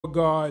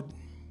God,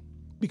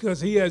 because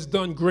he has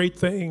done great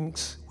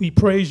things. We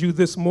praise you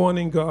this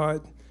morning,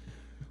 God.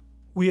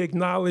 We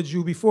acknowledge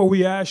you. Before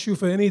we ask you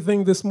for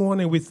anything this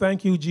morning, we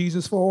thank you,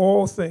 Jesus, for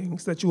all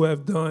things that you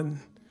have done.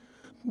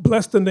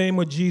 Bless the name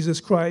of Jesus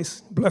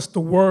Christ. Bless the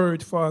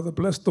word, Father.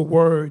 Bless the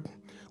word.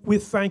 We're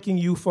thanking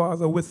you,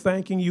 Father. We're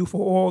thanking you for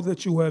all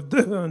that you have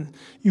done.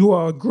 You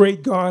are a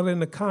great God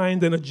and a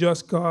kind and a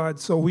just God.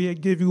 So we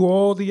give you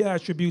all the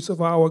attributes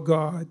of our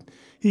God.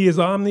 He is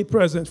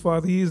omnipresent,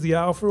 Father. He is the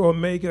Alpha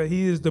Omega.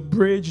 He is the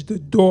bridge, the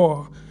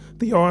door,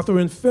 the author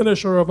and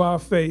finisher of our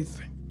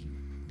faith.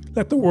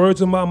 Let the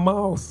words of my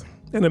mouth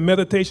and the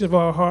meditation of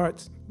our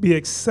hearts be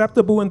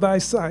acceptable in thy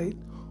sight,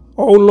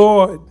 O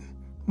Lord,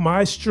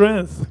 my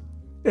strength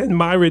and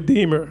my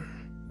Redeemer.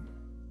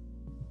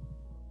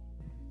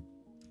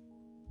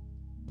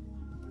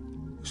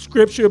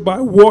 Scripture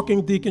by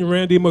Walking Deacon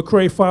Randy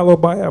McCray,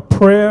 followed by a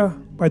prayer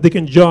by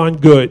Deacon John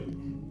Good.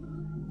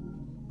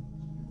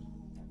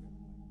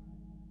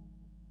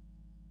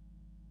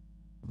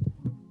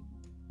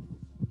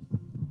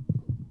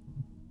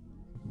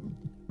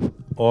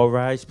 All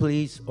rise,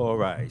 please. All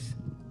rise.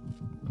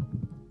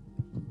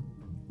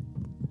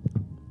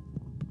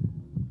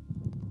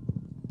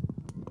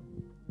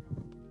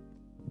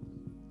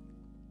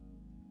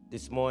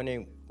 This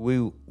morning,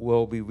 we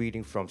will be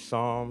reading from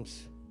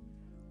Psalms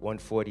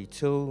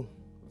 142,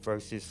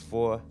 verses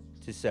 4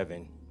 to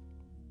 7.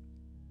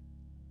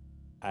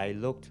 I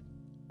looked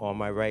on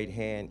my right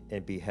hand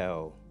and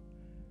beheld,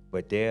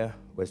 but there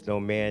was no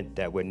man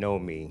that would know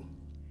me.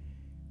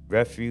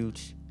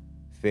 Refuge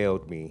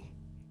failed me.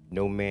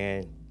 No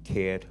man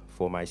cared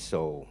for my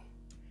soul.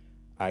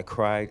 I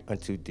cried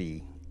unto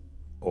thee,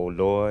 O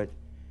Lord.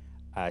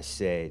 I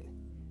said,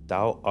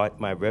 thou art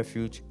my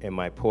refuge and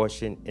my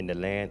portion in the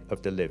land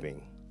of the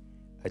living.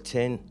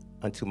 Attend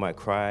unto my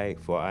cry,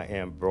 for I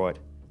am brought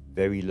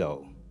very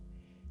low.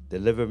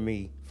 Deliver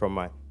me from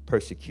my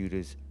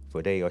persecutors,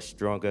 for they are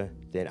stronger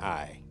than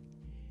I.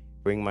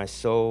 Bring my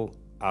soul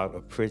out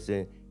of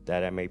prison,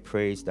 that I may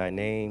praise thy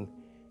name.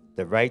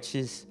 The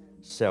righteous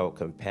shall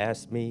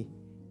compass me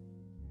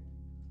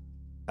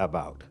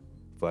about,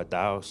 for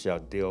thou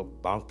shalt deal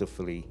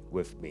bountifully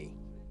with me.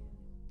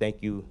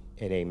 Thank you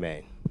and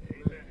amen.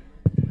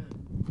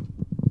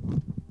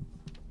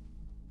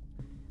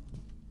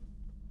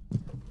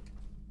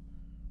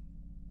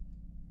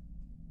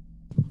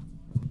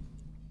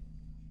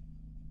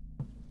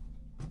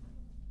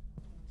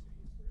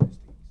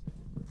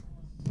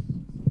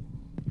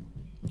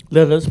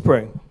 Let us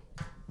pray.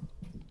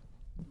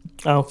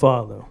 Our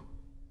Father,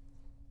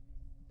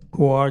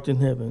 who art in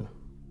heaven,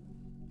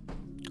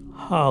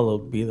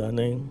 hallowed be thy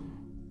name.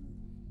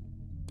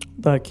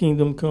 Thy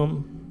kingdom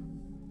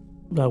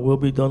come, thy will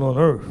be done on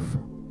earth,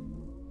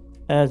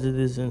 as it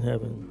is in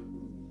heaven.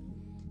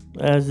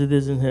 As it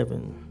is in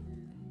heaven.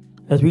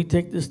 As we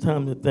take this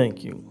time to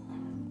thank you,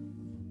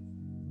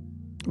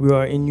 we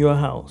are in your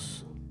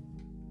house.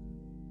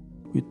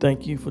 We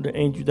thank you for the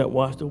angel that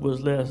watched over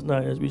us last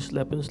night as we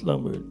slept and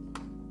slumbered.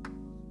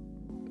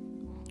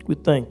 We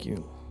thank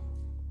you.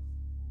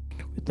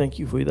 We thank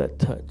you for that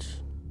touch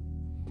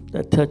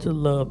of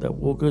love that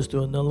woke us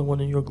to another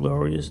one of your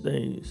glorious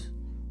days.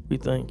 We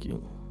thank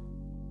you.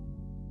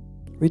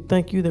 We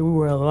thank you that we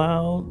were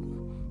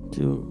allowed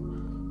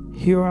to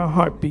hear our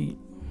heartbeat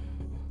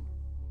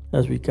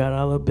as we got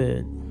out of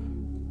bed.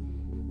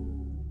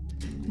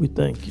 We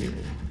thank you.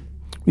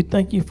 We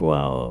thank you for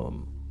our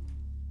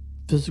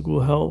physical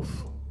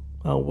health,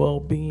 our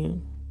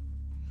well-being.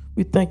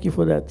 We thank you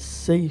for that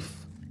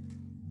safe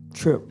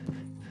trip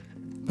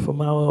from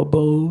our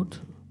abode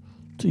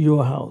to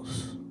your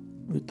house.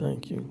 We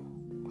thank you.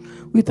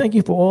 We thank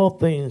you for all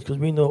things, because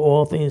we know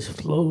all things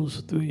flows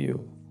through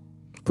you.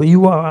 For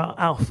you are our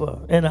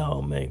Alpha and our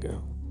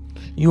Omega.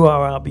 You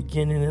are our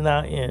beginning and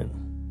our end.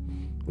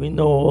 We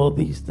know all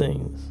these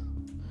things.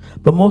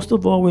 But most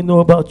of all, we know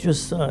about your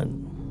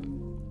Son.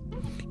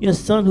 Your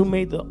Son who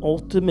made the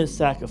ultimate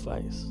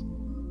sacrifice.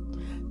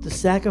 The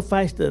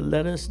sacrifice that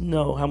let us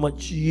know how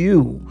much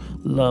you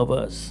love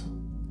us.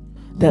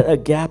 That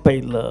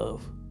agape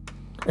love.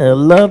 And a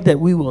love that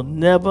we will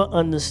never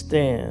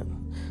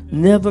understand,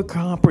 never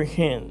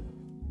comprehend.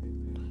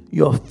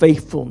 Your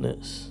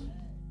faithfulness,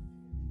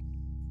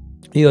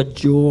 your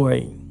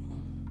joy,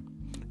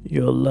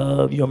 your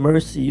love, your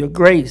mercy, your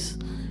grace.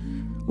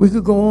 We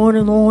could go on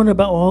and on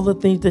about all the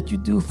things that you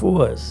do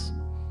for us.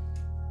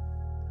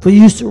 For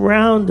you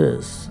surround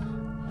us.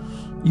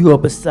 You are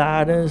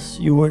beside us.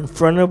 You are in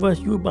front of us.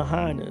 You are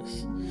behind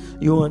us.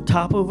 You are on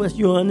top of us.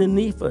 You are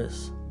underneath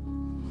us.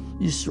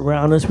 You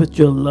surround us with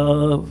your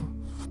love,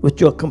 with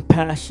your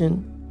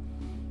compassion,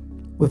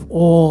 with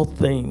all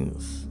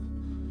things.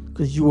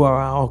 Because you are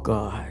our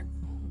God,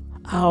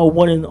 our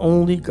one and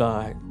only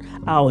God,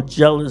 our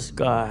jealous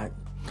God,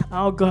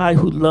 our God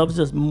who loves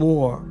us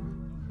more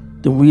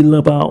than we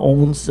love our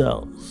own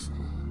selves.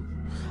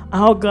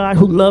 Our God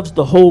who loves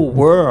the whole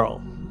world,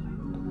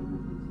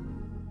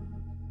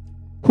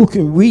 who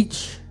can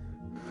reach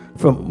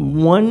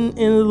from one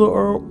end of the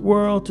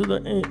world to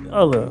the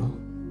other.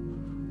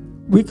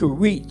 We could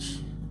reach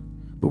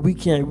but we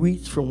can't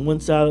reach from one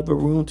side of the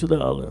room to the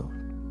other.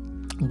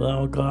 But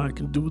our God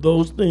can do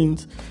those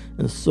things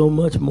and so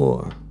much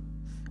more.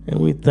 And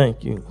we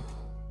thank you.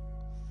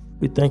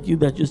 We thank you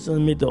that your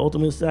son made the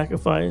ultimate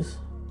sacrifice.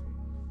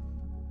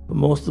 But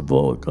most of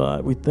all,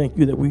 God, we thank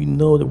you that we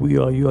know that we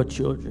are your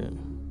children,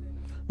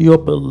 your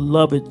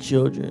beloved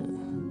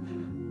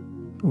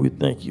children. We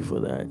thank you for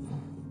that.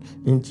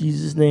 In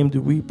Jesus' name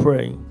do we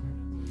pray.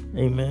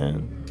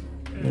 Amen,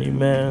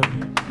 amen,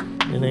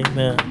 and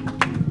amen.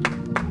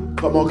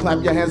 Come on,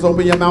 clap your hands,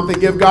 open your mouth, and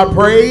give God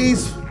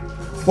praise.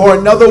 For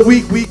another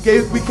week, we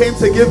came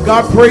to give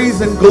God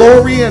praise and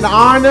glory and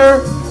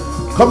honor.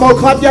 Come on,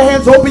 clap your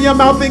hands, open your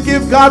mouth, and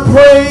give God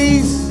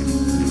praise.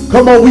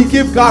 Come on, we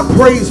give God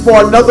praise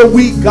for another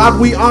week. God,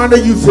 we honor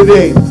you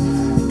today.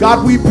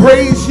 God, we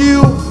praise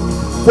you,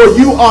 for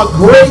you are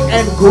great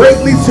and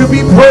greatly to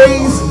be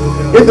praised.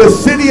 In the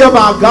city of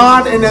our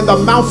God and in the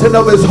mountain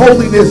of his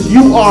holiness,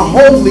 you are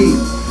holy,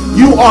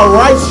 you are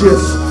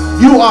righteous,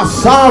 you are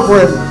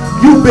sovereign.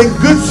 You've been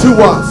good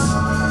to us.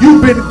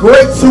 You've been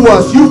great to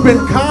us. You've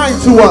been kind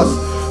to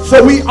us.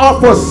 So we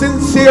offer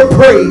sincere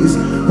praise.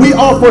 We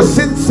offer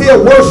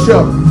sincere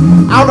worship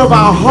out of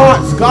our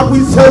hearts. God,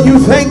 we tell you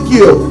thank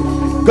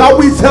you. God,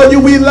 we tell you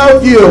we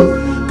love you.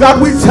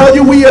 God, we tell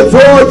you we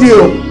adore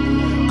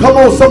you. Come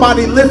on,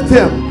 somebody lift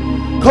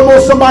him. Come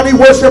on, somebody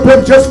worship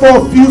him just for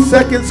a few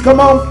seconds. Come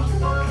on.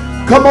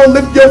 Come on,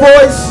 lift your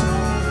voice.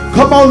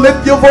 Come on,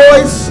 lift your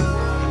voice.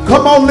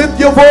 Come on, lift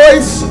your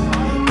voice.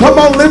 Come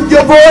on, lift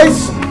your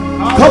voice.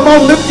 Come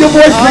on, lift your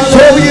voice,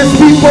 victorious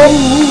people.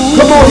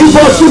 Come on, he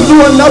brought you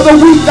through another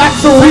week.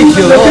 That's the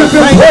reason to give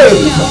him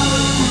praise.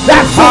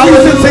 That's the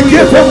reason to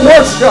give him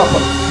worship.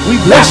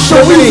 That's the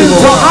reason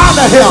to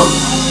honor him.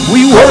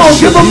 Come on,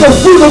 give him the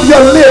fruit of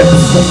your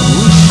lips.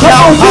 Come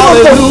on, give him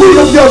the fruit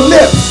of your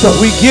lips.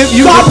 We give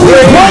you God, the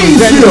praise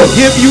and we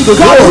give you the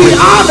God, glory. we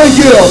honor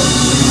you.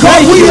 God,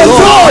 we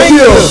adore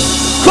you.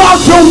 God,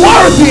 you're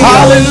worthy.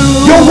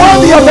 Hallelujah. You're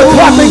worthy of the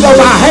clapping of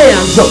our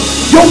hands.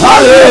 You're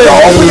worthy of the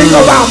opening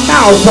of our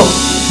mouth.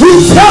 We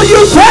tell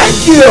you thank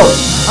you.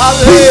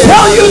 We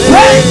tell you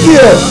thank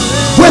you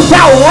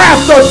without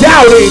wrath or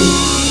doubting.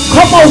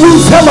 Come on, we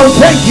tell them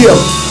thank you.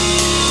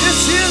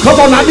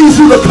 Come on, I need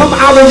you to come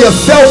out of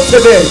yourself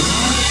today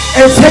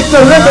and take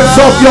the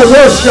limits off your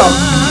worship.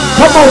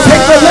 Come on,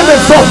 take the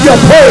limits off your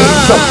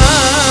praise.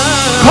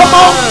 Come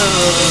on.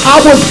 I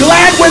was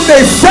glad when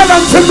they said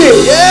unto me,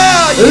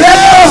 let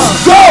us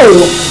go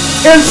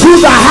into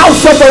the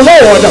house of the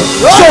Lord.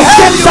 So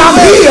since I'm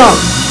here,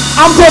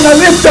 I'm going to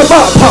lift them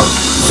up.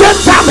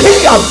 Since I'm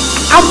here,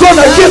 I'm going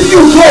to give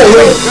you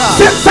glory.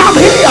 Since I'm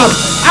here,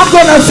 I'm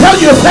going to tell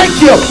you thank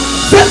you.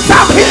 Since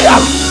I'm here,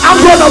 I'm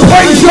going to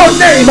praise your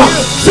name.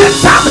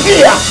 Since I'm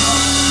here,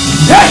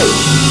 hey,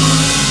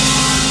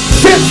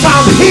 since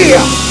I'm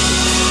here,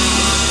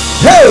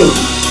 hey,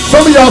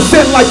 some of y'all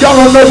sitting like y'all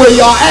don't know where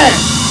y'all at.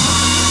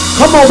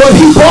 Come on, but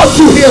he brought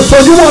you here, so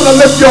you want to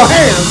lift your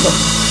hands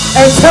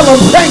and tell him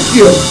thank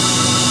you.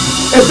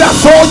 If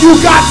that's all you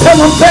got, tell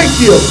him thank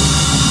you.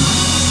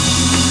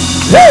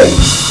 Hey,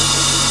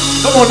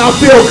 come on, I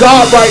feel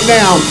God right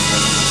now.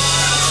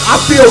 I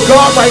feel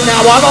God right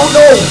now.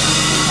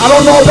 I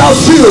don't know about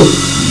you,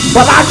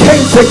 but I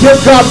came to give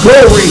God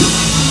glory.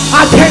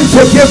 I came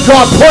to give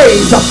God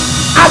praise.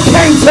 I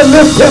came to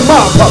lift him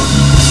up.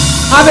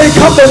 I didn't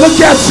come to look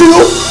at you.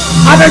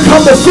 I didn't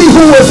come to see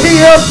who was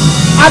here.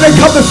 I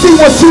didn't come to see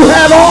what you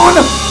had on,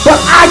 but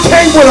I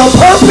came with a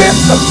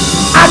purpose.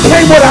 I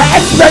came with an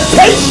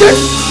expectation,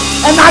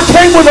 and I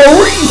came with a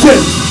reason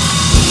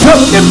to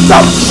lift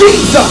up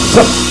Jesus,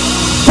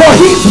 for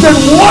he's been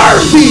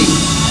worthy.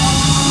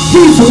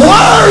 He's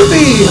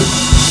worthy.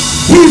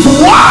 He's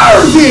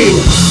worthy.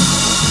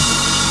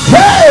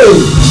 Hey,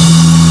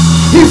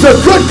 he's a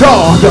good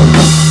God.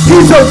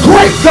 He's a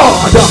great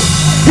God.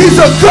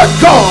 He's a good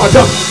God.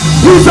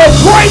 He's a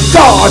great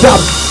God.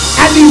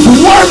 And he's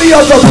worthy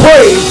of the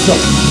praise.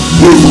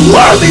 He's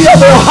worthy of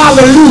the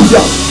hallelujah.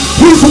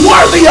 He's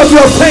worthy of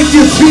your thank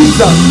you,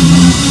 Jesus.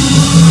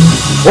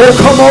 Oh,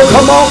 come on,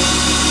 come on.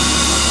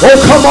 Oh,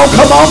 come on,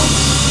 come on.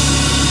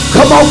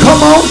 Come on,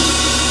 come on.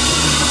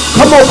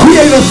 Come on,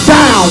 create a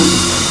sound.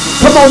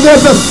 Come on,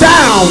 there's a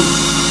sound.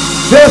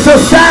 There's a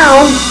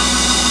sound.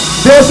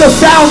 There's a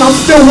sound. I'm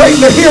still waiting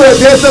to hear it.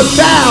 There's a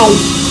sound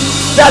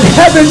that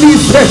heaven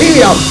needs to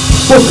hear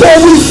before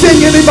we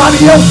sing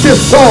anybody else's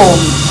song.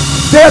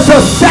 There's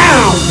a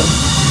sound.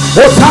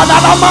 Come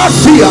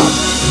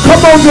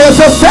on, there's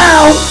a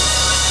sound.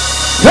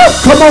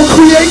 Come on,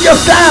 create your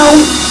sound.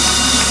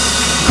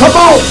 Come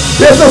on,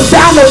 there's a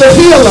sound of the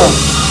healer.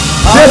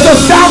 There's a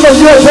sound of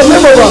your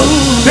deliverer.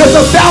 There's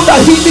a sound that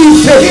he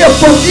needs to hear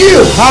from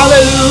you.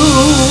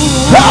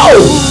 Hallelujah.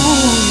 Oh.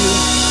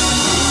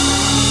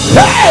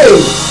 Hey.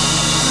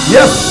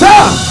 Yes,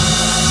 sir.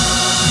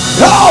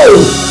 Oh.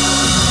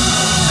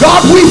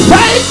 God, we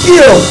thank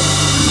you.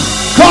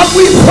 God,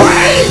 we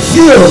praise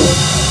you.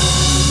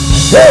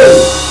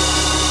 Hey.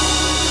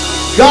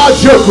 God,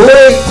 you're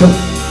great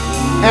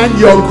and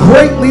you're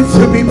greatly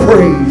to be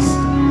praised.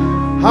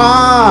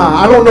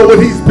 I don't know what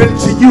he's been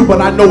to you,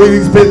 but I know what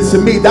he's been to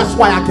me. That's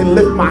why I can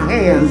lift my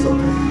hands.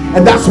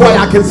 And that's why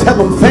I can tell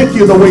him thank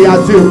you the way I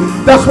do.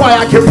 That's why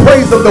I can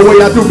praise him the way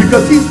I do,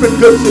 because he's been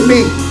good to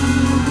me.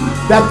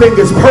 That thing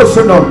is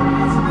personal.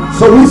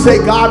 So we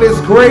say God is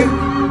great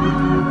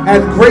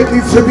and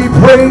greatly to be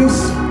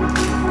praised.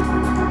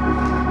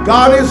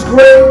 God is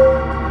great.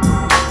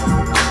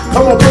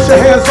 Come on, put your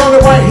hands on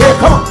it right here.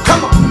 Come on,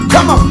 come on,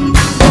 come on.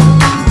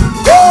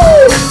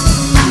 Woo!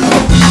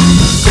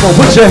 Come on,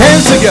 put your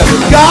hands together.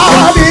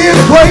 God is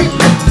great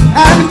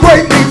and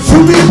greatly to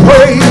be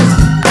praised.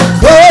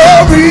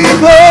 Glory,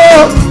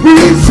 glory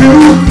to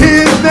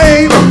his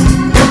name.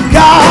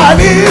 God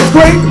is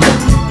great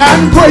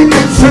and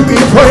greatly to be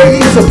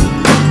praised.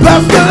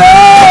 Bless the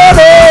Lord,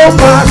 oh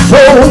my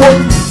soul.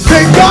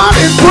 Say God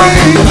is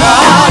great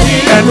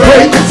and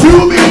greatly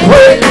to be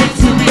praised.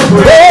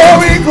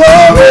 Glory,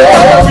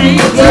 glory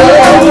to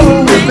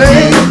his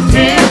name.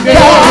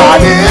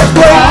 God is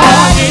great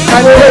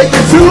and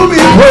greatly to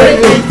be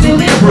praised.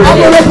 I'm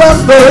gonna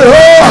bless the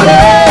Lord.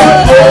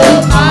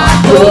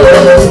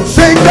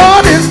 Say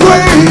God is great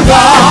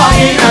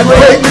and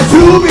greatly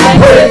to be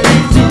praised.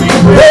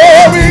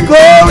 Glory,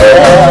 glory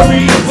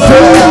to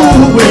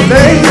his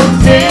name.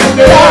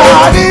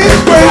 God is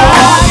great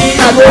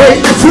and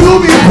greatly to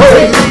be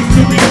praised.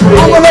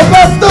 I'm gonna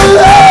bless the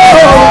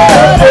Lord.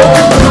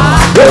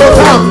 One more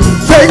time.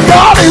 Say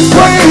God is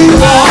great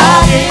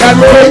and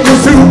greatly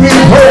to be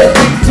praised.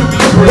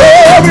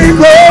 Glory,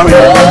 glory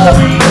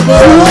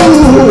to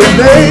his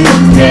name.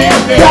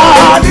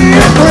 God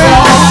is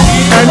great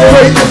and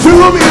greatly to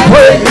be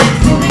praised.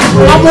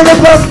 I'm gonna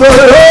bless the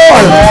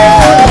Lord.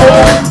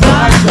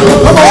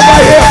 Come on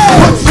right here.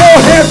 Put your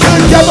hands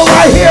together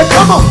right here.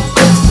 Come on.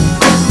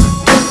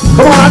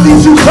 Come on, I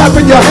need you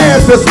clapping your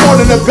hands this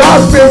morning if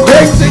God's been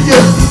great to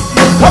you.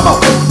 Come on.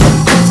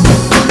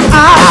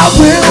 I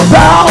will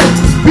bow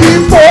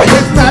before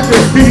his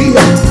majesty.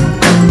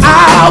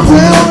 I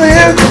will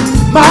lift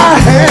my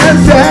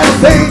hands and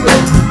say,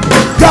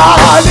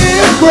 God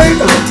is great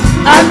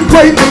and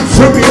greatly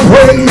to be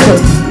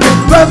praised.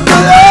 Bless the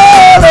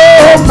Lord,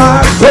 oh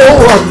my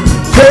soul.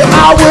 Say,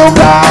 I will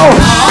bow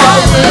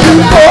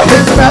before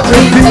his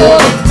majesty.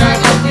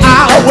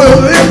 I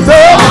will lift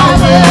up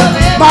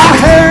my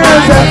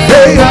hands and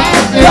say,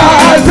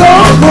 God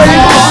is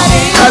great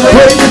and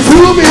greatly to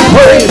be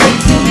praised.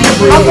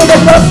 I'm gonna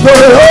bless the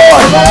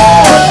Lord.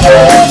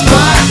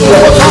 One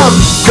more time.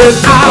 Say,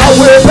 I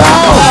will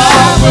bow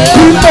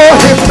before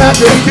his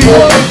majesty.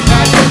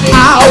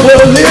 I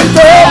will lift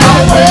up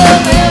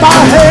my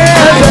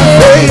hands and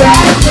say,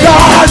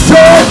 God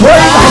so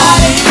great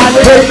and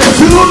greatly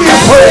to be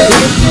praised.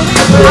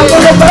 I'm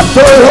gonna bless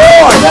the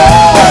Lord.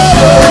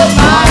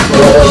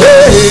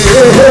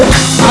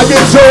 I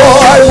get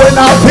joy when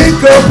I think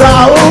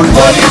about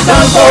what he's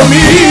done for me.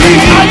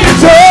 I get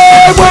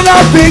joy when I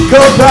think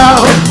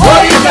about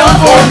what he's done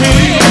for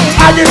me.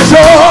 I get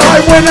joy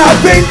when I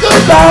think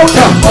about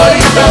what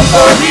he's done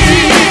for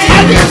me.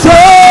 I get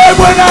joy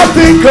when I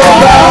think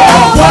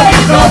about what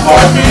he's done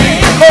for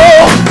me.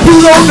 Oh, you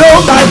don't know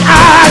like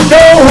I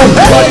know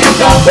what he's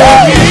done for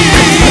me.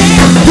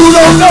 You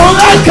don't know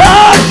like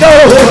I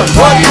know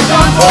what he's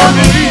done for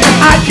me.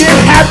 I get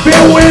happy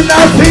when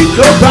I think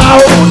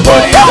about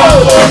what he's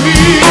done for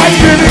me. I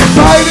get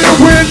excited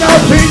when I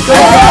think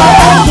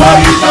about what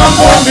he's done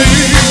for me.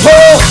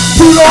 Oh,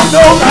 you don't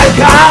know like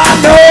I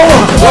know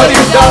what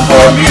he's done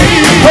for me.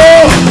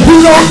 Oh, you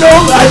don't know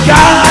like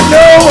I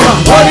know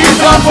what he's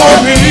done for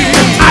me.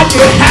 I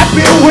get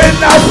happy when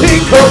I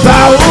think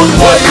about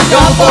what he's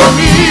done for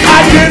me. I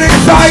get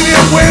excited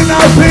when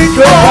I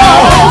think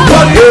about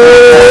what he's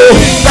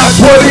done. That's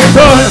what he's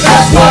done.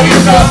 That's what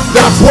he's done.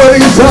 That's what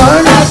he's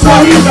done. That's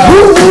what he's done.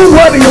 Ooh,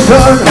 what he's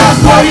done.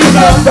 That's what he's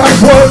done.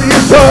 That's what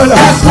he's done.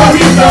 That's what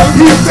he's done.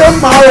 He's been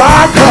my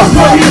rock. That's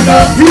what he's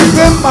done. He's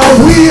been my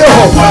wheel.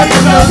 That's what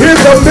he's done. In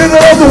the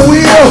middle of the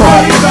wheel.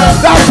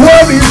 That's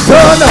what he's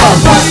done. That's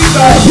what he's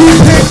done. He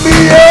picked me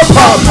up.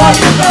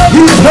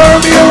 He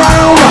turned me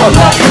around.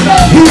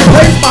 He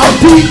placed my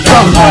feet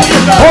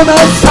on a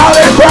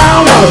solid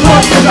ground.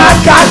 I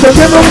got to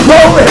give him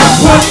glory.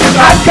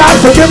 I got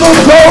to give him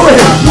glory.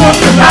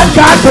 I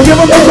got to give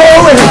him the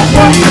glory.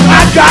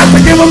 I got to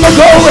give him the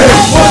glory.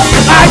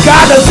 I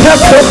got to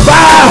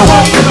testify.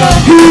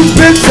 He's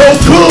been so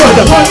good.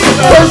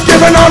 First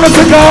giving honor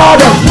to God,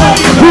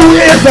 who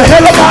is the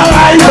head of my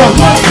life.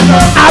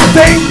 I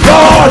thank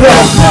God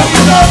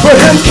for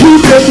him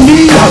keeping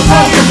me.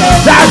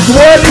 That's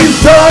what he's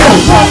done.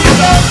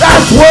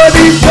 That's what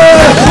he's done.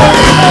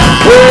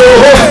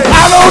 Oh,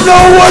 I don't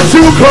know what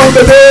you come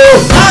to do.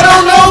 I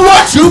don't know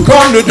what you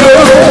come to do.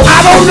 I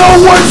don't know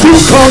what you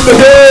come to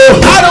do.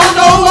 I don't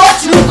know what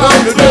you come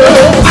to do.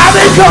 I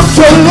didn't come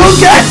to look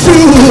at you.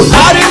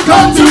 I didn't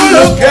come to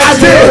look at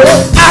you.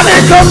 I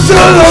didn't come to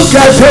look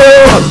at you.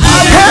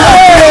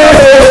 Hey,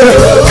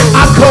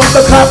 I come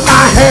to clap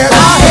my hands.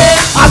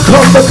 I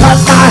come to clap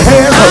my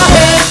hands.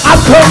 I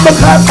come to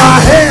clap my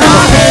hands.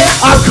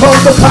 I come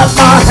to clap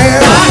my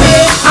hands.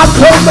 I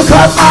come to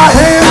clap my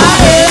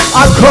hands.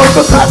 I come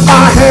to clap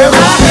my hands.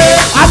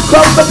 I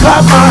come to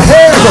clap my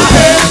hands.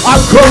 I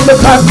come to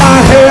clap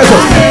my hands.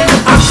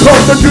 I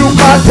come to do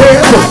my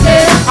dance.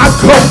 I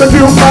come to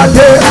do my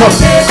dance.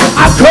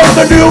 I come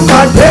to do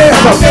my dance.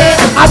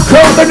 I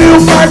come to do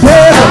my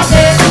dance.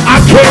 I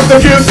came to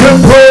give him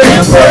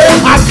praise.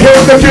 I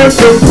came to give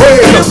him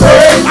praise.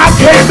 I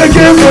came to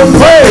give him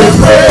praise.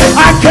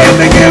 I came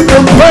to give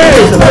him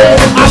praise.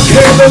 I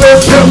came to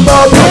lift him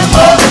up.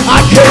 I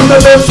came to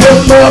lift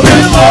him up.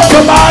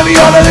 Somebody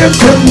ought to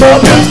lift him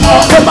up.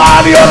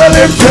 Somebody ought to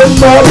lift him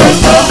up.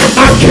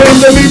 I came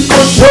to leap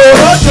for joy.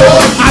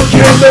 I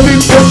came to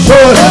leap for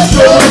joy.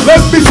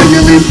 Let me see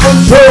you leap for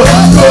joy.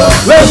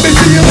 Let me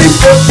see you leap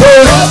for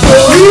joy.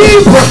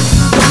 Leap.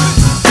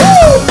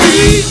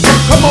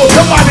 Come on,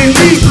 somebody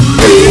leap.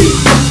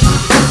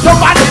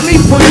 Somebody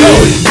leap for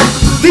joy.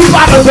 Leap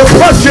out of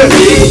depression.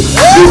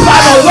 Leap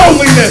out of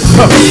loneliness.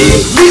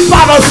 Leap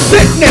out of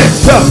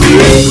sickness.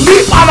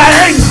 Leap out of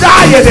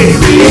anxiety.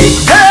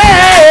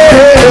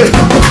 Hey!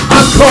 I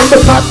come to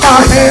clap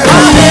my hands.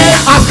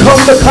 I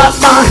come to clap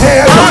my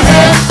hands.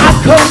 I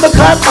come to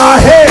clap my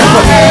hands.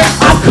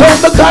 I come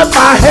to clap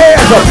my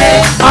hands.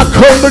 I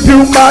come to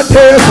do my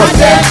dance.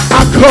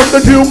 I come to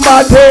do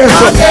my dance.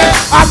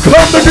 I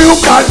come to do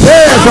my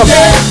dance.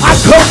 I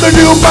come to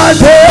do my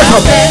dance.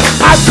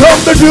 I come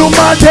to do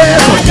my dance.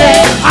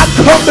 I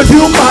come to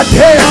do my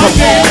dance.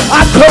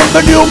 I come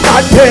to do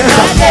my dance.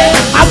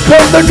 I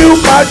come to do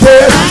my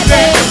dance.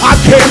 I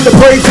came to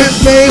praise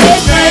his name.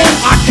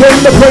 I came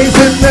to praise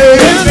his name.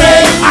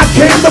 I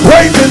came to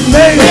praise his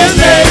name.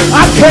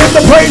 I came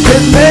to praise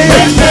his name.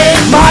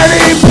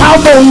 Mighty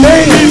powerful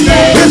name.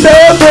 His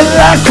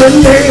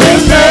everlasting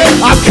name.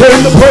 I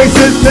came to praise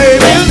his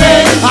name.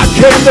 I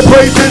came to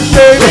praise his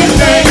name.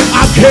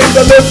 I came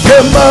to lift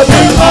him up.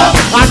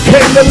 I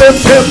came to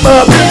lift him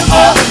up.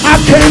 I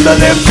came to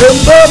lift him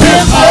up.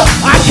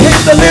 I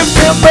came to lift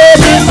him up.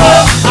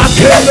 I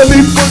came to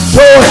leap for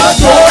joy.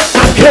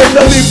 I came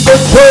to leap for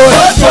joy.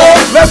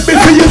 Let me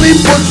see you leap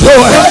for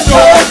joy.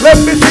 Let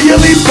me see you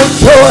leap for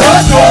joy.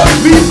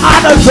 Leap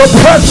out of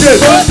depression.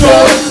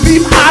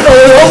 Leap out of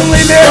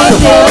loneliness.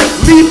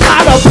 Leap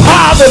out of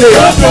poverty.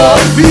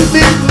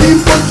 Leap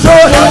for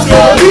joy.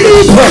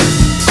 Leap.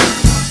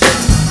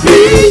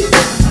 Leap.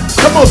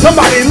 Come on,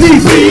 somebody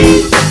leap.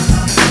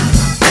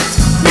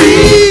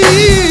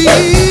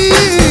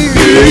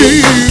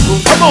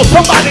 Come on,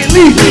 somebody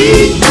leap.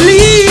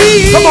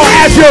 Come on,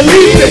 as you're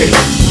leaping,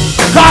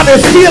 God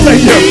is healing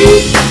you.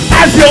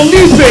 As you're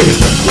leaping,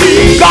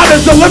 God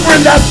is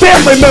delivering that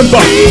family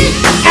member.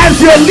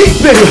 As you're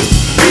leaping,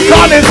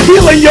 God is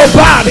healing your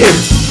body.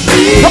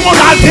 Come on,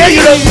 I dare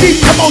you to leap.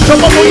 Come on,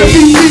 come on, your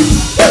feet, leap.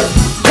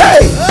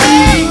 Hey!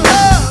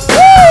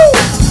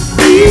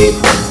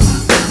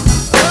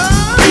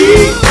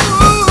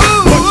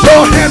 Put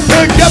your hands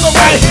together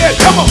right here.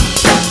 Come on.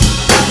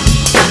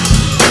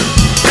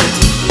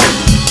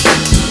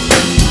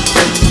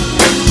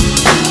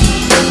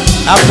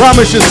 I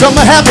promise you something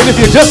will happen if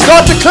you just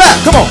start to clap.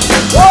 Come on.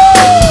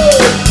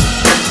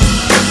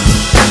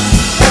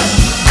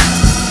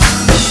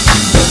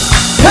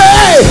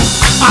 Hey!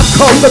 I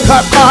come to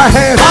clap my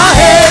hands.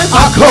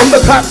 I come to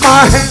clap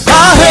my hands.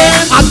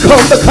 I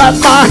come to clap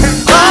my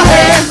hands.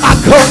 I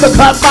come to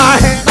clap my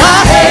hands.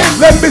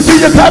 Let me see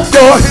you clap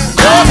your hands.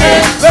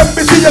 Let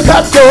me see you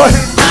clap your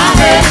hands.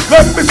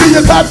 Let me see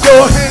you clap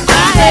your hands.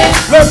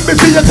 Let me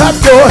see you clap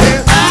your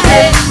hands.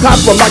 Clap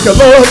them like you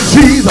love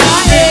Jesus.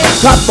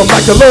 Clap them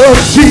like you love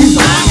Jesus.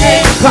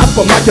 Clap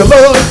them like you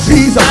love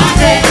Jesus.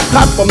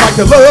 Clap them like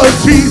you love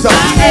Jesus.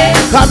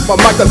 Clap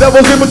them like the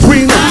devil's in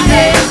between them.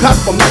 Clap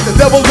them like the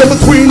devil's in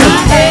between them.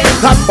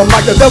 Clap them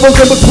like the devil's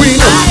in between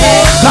them.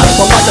 Clap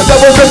them like the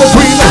devil's in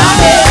between them.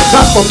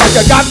 Clap them like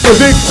you got the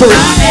victory.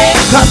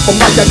 Clap them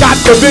like you got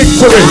the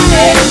victory.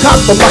 Clap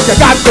them like you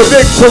got the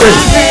victory.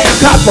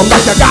 Clap them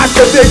like you got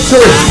the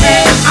victory.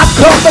 I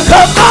come to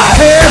clap my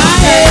hands.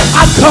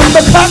 I come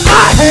to clap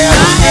my hands.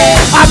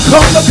 I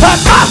come to clap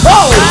my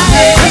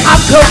hands. I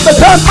come to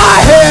clap my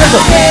hands.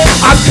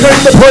 I came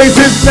to praise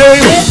his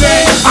name.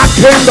 I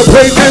came to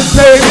praise his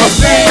name.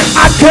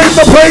 I came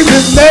to praise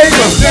his name.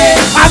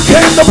 I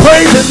came to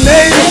praise his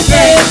name.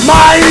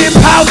 Mighty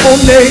powerful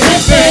name.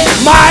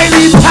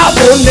 Mighty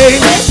powerful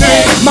name.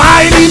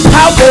 Mighty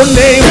powerful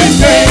name.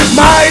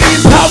 Mighty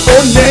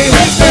powerful name.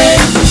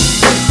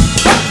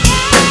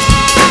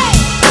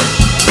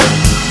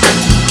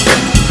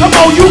 Come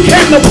on, you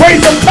came to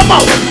praise him. Come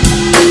on.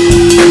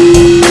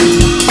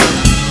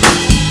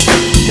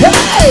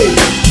 Hey!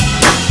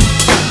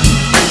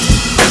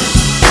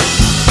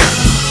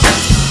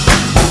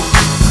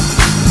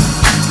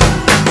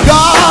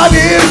 God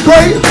is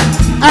great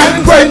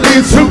and greatly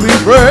to be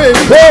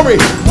praised. Glory.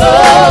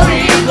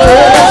 Glory,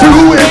 glory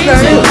to his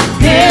name.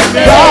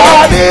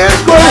 God is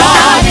great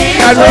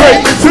and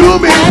greatly to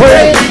be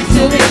praised.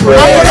 I'm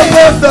going to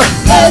bless the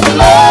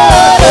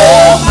Lord,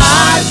 oh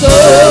my soul.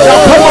 Now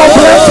come on,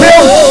 bless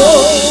him.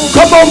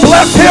 Come on,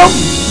 bless him.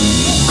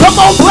 Come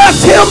on,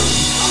 bless him.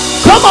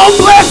 Come on,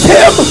 bless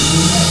him.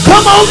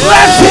 Come on,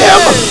 bless him.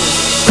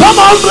 Come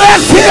on,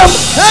 bless him.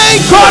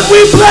 God,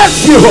 we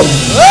bless you.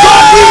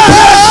 God, we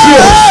bless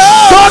you.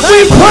 God, we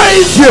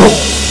praise you.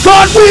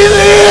 God, we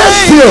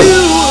lift you.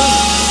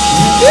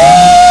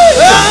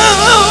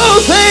 Oh,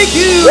 thank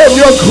you.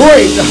 You're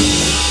great.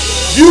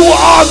 You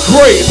are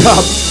great.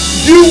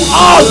 You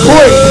are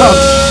great.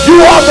 You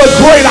are the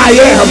great I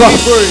am.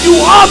 You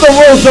are the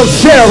rose of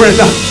Sharon.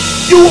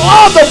 You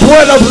are the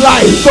bread of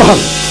life.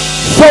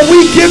 So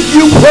we give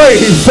you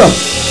praise.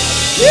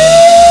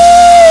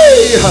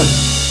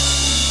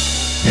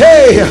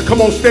 Hey,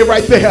 come on, stay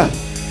right there.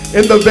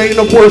 In the vein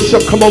of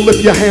worship, come on,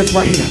 lift your hands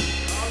right here.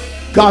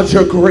 God,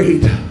 you're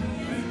great.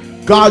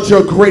 God,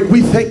 you're great.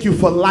 We thank you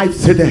for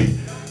life today.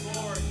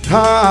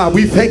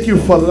 We thank you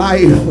for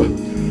life.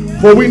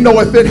 For we know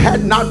if it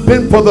had not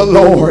been for the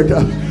Lord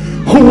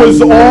who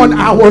was on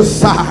our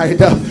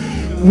side,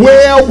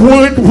 where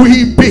would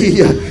we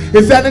be?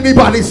 Is that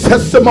anybody's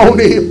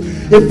testimony?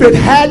 If it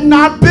had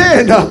not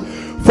been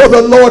for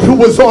the Lord who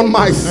was on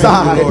my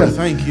side,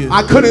 Thank you.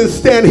 I couldn't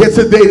stand here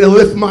today to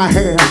lift my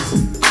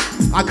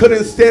hands. I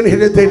couldn't stand here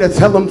today to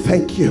tell him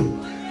thank you.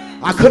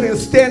 I couldn't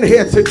stand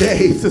here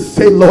today to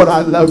say, Lord,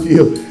 I love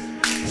you.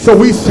 So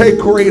we say,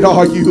 great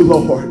are you,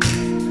 Lord.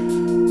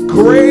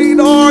 Great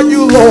are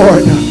you,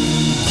 Lord.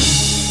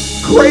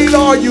 Great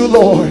are you,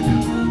 Lord.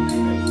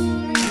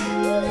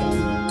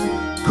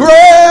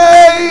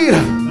 Great.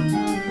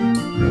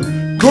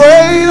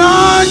 Great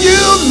are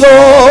you,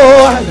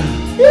 Lord.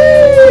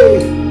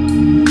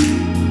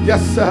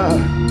 Yes, sir.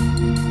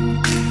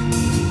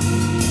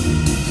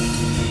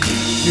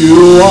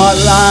 You are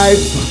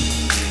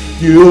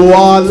life. You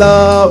are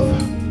love.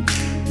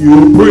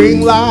 You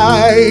bring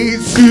light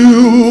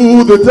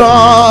to the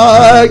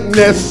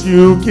darkness.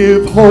 You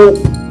give hope.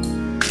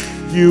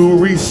 You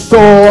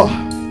restore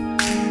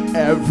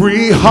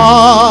every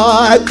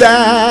heart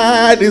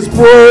that is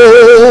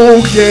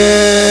broken.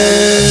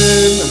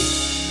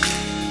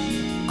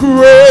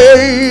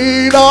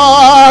 Great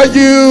are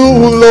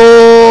you,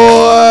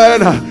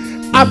 Lord.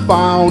 I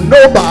found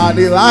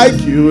nobody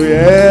like you,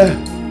 yeah.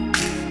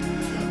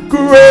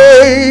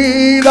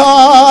 Great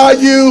are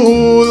you,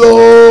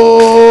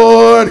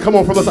 Lord. Come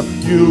on, from us.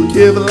 You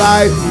give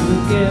life. You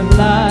give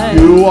life.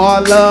 You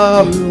are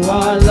love. You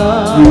are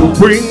love. You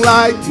bring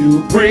light.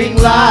 You bring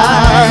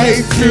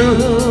light to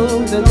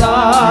the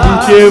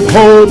dark. You give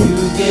hope.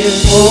 You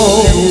give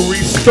hope. You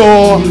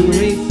restore. You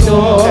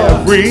restore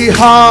every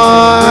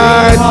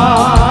heart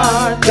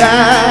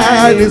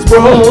that is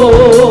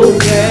broken.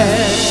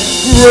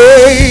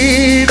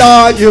 Great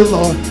are you,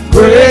 Lord.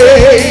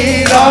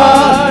 Great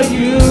are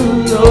you,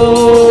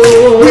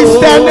 Lord. We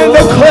stand and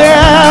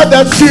declare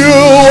that you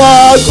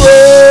are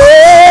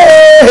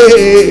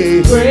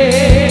great.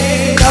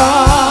 Great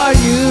are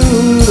you,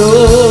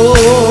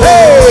 Lord.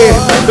 Hey,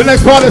 the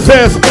next part it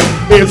says,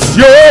 it's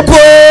your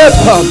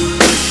breath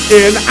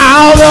in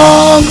our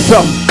lungs.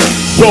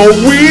 So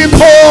we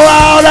pour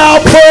out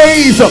our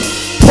praise.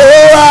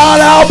 Pour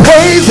out our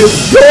praise.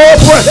 It's your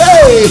breath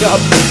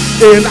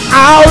in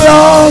our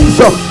lungs.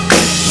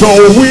 So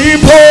we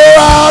pour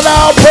out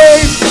our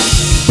praise.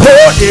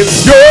 Pour,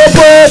 it's your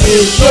breath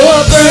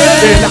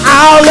in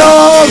our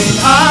lungs.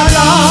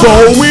 So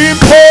we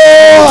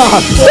pour.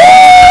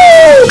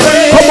 Woo!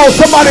 Come on,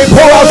 somebody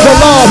pour out your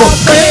love.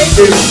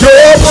 It's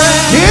your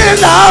breath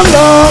in our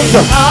lungs.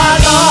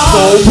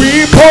 So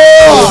we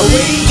pour.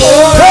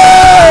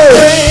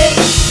 Hey!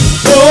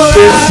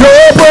 It's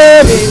your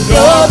breath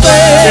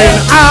in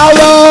our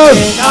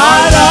lungs.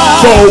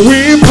 So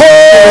we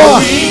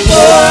pour.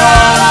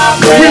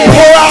 We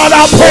pour out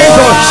our praise.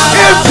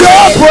 It's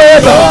your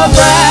breath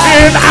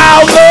in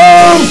our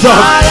lungs.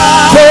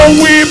 So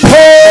we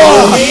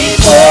pour.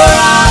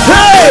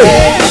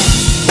 Hey!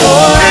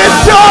 It's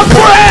your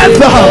breath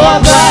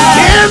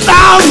in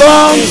our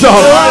lungs.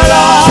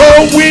 So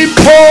we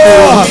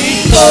pour.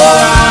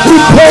 We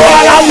pour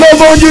out our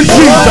love on you,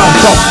 Jesus.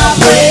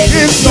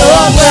 It's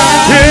your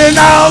breath in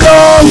our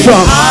lungs.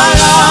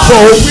 So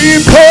we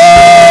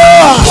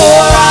pour.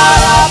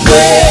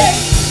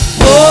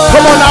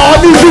 Come on now,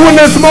 I need you in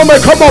this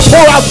moment. Come on,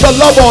 pour out your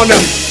love on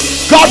them.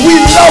 God, we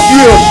love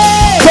you.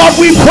 God,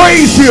 we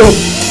praise you.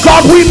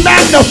 God, we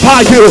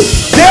magnify you.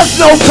 There's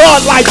no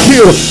God like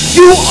you.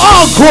 You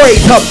are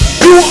great.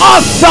 You are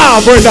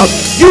sovereign.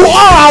 You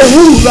are our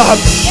ruler.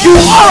 You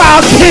are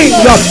our king.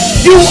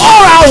 You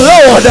are our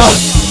Lord.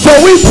 So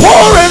we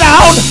pour it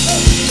out.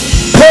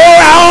 Pour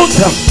out.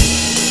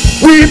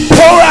 We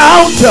pour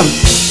out.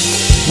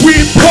 We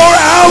pour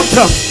out.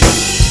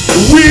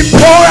 We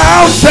pour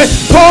out.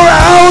 Pour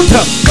out.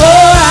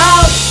 Pour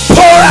out.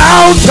 Pour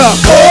out.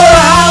 Pour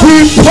out.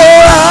 We pour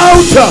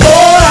out.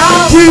 Pour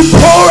out. We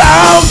pour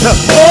out.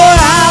 Pour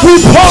out. We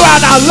pour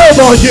out our love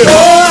on you.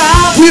 Pour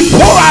out. We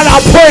pour out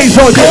our praise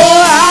on you.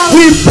 Pour out.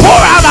 We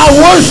pour out our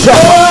worship.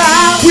 Pour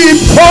out. We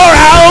pour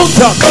out.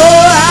 Pour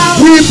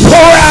out. We pour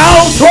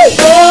out. Pour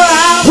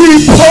out. We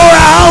pour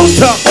out.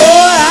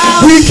 Pour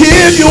out. We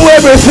give you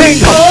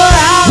everything. Pour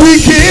out. We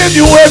give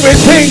you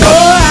everything. Pour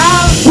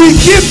out. We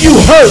give you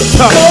hurt.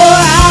 Pour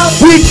out.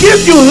 We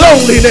give you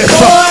loneliness.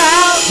 Pour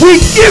out.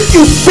 We give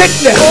you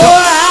sickness. Pour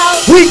out.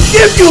 We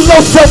give you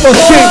low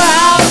self-esteem.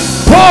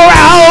 Pour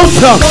out.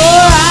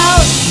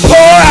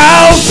 Pour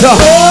out.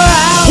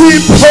 We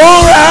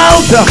pour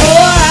out.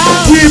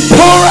 We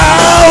pour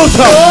out.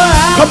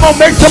 Come on,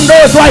 make some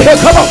noise right here.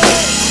 Come on.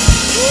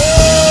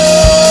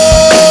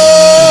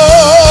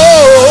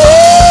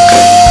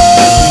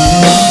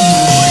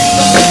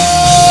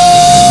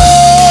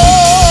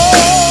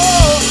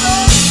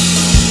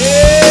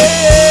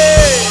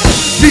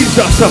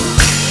 Jesus,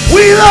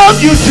 we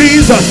love you,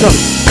 Jesus.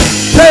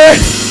 Say,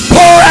 pour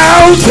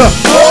out,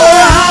 pour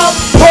out,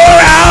 pour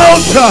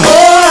out,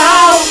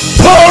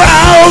 pour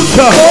out,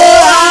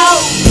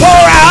 pour out,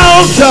 pour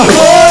out.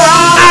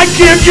 I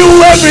give you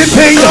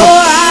everything.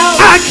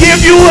 I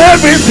give you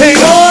everything.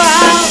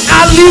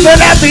 I leave it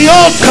at the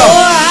altar.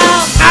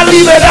 I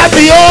leave it at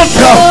the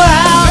altar.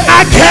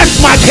 I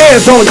cast my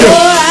cares on you.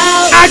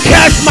 I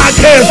cast my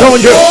cares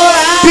on you.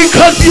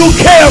 Because you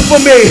care for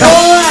me.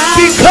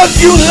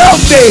 Because you love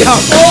me.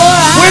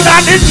 When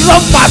I didn't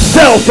love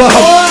myself.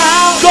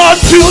 God,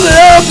 you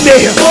love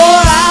me.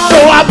 So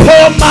I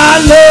pour my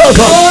love.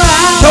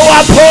 So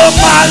I pour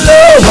my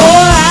love.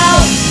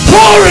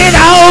 Pour it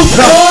out.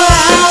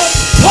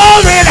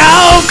 Pour it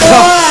out.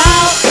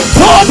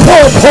 Pour,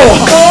 pour, pour.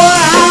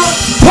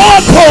 Pour,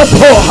 pour,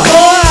 pour.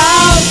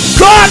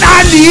 God,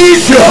 I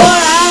need you.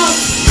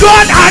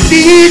 God, I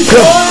need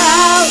you.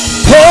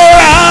 Pour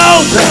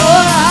out.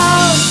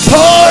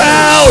 Pour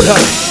out.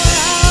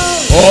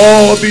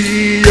 All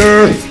the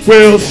earth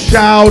will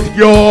shout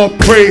your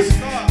praise.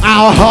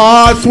 Our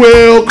hearts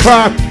will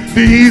cry.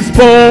 These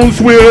bones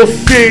will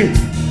sing.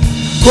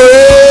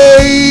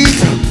 Great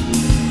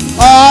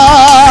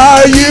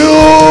are you,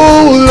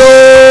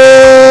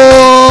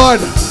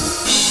 Lord.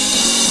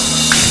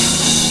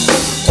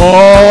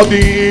 All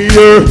the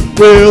earth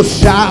will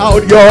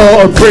shout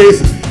your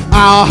praise.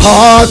 Our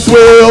hearts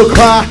will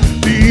cry.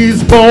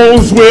 These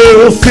bones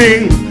will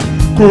sing.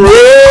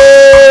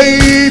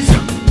 Great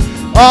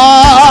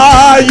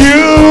are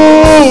you,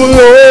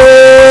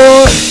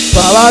 Lord.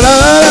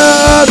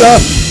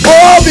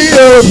 All the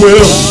earth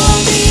will.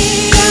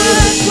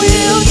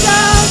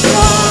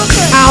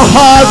 Our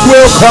hearts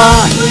will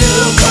cry.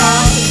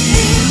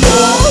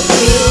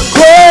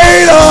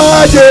 Great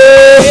are you,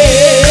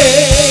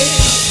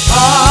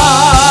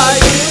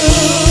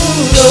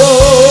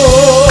 Lord.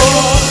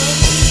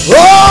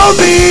 All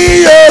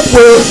the earth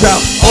will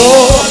shout.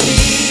 All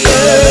the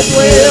earth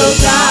will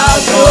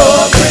shout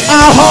your praise.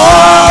 Our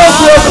hearts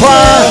will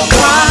cry.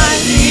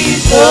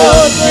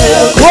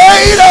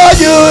 Great are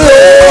you,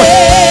 Lord.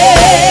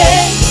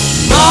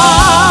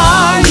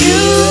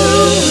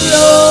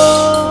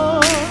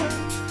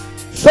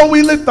 So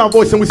we lift our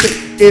voice and we say,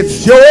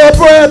 it's your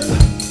breath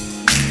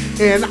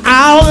in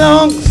our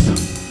lungs.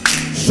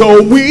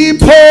 So we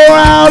pour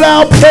out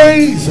our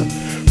praise.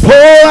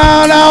 Pour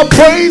out our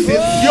praise.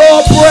 It's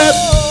your breath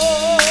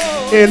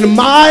in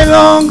my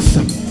lungs.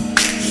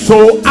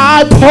 So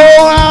I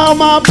pour out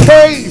my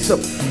praise.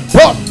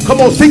 Oh,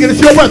 come on, sing it. It's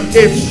your breath.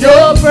 It's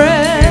your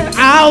breath in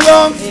our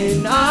lungs.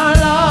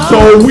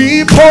 So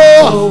we pour.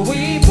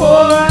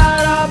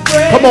 Out our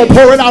praise. Come on,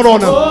 pour it out on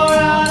them. Pour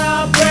out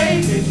our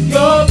praise. It's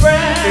your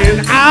breath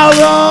in our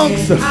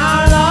lungs.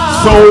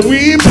 So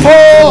we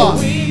pour.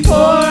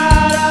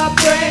 Out our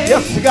praise.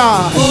 Yes,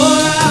 God.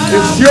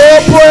 It's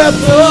your breath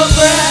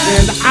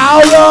in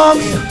our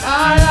lungs.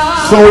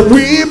 So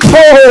we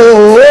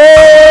pour.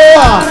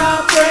 Out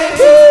our praise.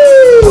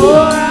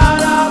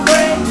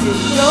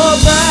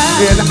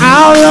 In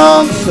our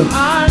lungs,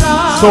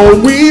 so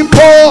we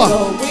pour.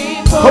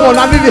 Come on, I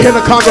need to hear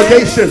the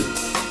congregation.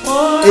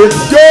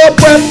 It's your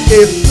breath.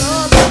 It's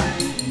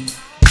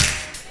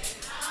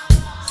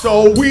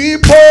so we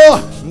pour.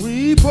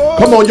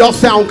 Come on, y'all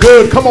sound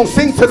good. Come on,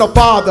 sing to the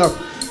Father.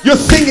 You're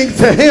singing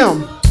to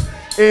Him.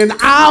 In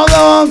our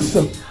lungs,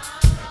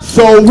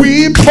 so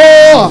we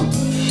pour.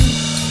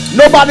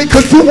 Nobody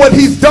could do what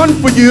He's done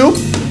for you.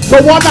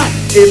 So why not?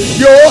 It's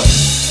your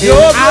in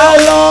our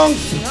lungs.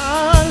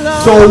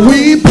 So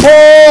we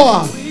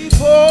pour.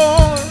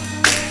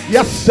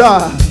 Yes,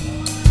 sir.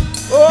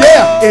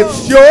 Yeah,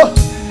 it's your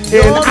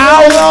in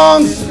our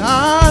lungs.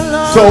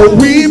 So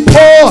we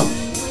pour.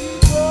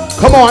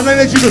 Come on, I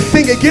need you to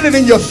sing it. Get it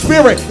in your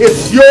spirit.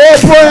 It's your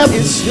breath.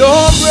 It's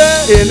your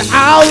breath in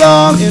our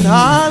lungs.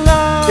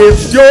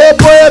 It's your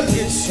breath.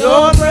 It's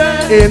your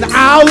breath in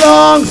our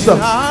lungs.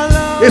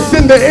 It's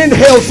in the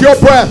inhales. Your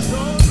breath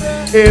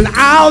in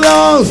our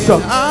lungs.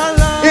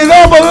 It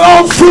all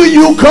belongs to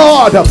you,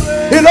 God.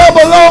 It all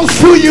belongs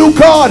to you,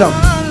 God.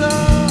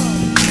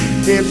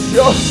 It's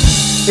your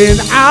in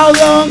our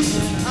lungs.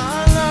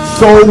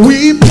 So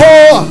we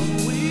pour.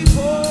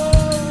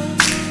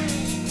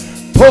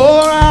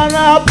 Pour out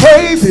our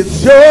praise.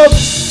 It's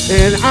yours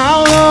in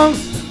our lungs.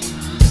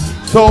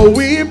 So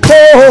we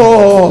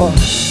pour.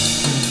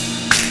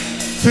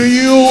 To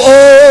you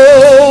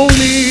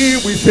only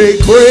we say,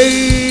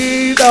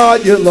 great are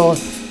you, Lord.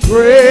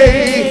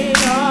 Great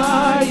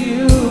are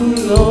you,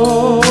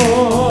 Lord.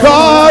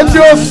 God,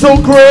 you're so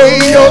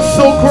great, you're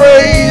so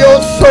great,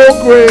 you're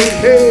so great.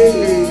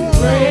 Hey.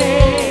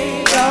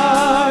 Great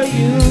are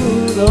you,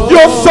 Lord.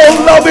 You're so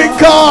loving,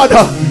 God.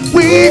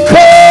 We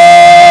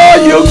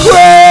call you great.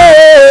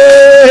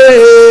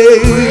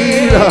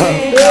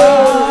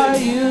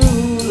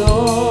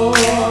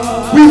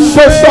 We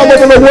searched all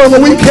over the world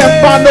and we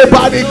can't find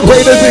nobody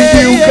greater than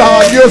you,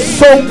 God. You're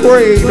so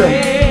great.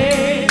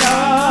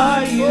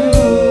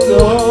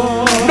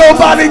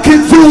 Nobody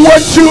can do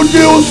what you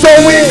do, so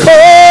we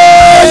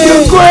call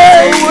you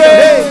great.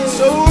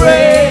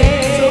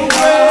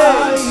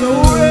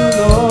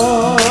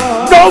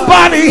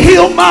 Nobody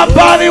healed my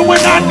body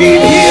when I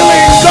need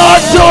healing.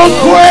 God, you're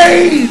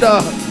great.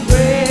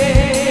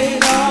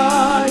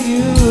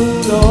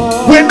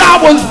 When I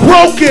was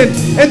broken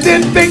and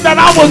didn't think that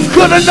I was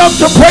good enough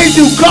to praise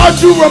you,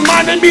 God, you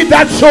reminded me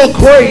that you're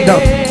great.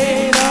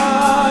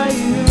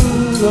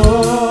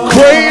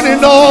 Great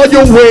in all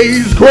your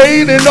ways,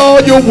 great in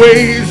all your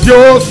ways,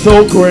 you're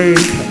so great.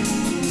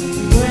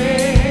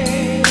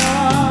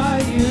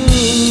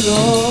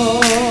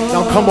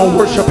 Now come on,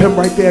 worship him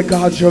right there,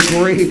 God, you're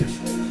great.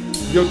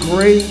 You're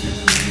great.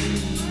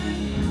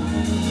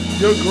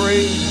 You're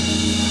great.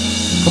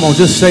 Come on,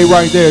 just stay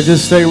right there.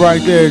 Just stay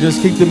right there.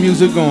 Just keep the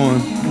music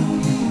going.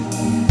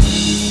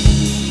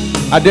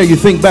 I dare you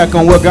think back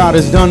on what God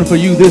has done for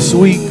you this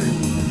week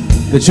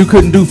that you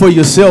couldn't do for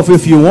yourself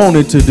if you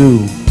wanted to do.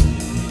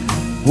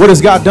 What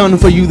has God done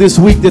for you this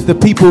week that the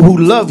people who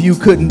love you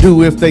couldn't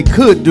do if they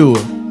could do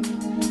it?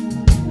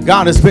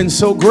 God has been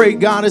so great.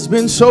 God has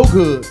been so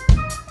good.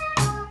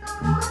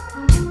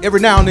 Every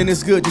now and then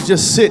it's good to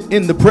just sit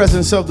in the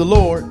presence of the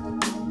Lord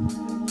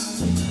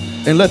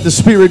and let the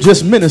Spirit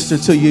just minister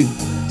to you.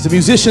 As the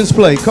musicians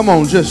play, come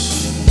on,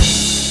 just.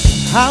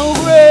 How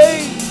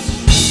great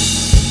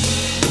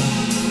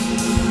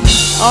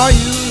are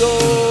you,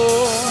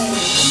 Lord?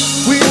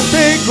 We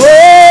sing great,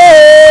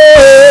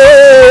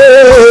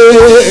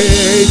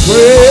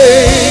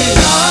 great.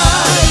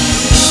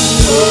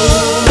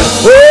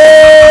 Oh,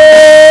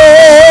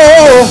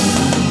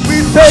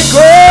 we say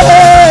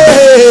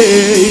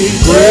great,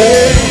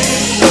 great.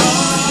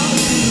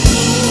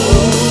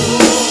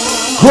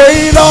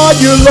 Great are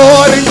you,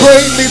 Lord, and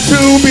greatly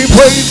to be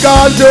praised.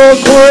 God, you're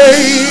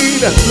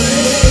great.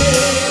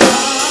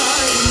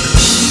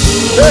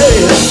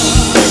 Hey.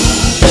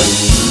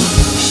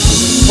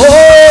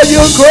 Oh,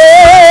 you're great.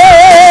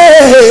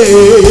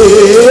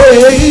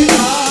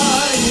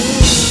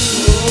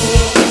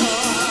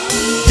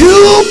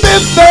 You've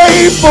been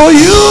faithful.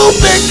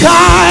 You've been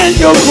kind.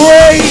 You're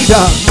great.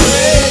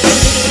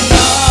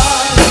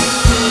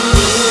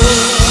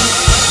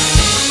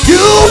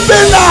 You've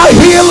been our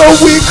healer,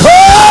 we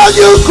call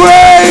you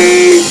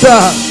great.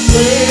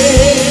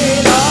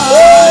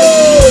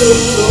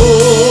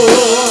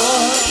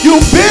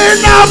 You've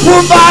been our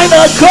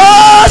provider,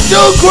 God,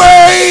 you're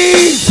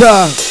great.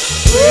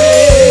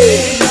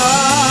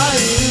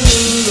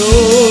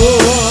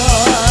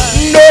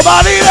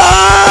 Nobody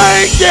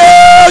like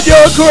you,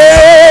 you're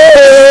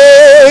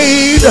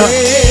great.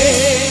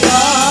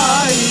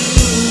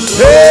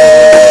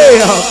 Hey.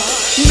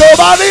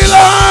 Nobody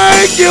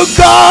like you,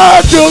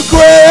 God, you're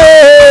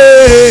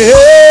great.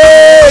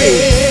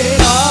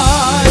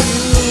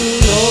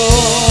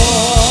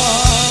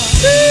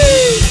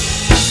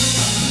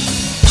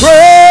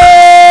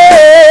 Great.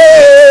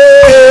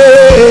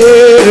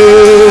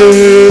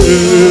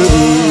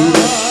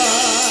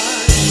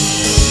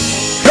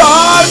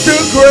 God,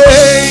 you're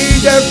great.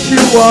 Yes, you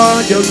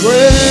are. You're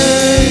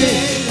great.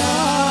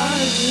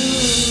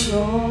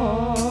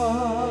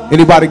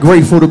 Anybody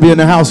grateful to be in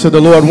the house of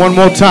the Lord? One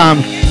more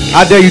time.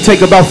 I dare you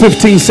take about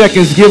 15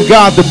 seconds. Give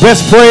God the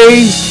best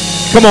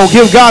praise. Come on,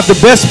 give God the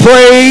best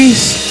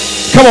praise.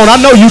 Come on, I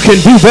know you can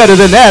do better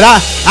than that.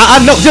 I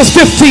know, just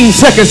 15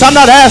 seconds. I'm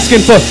not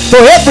asking for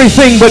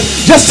everything, but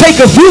just take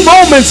a few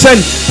moments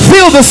and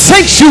fill the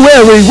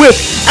sanctuary with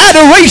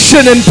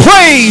adoration and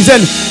praise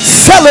and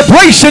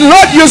celebration.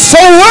 Lord, you're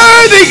so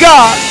worthy,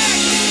 God.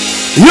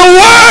 You're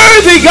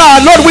worthy,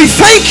 God. Lord, we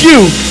thank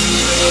you.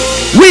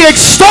 We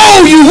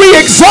extol you. We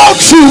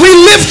exalt you. We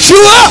lift you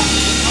up.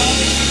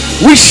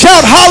 We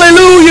shout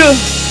hallelujah.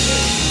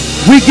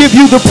 We give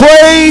you the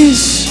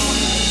praise,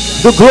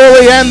 the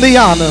glory, and the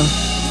honor.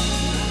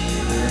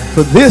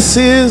 For this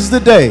is the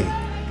day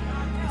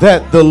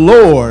that the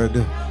Lord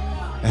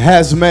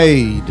has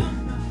made.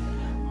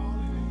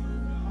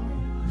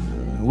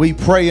 We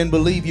pray and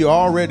believe you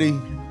already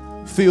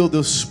feel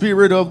the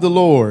Spirit of the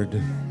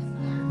Lord.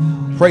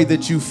 Pray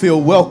that you feel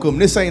welcome.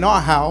 This ain't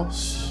our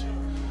house.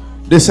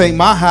 This ain't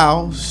my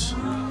house.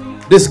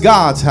 This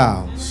God's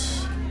house.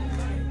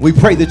 We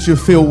pray that you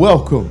feel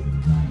welcome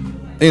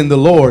in the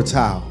Lord's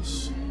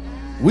house.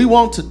 We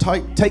want to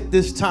take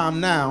this time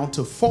now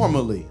to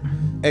formally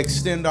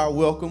extend our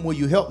welcome. Will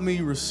you help me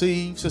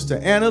receive Sister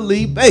Anna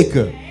Lee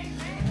Baker,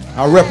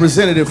 our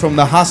representative from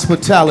the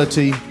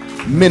hospitality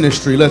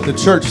ministry? Let the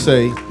church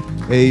say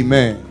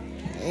amen.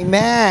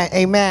 Amen.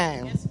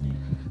 Amen.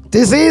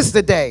 This is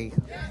the day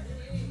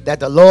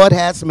that the Lord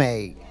has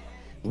made.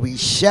 We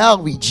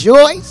shall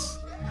rejoice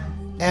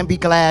and be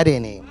glad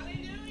in it.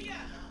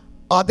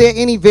 Are there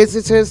any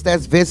visitors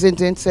that's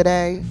visiting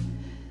today?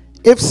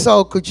 If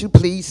so, could you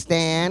please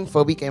stand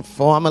for we can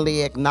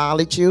formally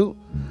acknowledge you?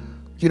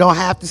 You don't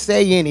have to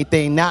say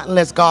anything, not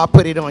unless God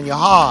put it on your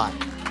heart.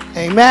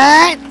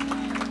 Amen.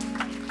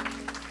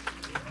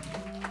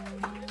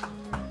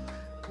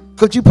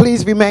 Could you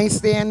please remain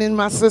standing,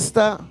 my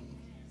sister?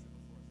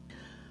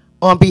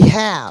 On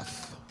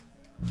behalf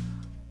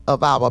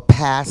of our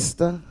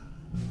pastor,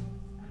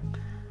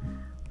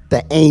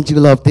 the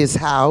angel of this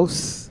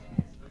house,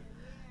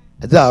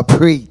 the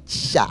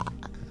preacher,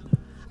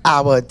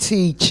 our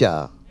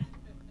teacher,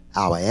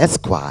 our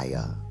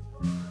esquire,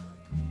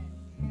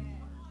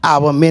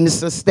 our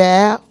minister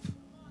staff,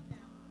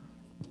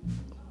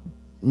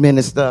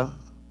 Minister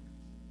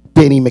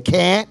Benny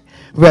McCann,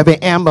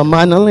 Reverend Amber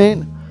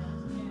Munderland,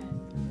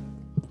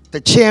 the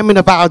chairman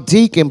of our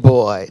deacon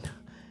board,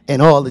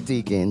 and all the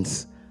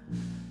deacons,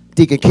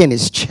 Deacon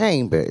Kenneth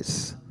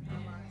Chambers,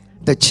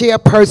 the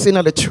chairperson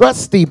of the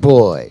trustee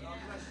board,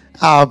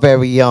 our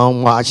very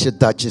own Marsha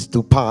Duchess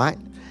DuPont,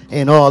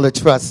 and all the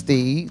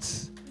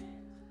trustees.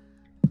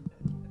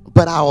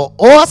 But our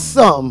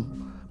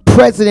awesome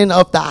president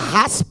of the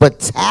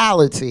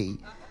hospitality,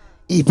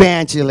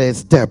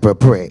 Evangelist Deborah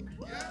Brick.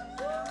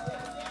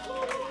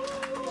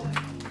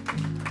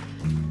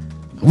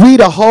 We,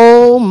 the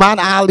whole Mount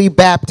Olive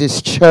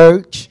Baptist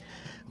Church,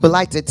 would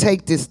like to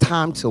take this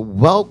time to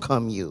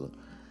welcome you,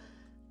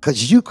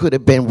 because you could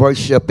have been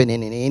worshiping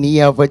in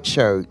any other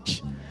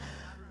church,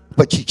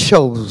 but you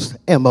chose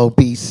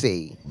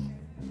MOBC.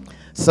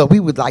 So we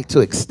would like to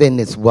extend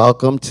this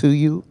welcome to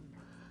you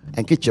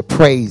and get your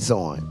praise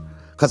on,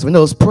 because when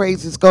those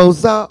praises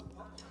goes up,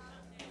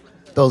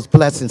 those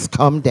blessings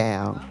come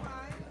down.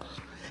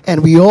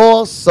 And we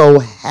also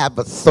have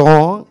a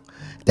song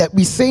that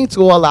we sing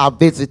to all our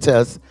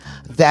visitors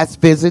that's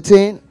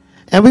visiting,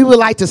 and we would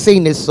like to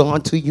sing this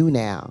song to you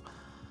now.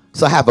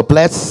 So have a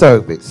blessed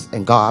service,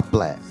 and God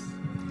bless.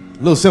 A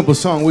little simple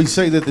song. We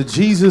say that the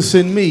Jesus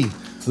in me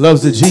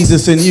loves the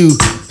Jesus in you.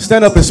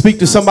 Stand up and speak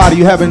to somebody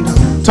you haven't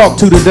talked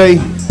to today.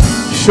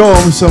 Show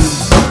them some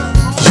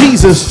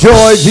Jesus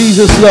joy,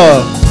 Jesus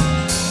love.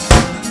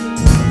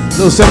 A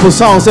little simple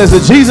song says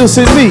the Jesus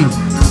in me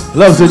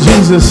loves the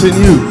Jesus in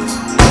you.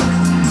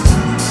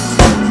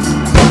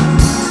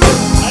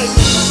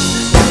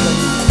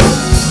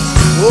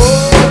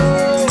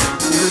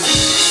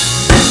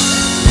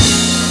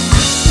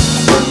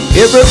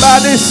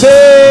 Everybody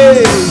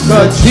say,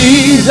 the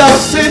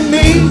Jesus in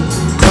me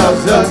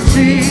loves the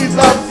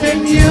Jesus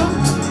in you.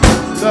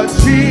 The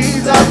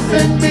Jesus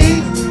in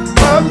me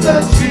loves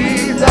the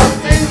Jesus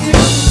in you.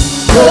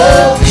 So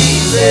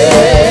easy.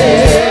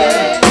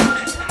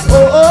 Oh,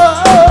 oh,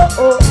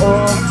 oh, oh,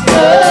 oh.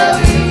 So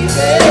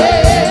easy.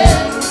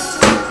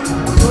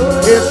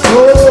 It's so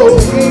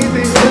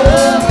easy.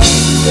 So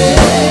easy.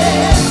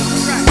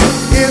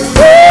 It's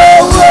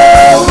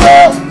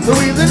so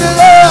easy to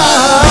love.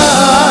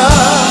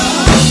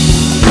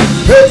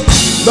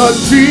 The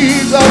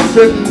Jesus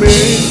in me,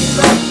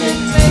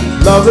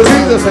 love the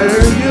Jesus in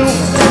you.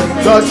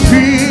 The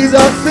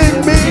Jesus in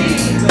me,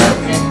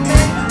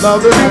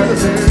 love the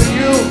Jesus in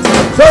you.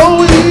 So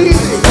easy,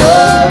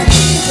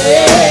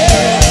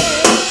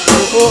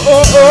 oh, oh,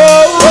 oh,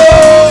 oh,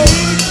 oh.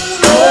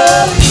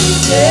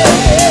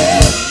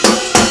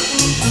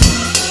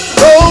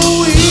 So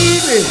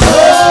easy,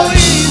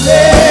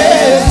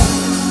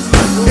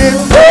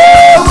 it's so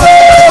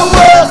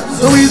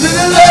easy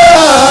to love.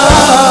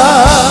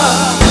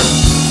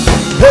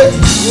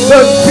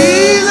 The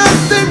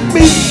Jesus in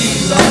me,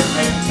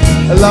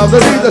 I love the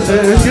Jesus in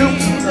you.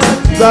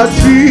 The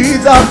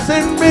Jesus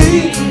in me,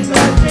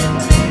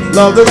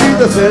 love the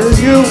Jesus in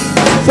you.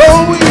 So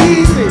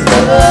easy,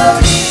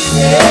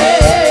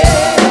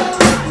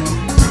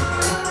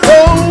 so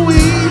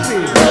easy,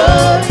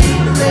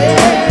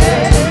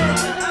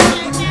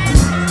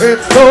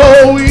 it's so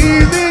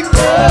easy,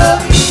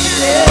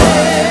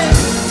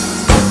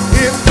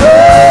 it's so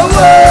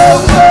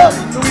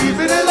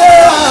easy to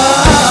love.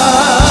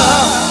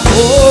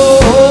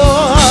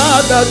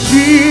 The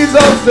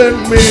Jesus in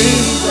me,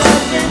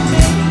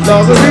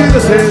 love the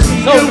Jesus in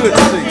you.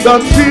 The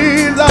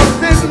Jesus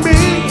in me,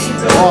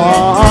 oh,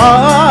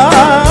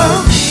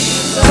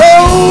 so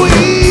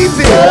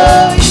easy,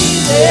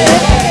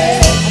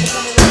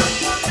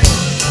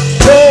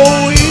 so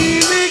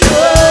easy,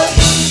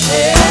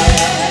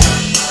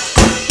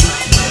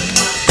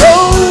 so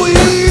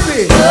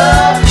easy.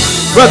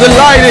 Brother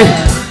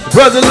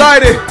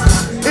Lighty,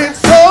 it's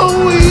so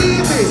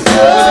easy.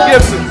 Brother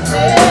Gibson.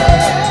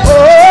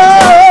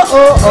 Oh,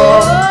 oh,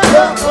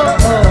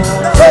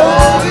 so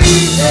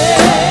easy.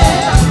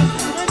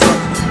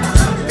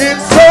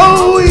 It's so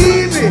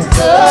easy.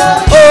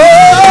 Oh,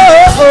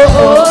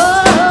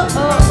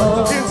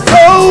 it's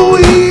so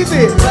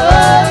easy.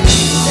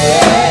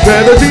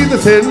 Brother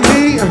Jesus in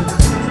me,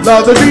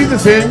 love the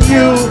Jesus in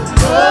you.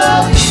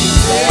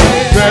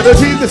 Brother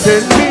Jesus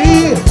in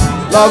me,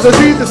 love the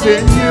Jesus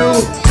in you.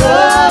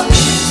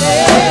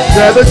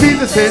 Brother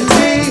Jesus in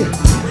me,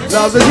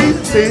 love the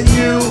Jesus in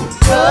you.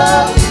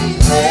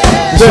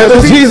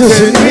 Brother Jesus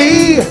in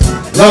me,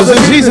 loves the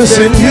Jesus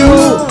in you.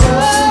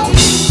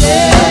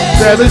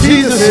 There's a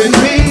Jesus in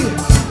me.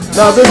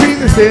 There's a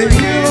Jesus in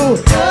you.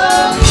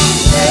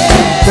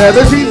 There's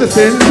a Jesus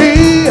in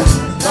me.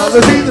 There's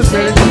a Jesus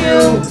in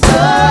you.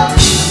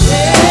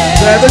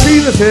 There's a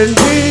Jesus in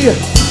me.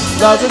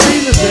 There's a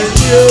Jesus in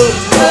you.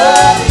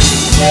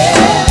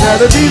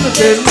 There's a Jesus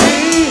in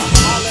me.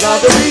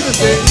 There's a Jesus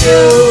in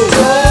you.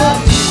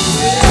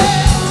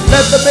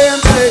 Let the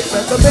band play.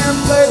 Let the band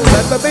play.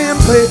 Let the band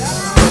play.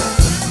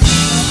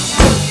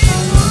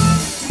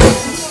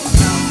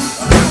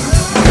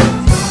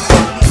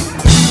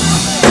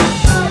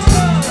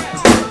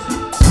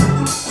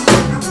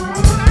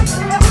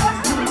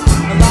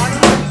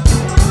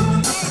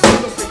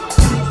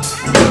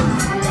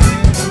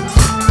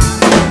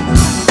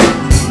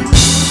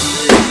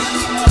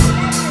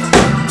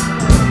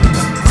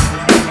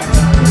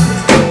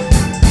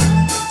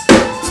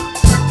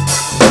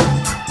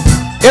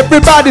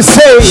 Everybody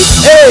say,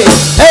 hey,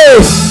 hey,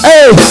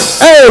 hey,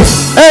 hey,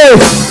 hey,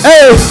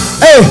 hey,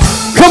 hey.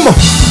 Come on,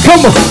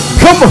 come on,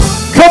 come on,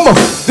 come on.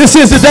 This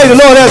is the day the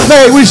Lord has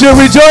made. We should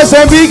rejoice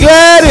and be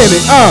glad in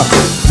it.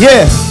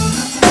 Yeah.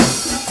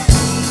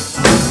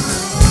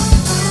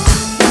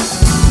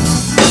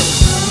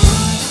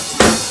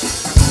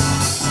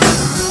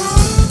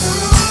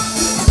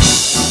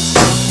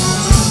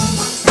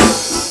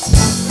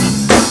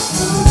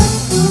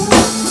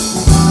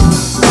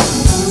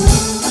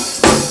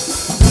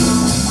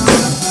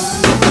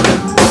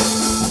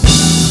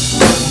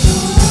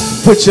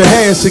 Put your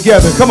hands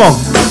together. Come on.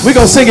 We're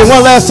going to sing it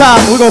one last time.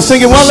 We're going to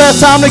sing it one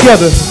last time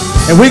together.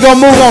 And we're going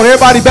to move on.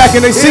 Everybody back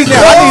in their seat now.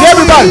 I need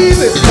everybody.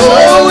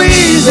 So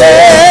easy.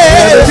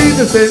 There's a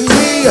Jesus in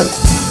me.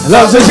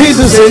 Loves a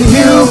Jesus in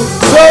you.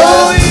 So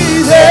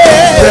easy.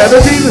 There's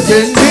a Jesus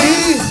in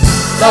me.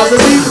 Loves a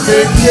Jesus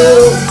in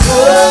you.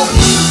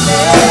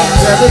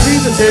 There's a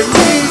Jesus in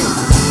me.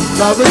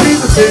 Loves a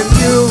Jesus in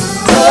you.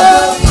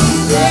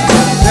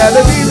 There's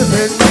a Jesus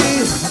in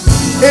me.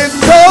 It's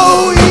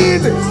so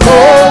easy.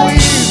 So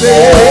easy.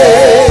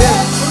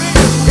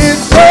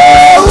 It's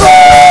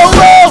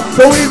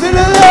so easy to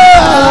love.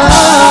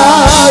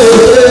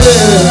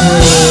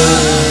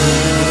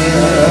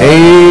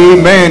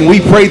 Amen. We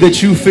pray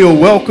that you feel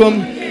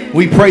welcome.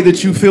 We pray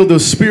that you feel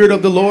the Spirit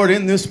of the Lord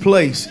in this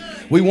place.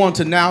 We want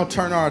to now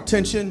turn our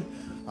attention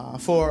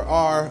for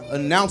our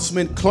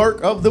announcement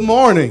clerk of the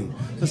morning,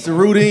 Mr.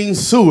 Rudine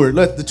Seward.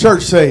 Let the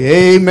church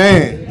say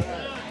amen.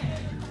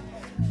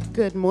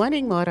 Good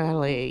morning,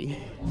 Morale.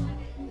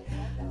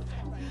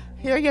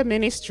 Here are your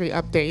ministry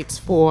updates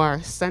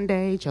for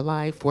Sunday,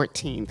 July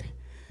 14th.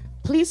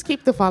 Please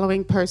keep the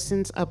following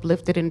persons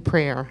uplifted in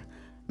prayer: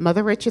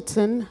 Mother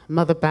Richardson,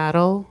 Mother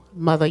Battle,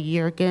 Mother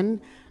Yergin,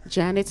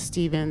 Janet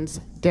Stevens,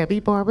 Debbie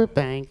Barbara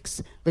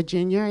Banks,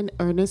 Virginia and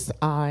Ernest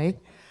I,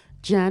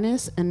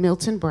 Janice and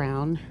Milton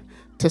Brown,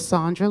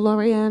 Tassandra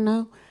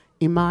Laureano,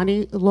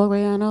 Imani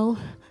Laureano,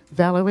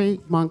 Valerie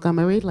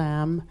Montgomery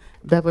Lamb,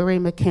 Beverly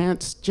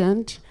McCants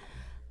Gent,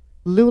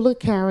 Lula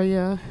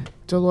Carrier,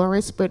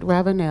 Dolores Britt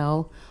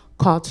Ravenel,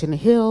 Carlton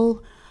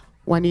Hill,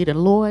 Juanita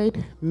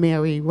Lloyd,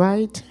 Mary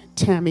Wright,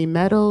 Tammy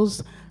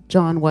Meadows,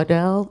 John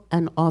Waddell,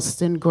 and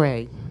Austin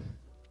Gray.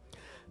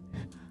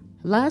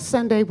 Last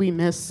Sunday, we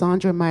missed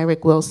Sandra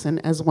Myrick Wilson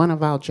as one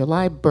of our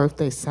July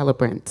birthday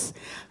celebrants.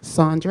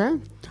 Sandra,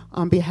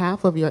 on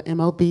behalf of your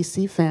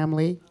MLBC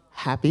family,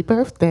 happy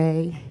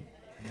birthday.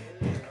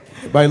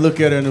 Everybody look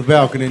at her in the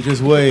balcony and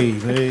just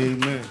wave.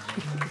 Amen.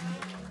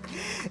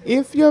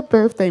 If your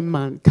birthday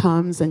month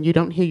comes and you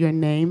don't hear your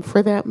name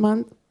for that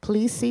month,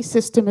 please see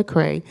Sister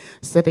McCrae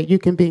so that you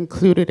can be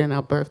included in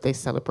our birthday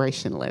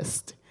celebration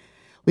list.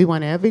 We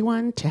want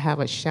everyone to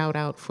have a shout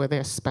out for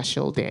their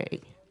special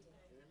day.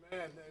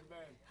 Amen,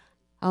 amen.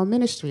 Our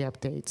ministry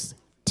updates.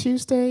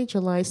 Tuesday,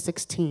 July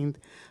 16th,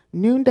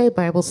 noonday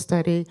Bible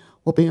study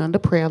will be on the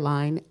prayer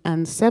line,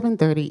 and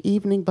 7:30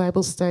 evening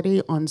Bible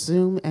study on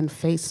Zoom and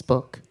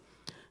Facebook.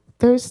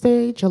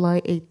 Thursday,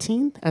 July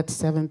 18th at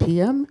 7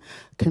 p.m.,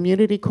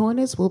 Community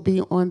Corners will be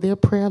on their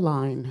prayer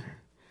line.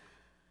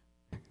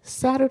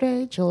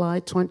 Saturday, July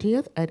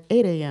 20th at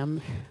 8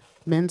 a.m.,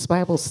 Men's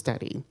Bible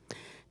Study.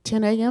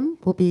 10 a.m.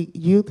 will be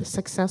Youth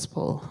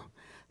Successful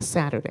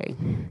Saturday.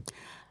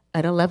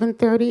 At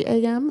 11:30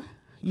 a.m.,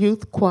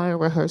 Youth Choir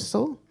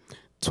Rehearsal.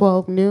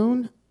 12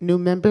 noon, New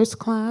Members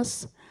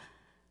Class.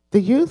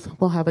 The youth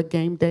will have a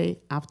game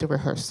day after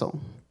rehearsal.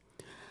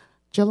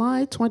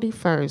 July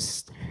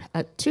 21st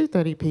at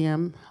 2:30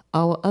 p.m.,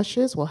 our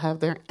ushers will have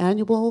their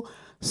annual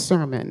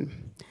sermon.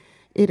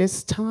 It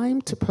is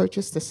time to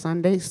purchase the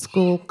Sunday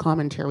school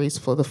commentaries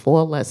for the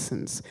 4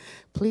 lessons.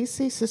 Please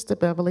see Sister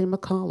Beverly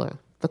McCullough.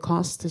 The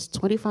cost is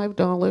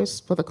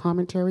 $25 for the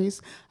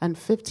commentaries and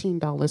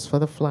 $15 for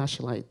the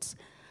flashlights.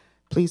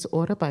 Please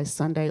order by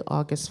Sunday,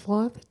 August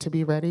 4th to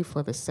be ready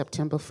for the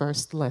September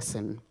 1st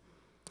lesson.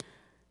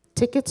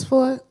 Tickets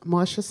for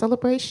Marcia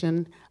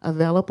Celebration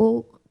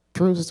available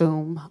through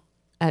Zoom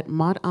at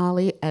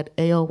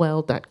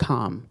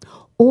modali@aol.com,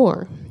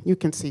 or you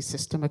can see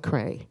Sister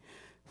McCrae.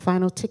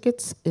 Final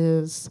date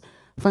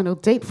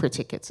for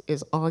tickets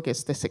is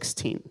August the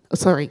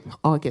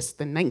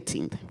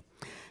 19th.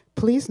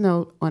 Please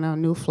note on our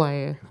new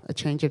flyer a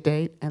change of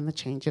date and the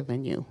change of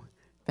venue.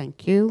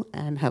 Thank you,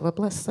 and have a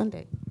blessed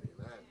Sunday.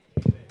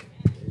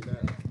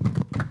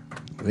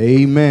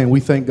 Amen. We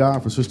thank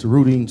God for Sister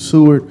Rudine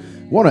Seward.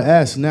 I want to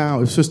ask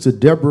now if Sister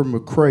Deborah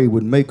McCrae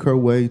would make her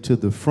way to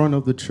the front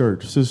of the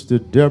church. Sister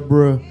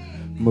Deborah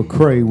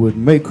McCrae would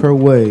make her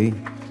way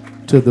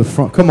to the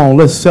front. Come on,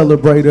 let's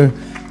celebrate her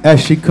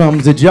as she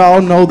comes. Did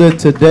y'all know that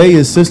today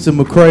is Sister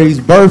McCrae's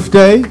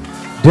birthday?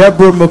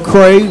 Deborah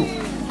McCrae,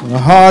 the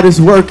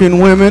hardest working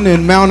women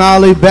in Mount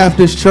Olive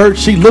Baptist Church.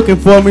 She looking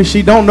for me.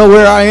 She don't know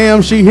where I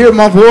am. She hear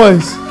my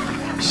voice.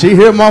 She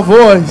hear my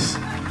voice.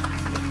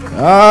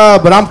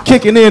 But I'm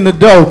kicking in the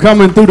door,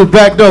 coming through the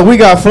back door. We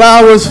got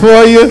flowers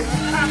for you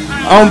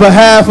on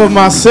behalf of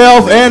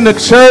myself and the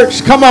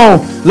church. Come on,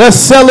 let's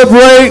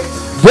celebrate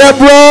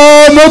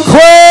Deborah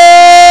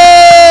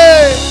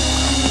McCrae.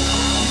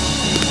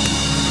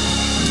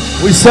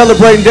 We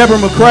celebrating Deborah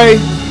McCrae.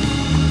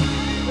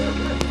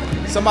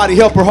 Somebody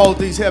help her hold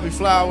these heavy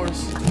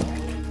flowers.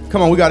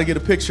 Come on, we got to get a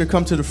picture.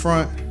 Come to the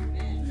front.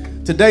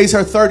 Today's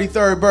her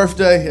 33rd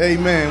birthday.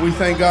 Amen. We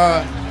thank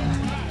God.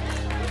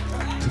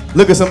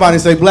 Look at somebody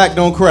and say, black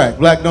don't crack.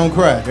 Black don't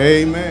crack.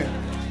 Amen.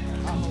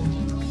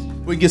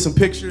 We can get some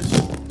pictures.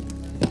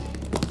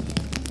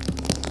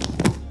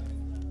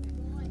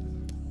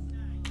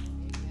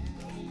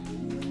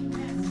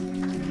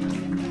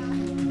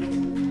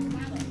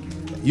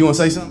 You want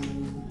to say something?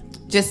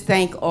 Just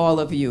thank all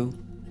of you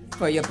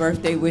for your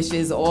birthday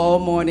wishes all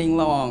morning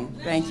long.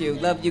 Thank you.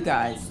 Love you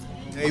guys.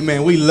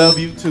 Amen. We love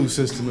you too,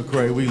 Sister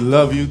McCrae. We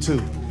love you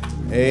too.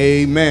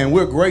 Amen.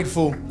 We're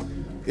grateful.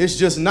 It's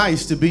just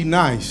nice to be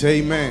nice.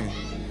 Amen.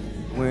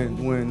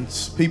 When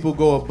people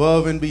go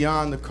above and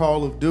beyond the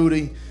call of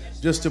duty,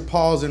 just to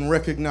pause and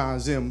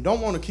recognize them.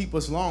 Don't want to keep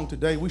us long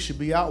today. We should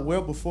be out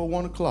well before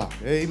 1 o'clock.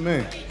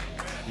 Amen.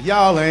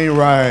 Y'all ain't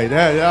right.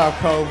 Y'all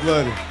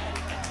cold-blooded.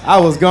 I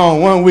was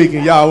gone 1 week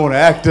and y'all want to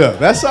act up.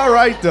 That's all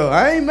right, though.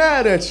 I ain't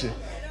mad at you.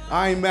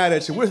 I ain't mad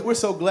at you. We're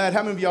so glad.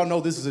 How many of y'all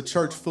know this is a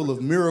church full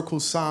of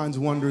miracles, signs,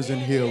 wonders,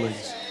 and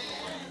healings?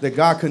 That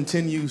God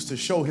continues to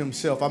show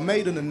himself. I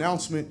made an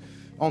announcement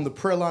on the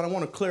prayer line. I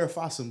want to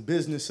clarify some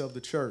business of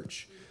the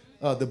church.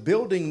 The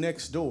building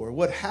next door,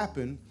 what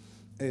happened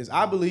is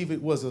I believe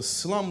it was a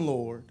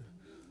slumlord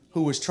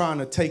who was trying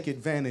to take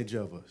advantage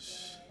of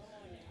us.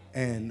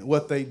 And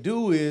what they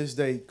do is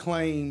they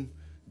claim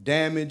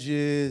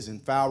damages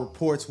and file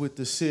reports with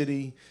the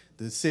city.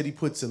 The city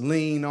puts a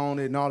lien on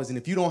it and all this. And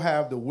if you don't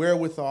have the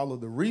wherewithal or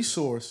the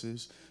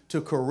resources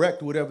to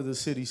correct whatever the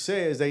city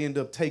says, they end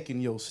up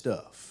taking your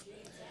stuff.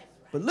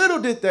 But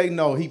little did they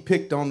know he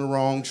picked on the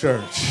wrong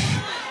church.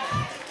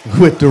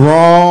 With the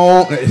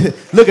wrong,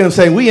 look at him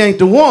say, we ain't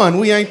the one,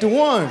 we ain't the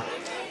one.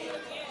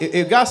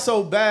 It got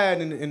so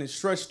bad and it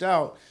stretched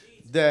out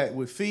that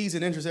with fees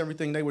and interest,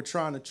 everything, they were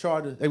trying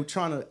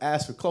to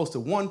ask for close to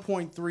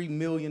 $1.3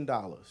 million.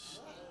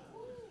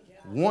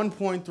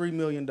 $1.3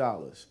 million.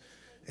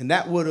 And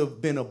that would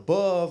have been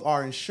above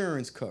our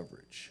insurance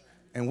coverage.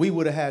 And we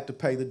would have had to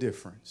pay the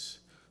difference.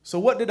 So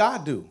what did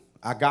I do?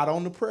 I got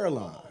on the prayer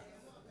line.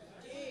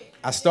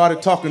 I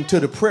started talking to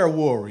the prayer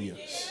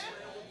warriors.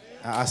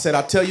 I said,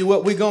 I tell you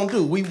what we're going to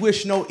do. We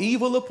wish no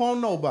evil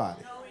upon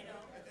nobody.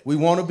 We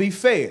want to be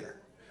fair.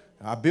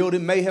 Our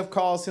building may have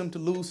caused him to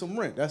lose some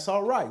rent. That's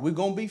all right. We're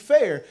going to be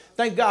fair.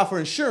 Thank God for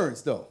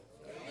insurance, though.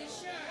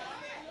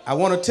 I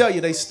want to tell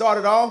you, they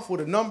started off with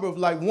a number of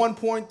like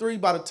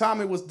 1.3. By the time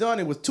it was done,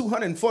 it was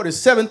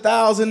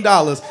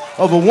 $247,000.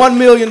 Over $1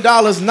 million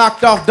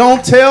knocked off.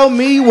 Don't tell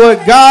me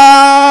what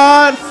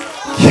God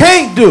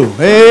can't do.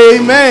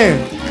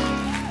 Amen.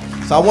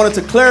 So I wanted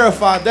to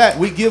clarify that.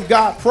 We give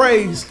God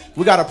praise.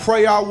 We got to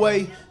pray our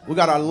way. We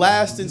got our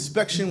last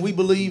inspection, we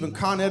believe, in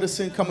Con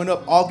Edison coming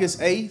up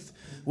August 8th.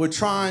 We're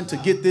trying to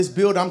get this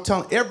built. I'm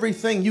telling you,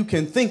 everything you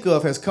can think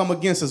of has come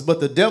against us, but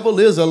the devil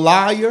is a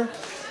liar.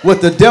 What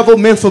the devil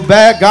meant for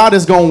bad, God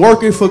is going to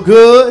work it for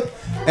good.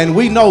 And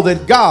we know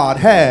that God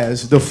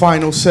has the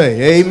final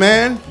say.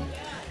 Amen.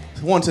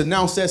 I want to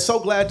announce that. So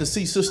glad to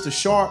see Sister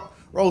Sharp.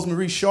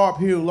 Rosemary Sharp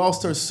here, who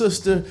lost her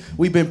sister.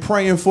 We've been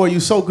praying for you.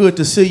 So good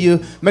to see you.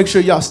 Make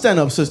sure y'all stand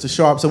up, Sister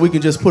Sharp, so we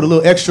can just put a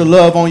little extra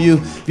love on you.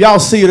 If y'all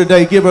see her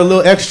today, give her a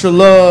little extra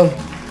love.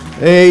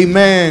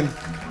 Amen.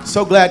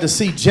 So glad to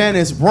see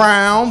Janice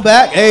Brown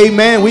back.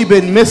 Amen. We've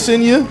been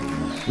missing you.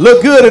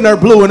 Look good in her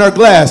blue and her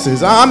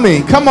glasses. I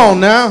mean, come on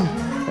now.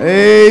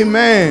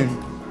 Amen.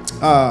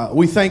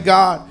 We thank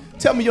God.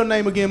 Tell me your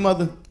name again,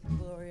 Mother.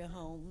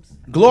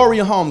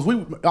 Gloria Holmes. I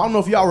don't know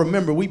if y'all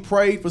remember, we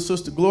prayed for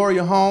Sister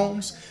Gloria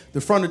Holmes.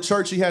 The front of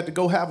church, she had to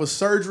go have a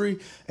surgery,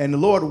 and the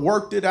Lord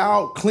worked it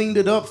out, cleaned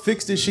it up,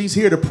 fixed it. She's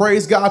here to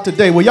praise God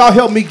today. Will y'all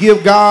help me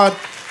give God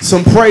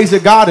some praise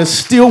that God is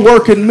still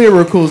working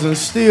miracles and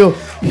still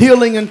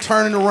healing and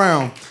turning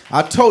around.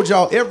 I told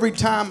y'all every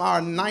time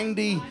our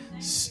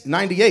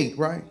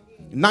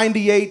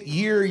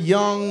 98-year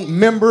young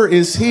member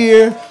is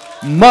here,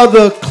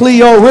 Mother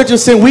Cleo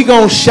Richardson, we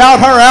gonna shout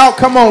her out.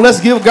 Come on, let's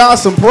give God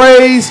some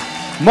praise.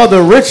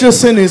 Mother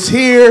Richardson is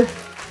here.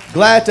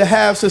 Glad to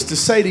have Sister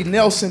Sadie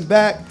Nelson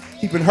back,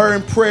 keeping her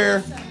in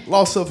prayer.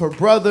 loss of her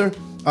brother,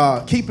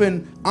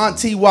 keeping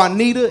Auntie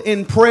Juanita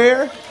in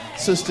prayer,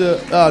 Sister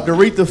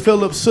Doretha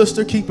Phillips'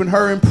 sister, keeping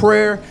her in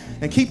prayer,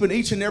 and keeping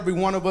each and every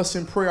one of us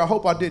in prayer. I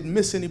hope I didn't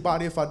miss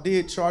anybody. If I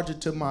did, charge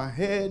it to my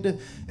head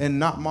and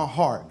not my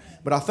heart.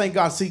 But I thank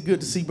God,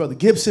 good to see Brother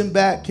Gibson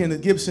back,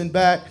 Kenneth Gibson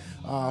back,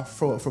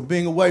 from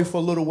being away for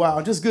a little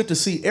while. Just good to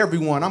see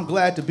everyone. I'm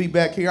glad to be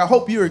back here. I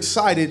hope you're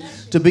excited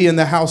to be in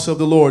the house of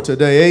the Lord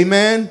today.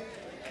 Amen.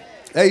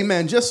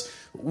 Amen. Just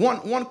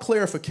one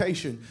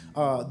clarification.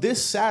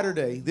 This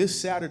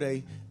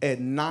Saturday at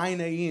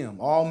 9 a.m.,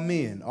 all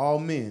men,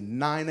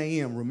 9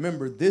 a.m.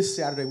 Remember, this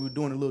Saturday we're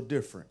doing a little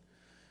different.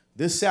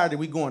 This Saturday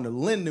we're going to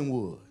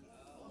Lindenwood.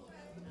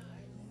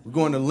 We're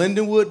going to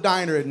Lindenwood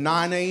Diner at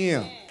 9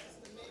 a.m.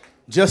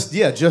 Just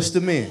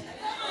the men.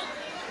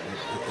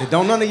 And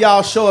don't none of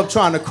y'all show up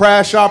trying to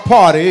crash our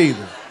party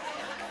either.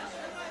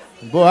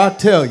 Boy, I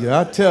tell you.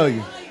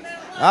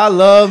 I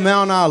love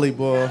Mount Olive,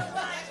 boy.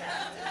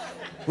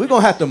 We're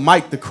going to have to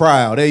mic the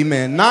crowd.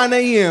 Amen. 9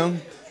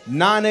 a.m.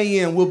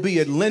 we'll be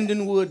at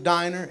Lindenwood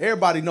Diner.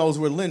 Everybody knows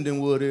where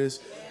Lindenwood is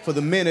for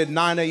the men at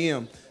 9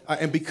 a.m.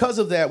 And because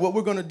of that, what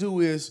we're going to do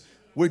is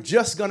we're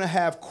just going to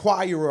have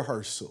choir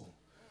rehearsal.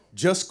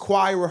 Just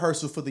choir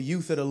rehearsal for the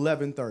youth at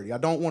 11:30. I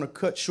don't want to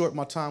cut short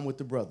my time with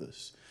the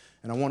brothers.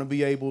 And I want to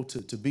be able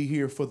to be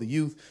here for the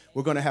youth.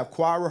 We're going to have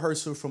choir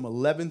rehearsal from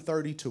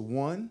 11:30 to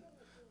 1.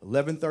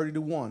 11:30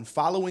 to 1.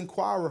 Following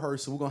choir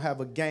rehearsal, we're going to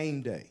have a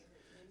game day.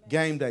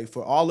 Game day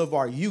for all of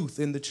our youth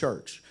in the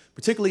church.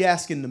 Particularly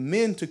asking the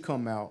men to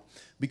come out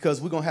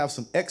because we're going to have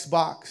some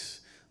Xbox,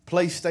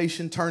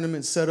 PlayStation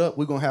tournaments set up.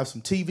 We're going to have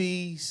some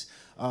TVs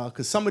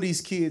because some of these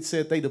kids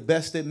said they the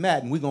best at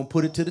Madden. We're going to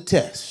put it to the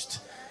test.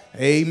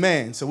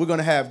 Amen. So we're going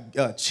to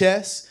have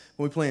chess.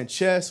 When we're playing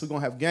chess, we're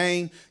going to have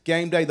game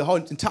day. The whole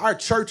entire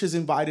church is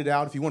invited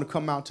out. If you want to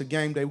come out to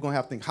game day, we're going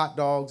to have hot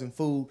dogs and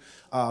food.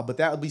 But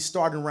that will be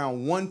starting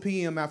around 1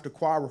 p.m. after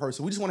choir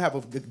rehearsal. We just want to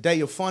have a day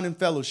of fun and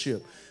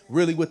fellowship,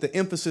 really with the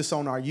emphasis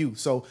on our youth.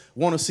 So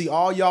want to see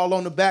all y'all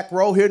on the back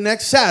row here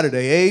next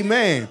Saturday.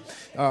 Amen.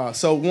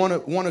 So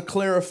want to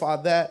clarify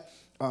that.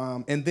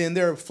 And then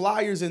there are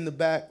flyers in the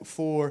back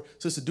for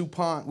Sister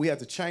DuPont. We had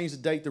to change the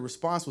date. The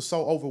response was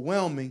so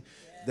overwhelming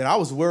that I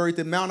was worried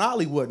that Mount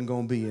Olive wasn't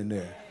going to be in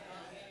there.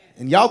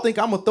 And y'all think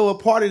I'm going to throw a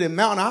party that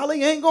Mount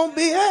Olive ain't going to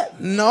be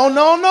at?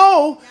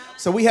 No.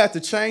 So we had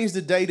to change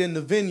the date and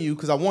the venue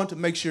because I want to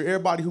make sure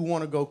everybody who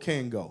want to go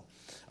can go.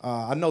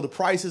 I know the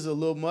prices are a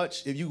little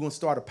much. If you're going to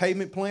start a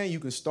payment plan, you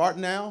can start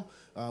now.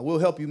 We'll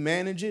help you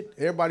manage it.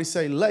 Everybody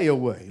say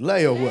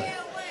layaway.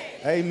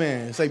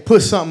 Amen. Say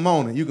put something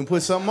on it. You can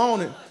put something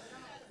on it.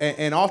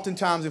 And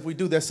oftentimes if we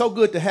do that, so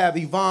good to have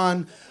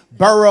Yvonne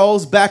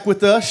Burrows back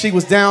with us. She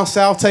was down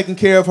south taking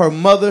care of her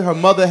mother. Her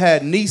mother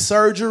had knee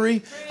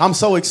surgery. I'm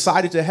so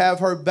excited to have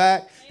her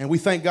back. And we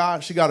thank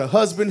God she got a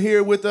husband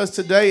here with us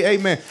today.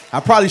 Amen. I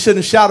probably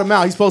shouldn't shout him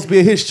out. He's supposed to be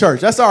at his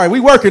church. That's all right.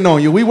 We working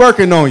on you.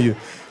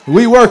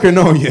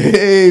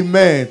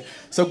 Amen.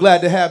 So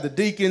glad to have the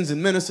deacons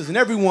and ministers and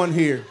everyone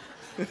here.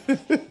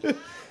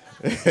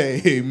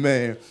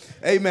 Amen.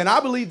 I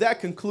believe that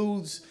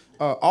concludes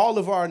all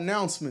of our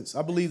announcements.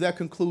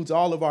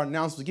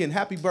 Again,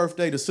 happy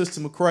birthday to Sister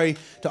McCrae.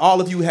 To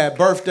all of you who had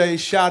birthdays,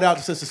 shout out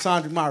to Sister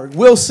Sandra Myrick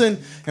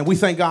Wilson. And we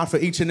thank God for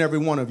each and every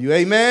one of you.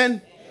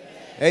 Amen.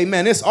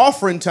 It's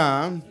offering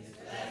time.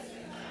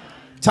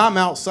 Time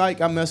out,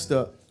 psych. I messed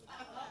up.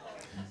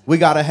 We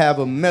got to have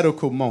a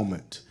medical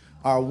moment.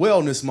 Our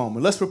wellness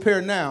moment. Let's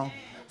prepare now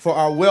for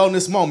our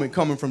wellness moment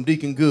coming from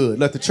Deacon Good.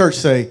 Let the church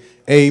say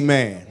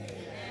amen.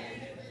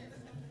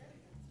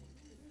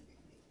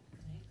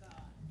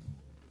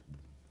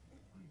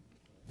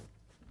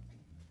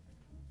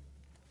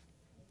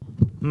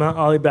 Mount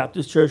Olive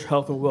Baptist Church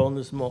Health and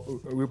Wellness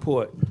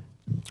Report.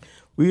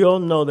 We all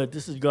know that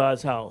this is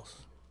God's house,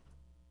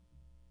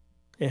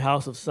 a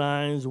house of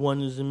signs,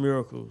 wonders, and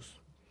miracles.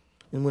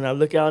 And when I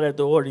look out at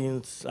the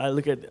audience, I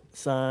look at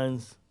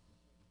signs,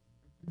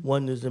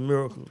 wonders, and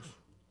miracles,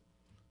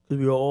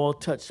 because we are all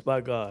touched by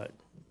God.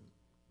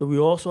 But we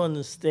also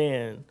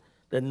understand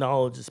that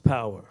knowledge is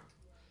power.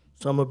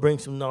 So I'm going to bring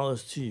some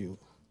knowledge to you.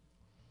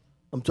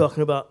 I'm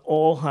talking about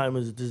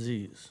Alzheimer's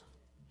disease.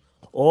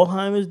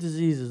 Alzheimer's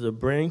disease is a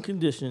brain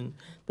condition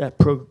that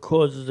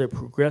causes a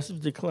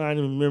progressive decline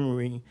in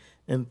memory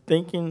and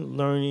thinking,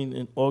 learning,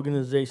 and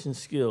organization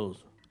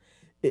skills.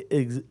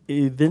 It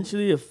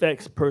eventually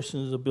affects a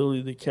person's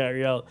ability to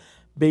carry out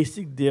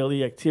basic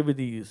daily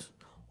activities.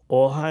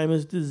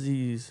 Alzheimer's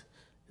disease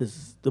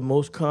is the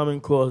most common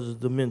cause of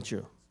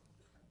dementia.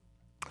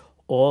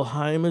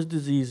 Alzheimer's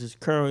disease is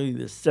currently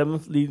the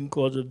 7th leading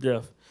cause of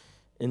death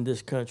in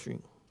this country.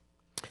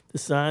 The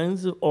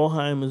signs of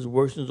Alzheimer's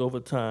worsens over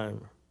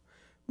time.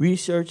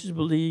 Researchers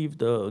believe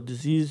the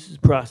disease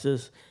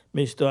process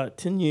may start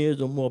 10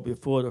 years or more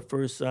before the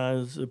first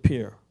signs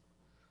appear.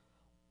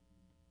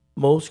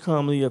 Most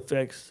commonly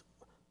affects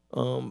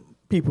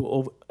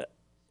people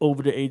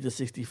over the age of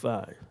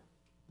 65.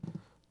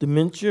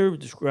 Dementia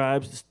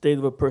describes the state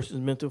of a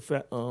person's mental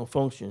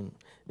function.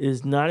 It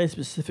is not a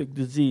specific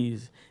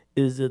disease.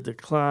 It is a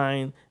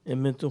decline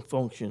in mental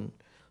function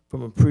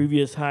from a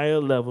previous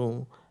higher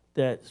level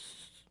that's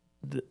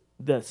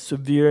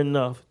severe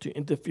enough to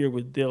interfere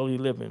with daily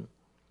living.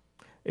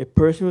 A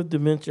person with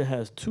dementia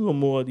has two or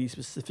more of these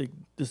specific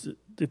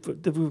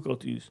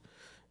difficulties,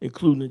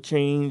 including a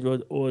change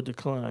or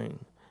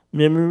decline.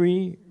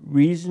 Memory,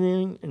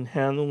 reasoning, and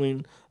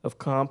handling of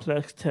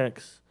complex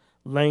text,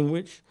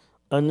 language,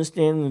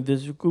 understanding the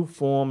physical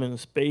form and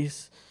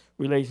space,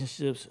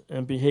 relationships,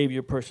 and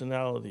behavior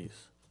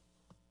personalities.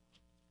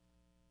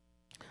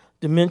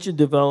 Dementia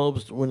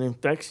develops when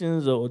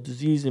infections or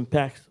disease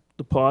impacts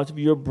the parts of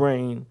your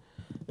brain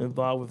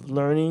involved with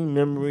learning,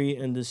 memory,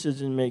 and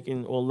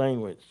decision-making or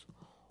language.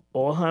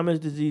 Alzheimer's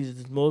disease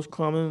is the most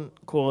common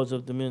cause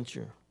of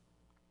dementia.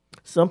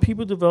 Some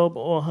people develop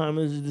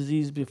Alzheimer's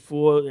disease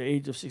before the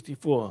age of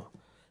 64,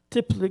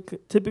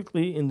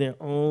 typically in their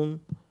 40s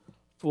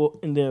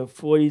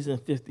and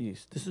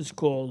 50s. This is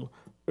called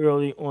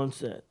early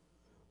onset.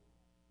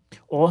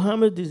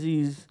 Alzheimer's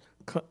disease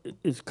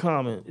is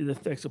common. It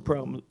affects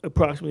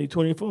approximately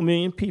 24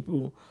 million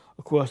people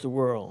across the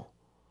world.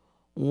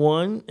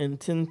 1 in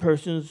 10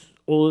 persons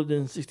older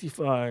than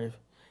 65,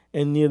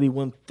 and nearly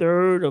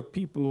 1/3 of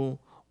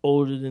people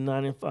older than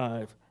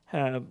 95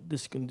 have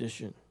this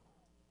condition.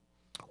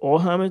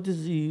 Alzheimer's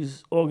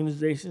disease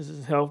organizations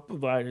and health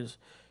providers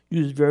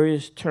use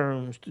various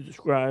terms to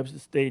describe the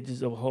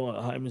stages of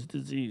Alzheimer's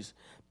disease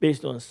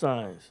based on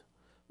signs.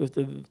 If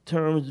the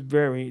terms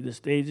vary, the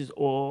stages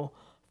all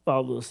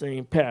follow the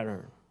same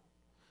pattern.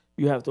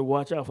 You have to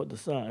watch out for the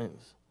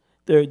signs.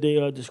 They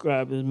are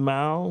described as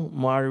mild,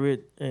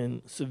 moderate,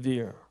 and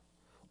severe,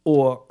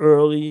 or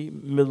early,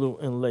 middle,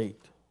 and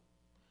late.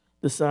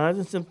 The signs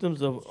and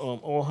symptoms of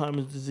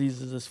Alzheimer's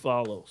disease is as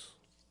follows: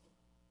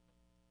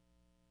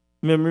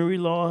 memory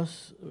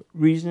loss,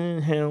 reasoning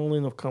and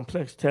handling of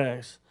complex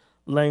tasks,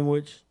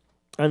 language,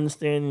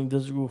 understanding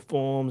physical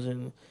forms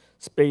and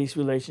space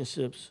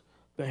relationships,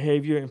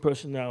 behavior and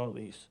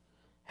personalities,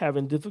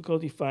 having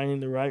difficulty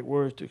finding the right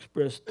words to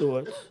express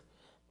thoughts,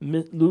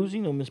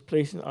 losing or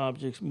misplacing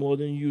objects more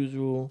than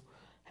usual,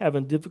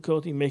 having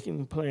difficulty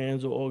making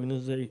plans or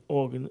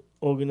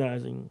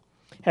organizing,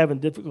 having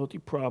difficulty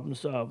problem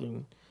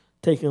solving,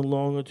 taking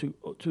longer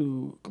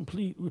to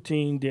complete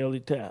routine daily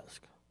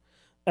tasks.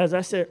 As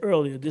I said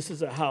earlier, this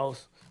is a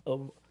house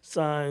of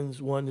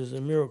signs, wonders,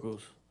 and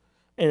miracles.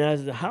 And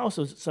as the house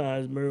of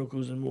signs,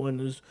 miracles, and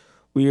wonders,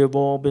 we have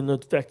all been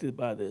affected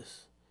by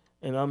this.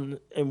 And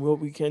what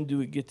we can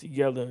do is get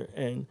together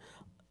and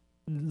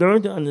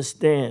learn to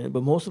understand,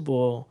 but most of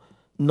all,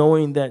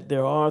 knowing that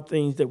there are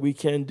things that we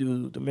can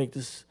do to make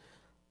this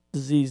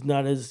disease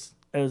not as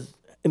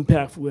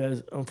impactful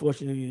as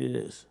unfortunately it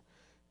is.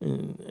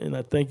 And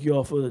I thank you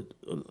all for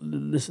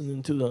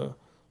listening to the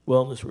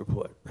Wellness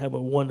Report. Have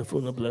a wonderful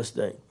and a blessed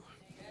day.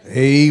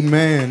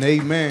 Amen.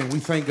 Amen. We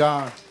thank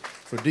God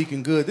for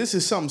Deacon Good. This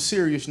is something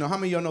serious. Now, how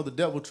many of y'all know the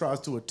devil tries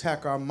to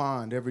attack our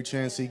mind every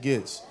chance he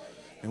gets?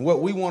 And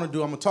what we want to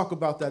do, I'm going to talk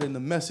about that in the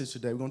message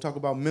today. We're going to talk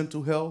about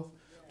mental health,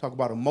 talk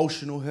about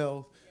emotional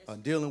health,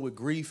 dealing with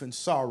grief and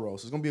sorrow.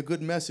 So it's going to be a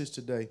good message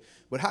today.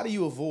 But how do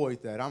you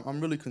avoid that?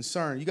 I'm really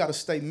concerned. You got to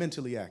stay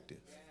mentally active.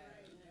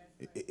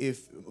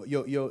 If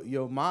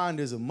your mind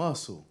is a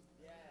muscle,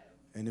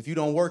 and if you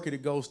don't work it,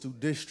 it goes through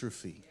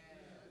dystrophy.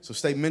 So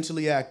stay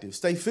mentally active.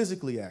 Stay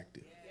physically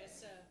active.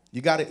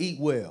 You got to eat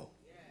well.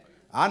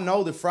 I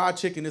know that fried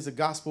chicken is a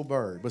gospel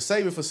bird, but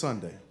save it for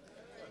Sunday.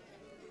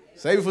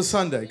 Save it for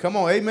Sunday. Come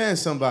on, amen,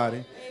 somebody.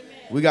 Amen.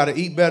 We got to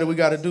eat better. We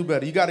got to do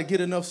better. You got to get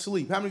enough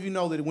sleep. How many of you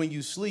know that when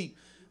you sleep,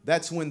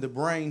 that's when the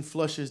brain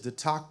flushes the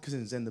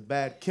toxins and the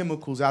bad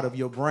chemicals out of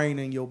your brain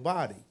and your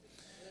body?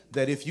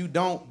 That if you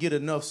don't get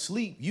enough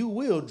sleep, you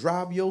will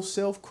drive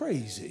yourself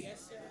crazy.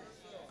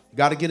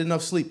 Got to get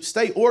enough sleep.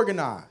 Stay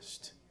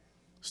organized.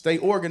 Stay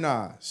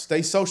organized.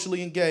 Stay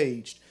socially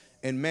engaged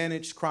and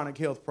manage chronic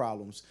health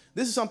problems.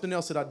 This is something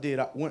else that I did.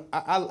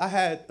 I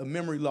had a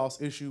memory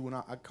loss issue when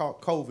I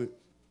caught COVID.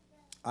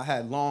 I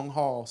had long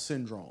haul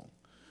syndrome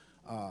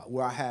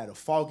where I had a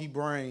foggy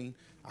brain.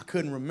 I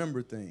couldn't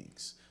remember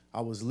things.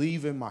 I was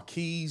leaving my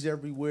keys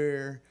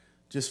everywhere,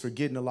 just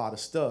forgetting a lot of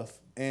stuff.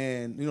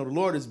 And, you know, the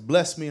Lord has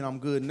blessed me and I'm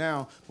good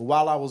now. But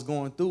while I was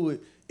going through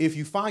it, if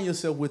you find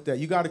yourself with that,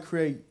 you got to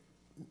create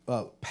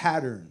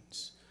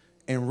patterns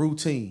and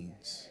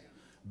routines.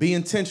 Be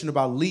intentional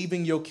about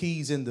leaving your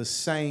keys in the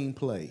same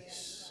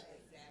place.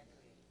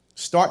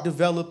 Start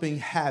developing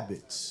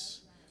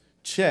habits.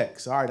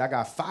 Checks. All right, I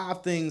got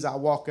 5 things I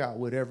walk out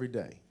with every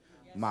day.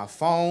 My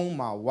phone,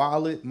 my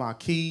wallet, my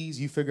keys.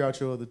 You figure out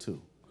your other 2.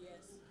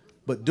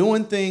 But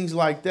doing things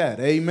like that,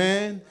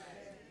 amen?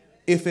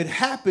 If it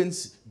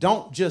happens,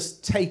 don't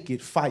just take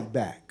it, fight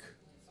back.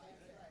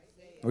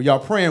 Or y'all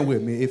praying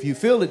with me? If you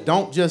feel it,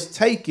 don't just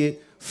take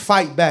it,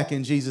 fight back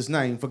in Jesus'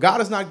 name. For God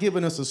has not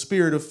given us a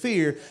spirit of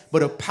fear,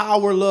 but a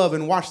power, love,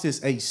 and watch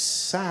this, a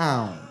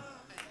sound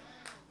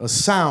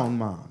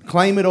mind.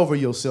 Claim it over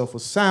yourself, a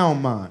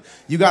sound mind.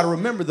 You got to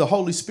remember the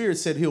Holy Spirit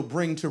said he'll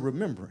bring to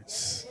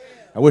remembrance.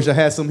 I wish I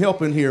had some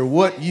help in here.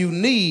 What you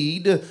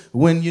need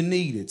when you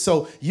need it.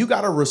 So you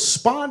got to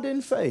respond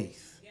in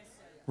faith.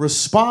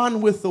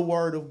 Respond with the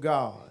word of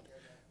God.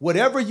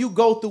 Whatever you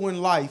go through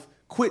in life,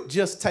 quit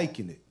just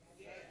taking it.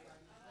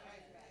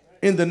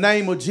 In the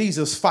name of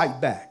Jesus, fight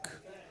back.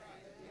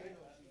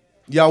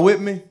 Y'all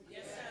with me?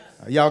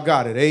 Y'all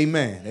got it.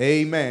 Amen.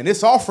 Amen.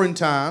 It's offering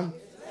time.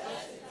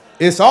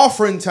 It's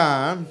offering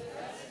time.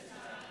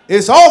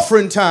 It's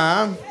offering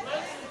time.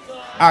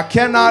 I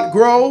cannot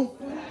grow.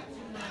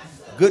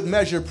 Good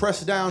measure,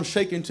 pressed down,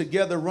 shaken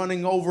together,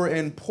 running over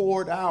and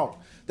poured out.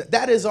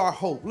 That is our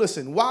hope.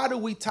 Listen, why do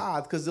we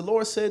tithe? Because the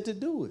Lord said to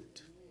do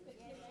it.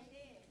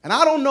 And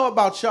I don't know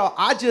about y'all.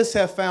 I just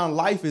have found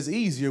life is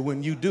easier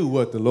when you do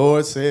what the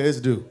Lord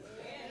says do.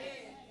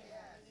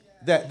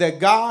 That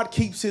God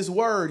keeps his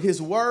word.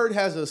 His word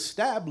has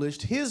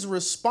established his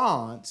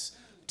response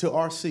to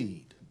our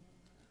seed.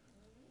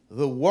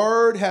 The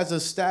word has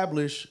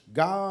established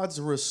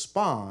God's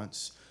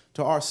response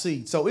to our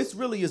seed. So it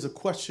really is a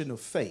question of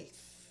faith.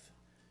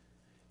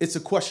 It's a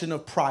question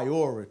of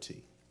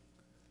priority.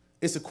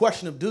 It's a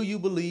question of, do you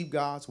believe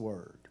God's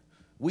word?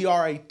 We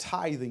are a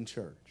tithing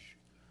church.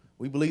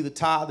 We believe the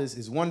tithe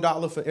is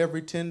 $1 for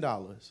every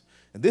 $10.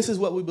 And this is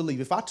what we believe.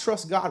 If I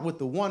trust God with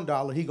the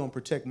 $1, he's going to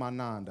protect my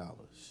 $9.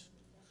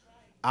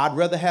 I'd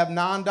rather have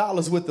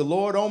 $9 with the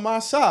Lord on my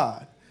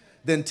side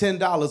than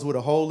 $10 with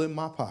a hole in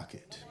my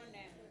pocket.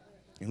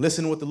 And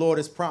listen to what the Lord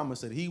has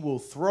promised, that he will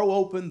throw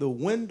open the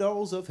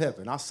windows of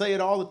heaven. I say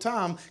it all the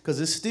time because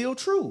it's still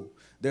true.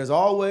 There's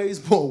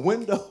always more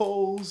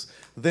windows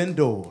than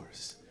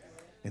doors.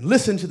 And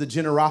listen to the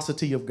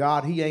generosity of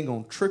God. He ain't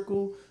going to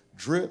trickle,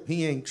 drip.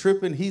 He ain't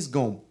tripping. He's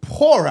going to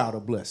pour out a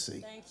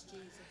blessing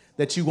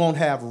that you won't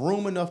have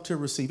room enough to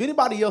receive.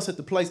 Anybody else at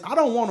the place? I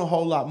don't want a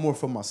whole lot more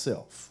for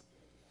myself.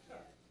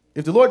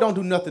 If the Lord don't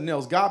do nothing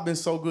else, God been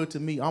so good to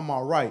me, I'm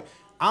all right.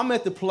 I'm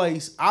at the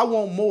place, I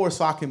want more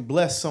so I can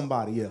bless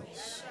somebody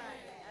else.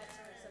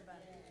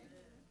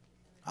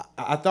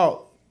 I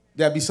thought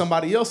that'd be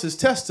somebody else's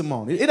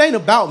testimony. It ain't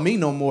about me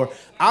no more.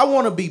 I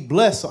want to be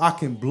blessed so I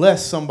can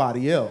bless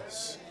somebody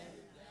else.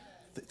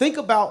 Think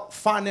about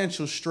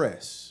financial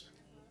stress.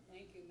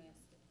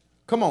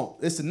 Come on,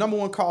 it's the number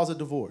one cause of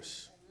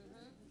divorce.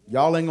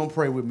 Y'all ain't going to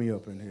pray with me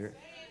up in here.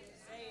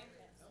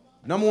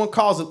 Number one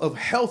cause of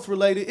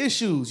health-related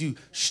issues. You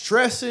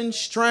stressing,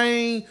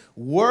 strained,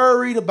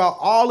 worried about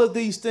all of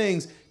these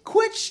things.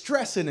 Quit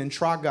stressing and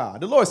try God.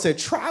 The Lord said,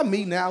 try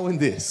me now in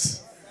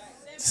this.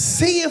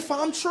 See if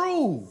I'm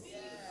true.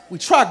 We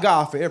try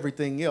God for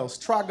everything else.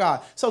 Try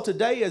God. So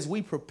today as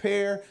we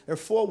prepare, there are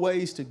 4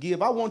 ways to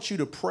give. I want you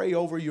to pray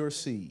over your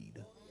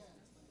seed.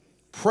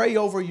 Pray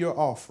over your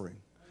offering.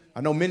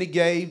 I know many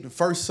gave the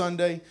first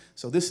Sunday,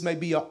 so this may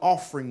be an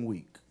offering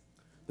week.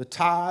 The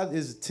tithe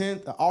is a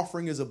tenth. The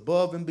offering is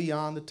above and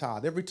beyond the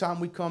tithe. Every time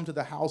we come to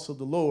the house of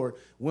the Lord,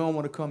 we don't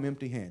want to come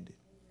empty-handed.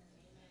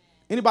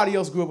 Anybody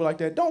else grew up like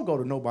that? Don't go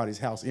to nobody's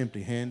house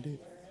empty-handed.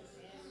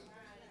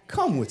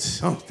 Come with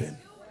something.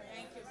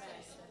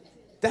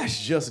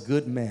 That's just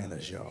good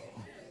manners, y'all.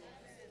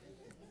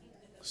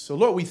 So,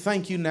 Lord, we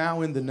thank you now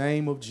in the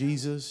name of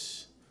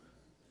Jesus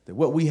that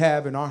what we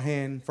have in our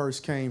hand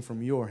first came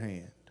from your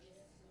hand.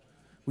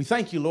 We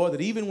thank you, Lord,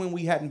 that even when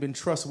we hadn't been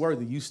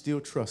trustworthy, you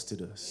still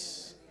trusted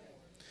us.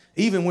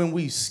 Even when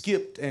we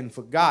skipped and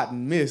forgot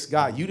and missed,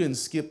 God, you didn't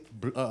skip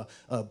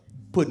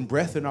putting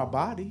breath in our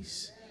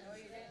bodies.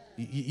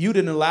 You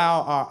didn't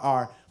allow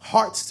our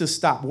hearts to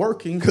stop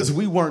working because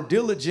we weren't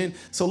diligent.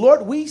 So,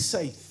 Lord, we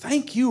say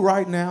thank you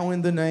right now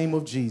in the name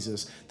of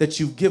Jesus that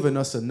you've given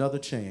us another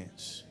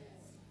chance.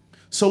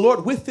 So,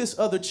 Lord, with this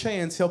other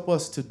chance, help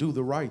us to do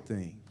the right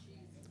thing.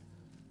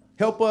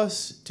 Help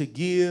us to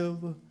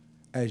give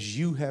as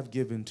you have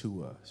given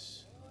to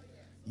us.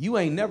 You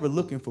ain't never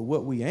looking for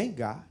what we ain't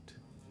got.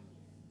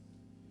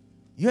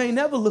 You ain't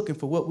never looking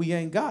for what we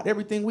ain't got.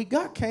 Everything we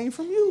got came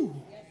from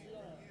you.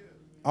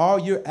 All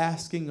you're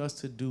asking us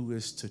to do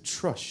is to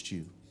trust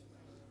you,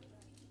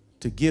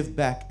 to give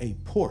back a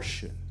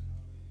portion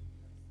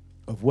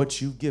of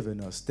what you've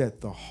given us,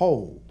 that the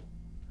whole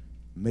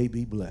may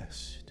be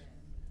blessed.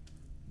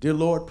 Dear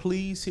Lord,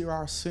 please hear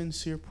our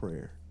sincere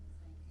prayer.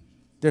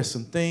 There's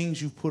some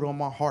things you've put on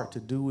my heart to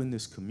do in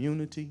this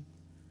community,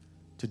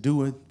 to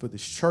do it for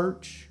this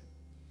church,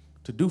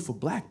 to do for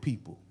black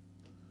people,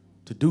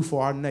 to do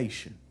for our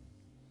nation.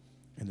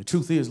 And the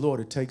truth is, Lord,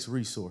 it takes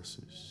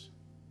resources.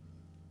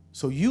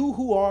 So you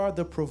who are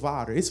the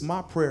provider, it's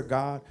my prayer,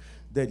 God,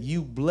 that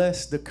you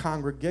bless the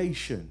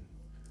congregation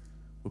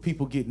where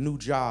people get new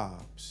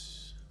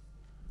jobs,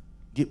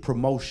 get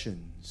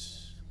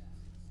promotions.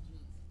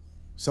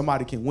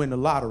 Somebody can win the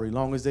lottery as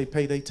long as they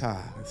pay their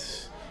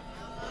tithes.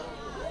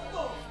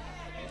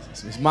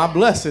 It's my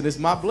blessing. It's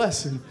my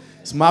blessing.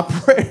 It's my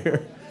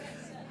prayer.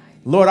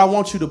 Lord, I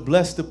want you to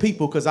bless the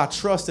people because I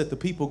trust that the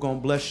people are going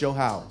to bless your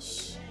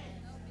house.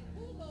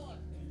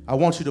 I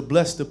want you to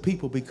bless the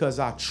people because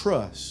I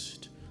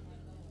trust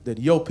that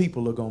your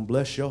people are going to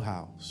bless your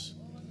house.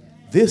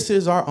 This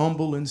is our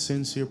humble and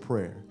sincere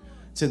prayer.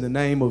 It's in the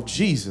name of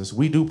Jesus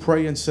we do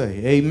pray and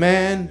say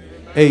amen,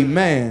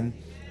 amen,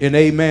 and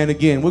amen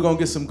again. We're going to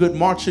get some good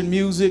marching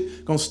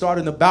music. Going to start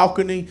in the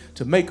balcony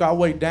to make our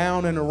way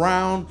down and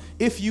around.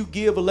 If you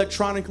give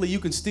electronically, you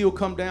can still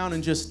come down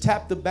and just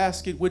tap the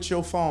basket with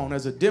your phone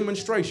as a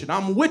demonstration.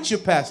 I'm with you,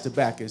 Pastor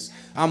Bachus.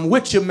 I'm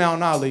with you,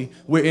 Mount Olive.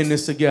 We're in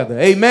this together.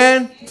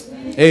 Amen.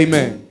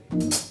 Amen.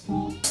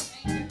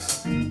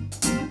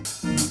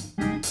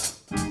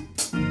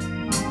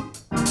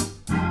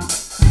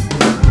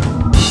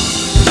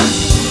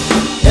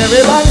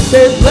 Everybody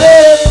say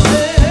bless,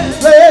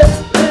 bless,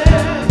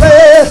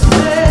 bless,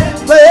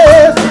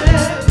 bless,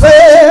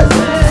 bless,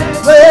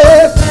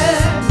 bless,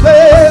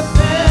 bless,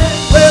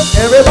 bless.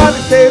 Everybody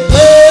say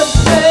bless,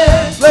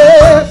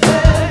 bless,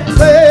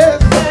 bless,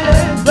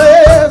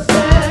 bless,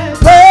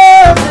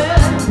 bless,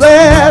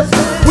 bless.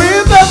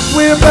 We're blessed,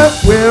 we're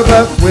blessed, we're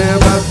blessed, we're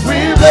blessed,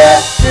 we're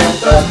blessed in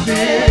the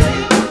city.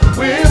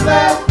 We're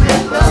blessed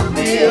in the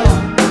field.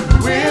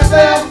 We're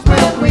blessed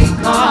when we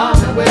come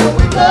and when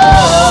we go.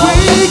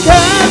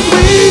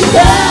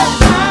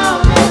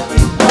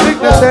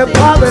 Sickness and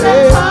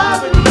poverty,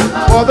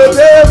 for the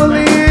devil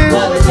is,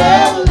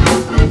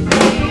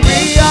 we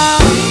are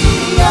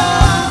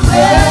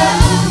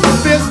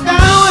this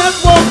thou hast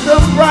walked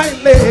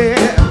uprightly,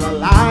 the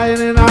lion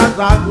in our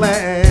dark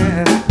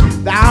land.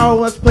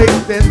 Thou hast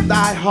placed in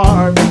thy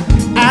heart,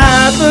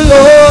 as the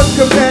Lord's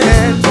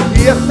command.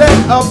 He has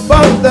set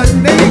above the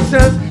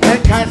nations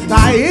and cast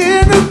thy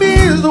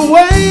enemies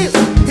away.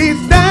 He's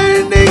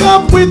standing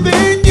up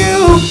within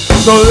you.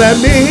 So let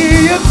me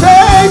hear you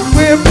say,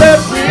 we're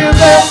blessed, we're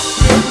blessed,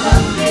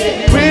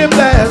 we're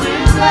blessed.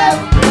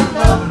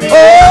 Oh,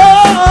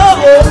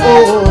 oh,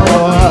 oh.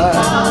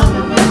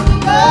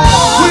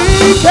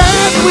 We can.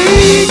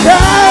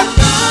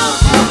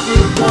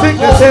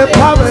 Sickness and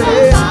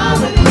poverty,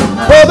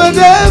 for the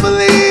devil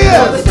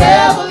is.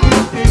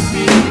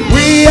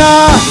 We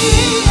are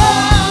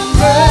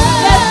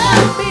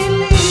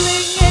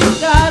believing in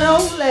God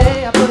only.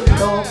 I put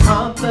no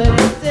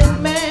confidence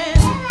in man.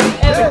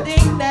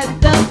 Everything that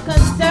does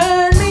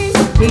concern me,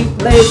 He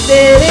placed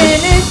it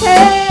in His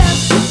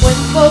hands. When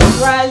folks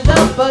rise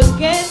up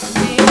against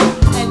me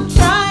and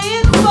try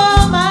and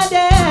spoil my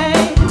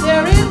day,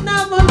 there is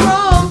nothing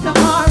wrong to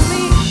harm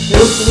me.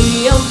 He'll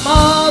flee 'em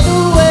all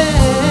the way.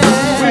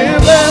 we're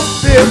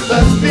blessed in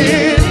the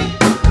city.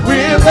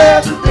 We're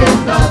blessed in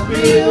the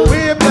field.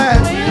 We're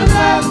blessed. We're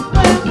blessed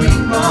when we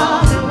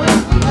come and when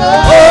we go.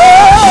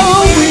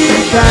 Oh, we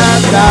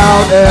cast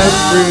down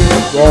every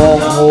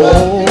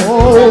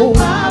stronghold.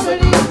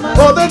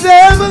 For the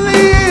devil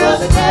is.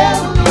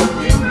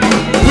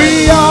 We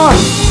are.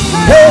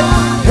 Hey,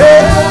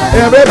 hey.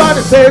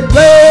 Everybody say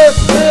bless,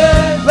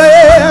 bless,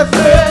 bless,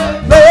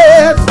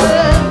 bless,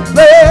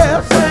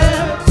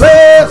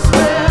 bless,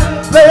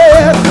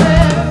 bless,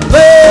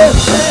 bless,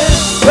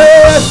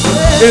 bless.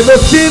 In the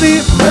city,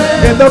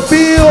 in the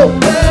field.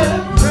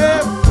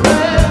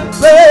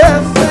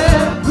 Bless,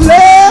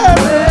 bless,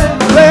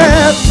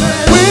 bless.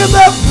 We're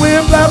blessed,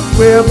 we're blessed,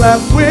 we're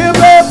blessed, we're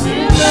blessed.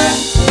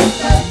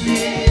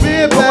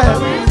 We're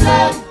blessed.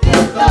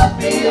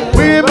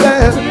 We're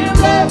blessed.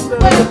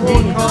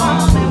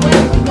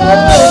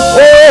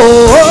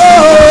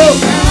 Oh,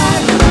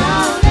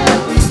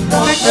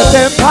 sickness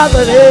and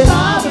poverty,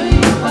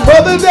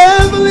 for the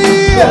devil is.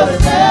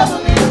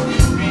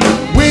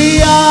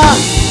 We are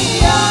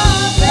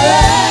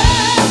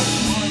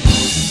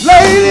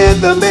late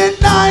in the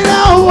midnight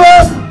hour.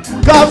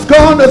 God's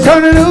gonna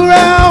turn it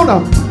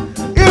around.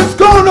 It's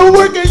gonna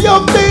work in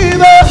your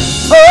favor.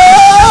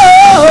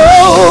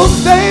 Oh,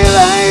 stay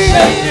late.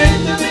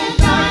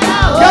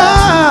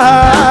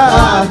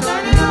 God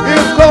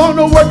is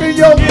gonna work in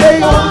your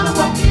favor.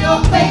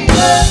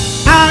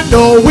 I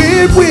know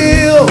it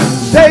will.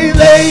 Stay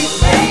late.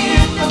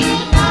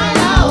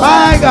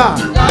 My God,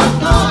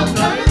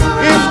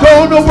 it's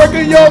gonna work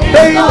in your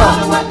favor.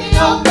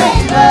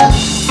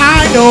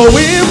 I know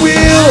it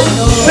will.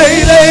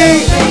 Stay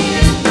late.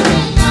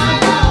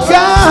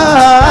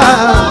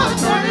 God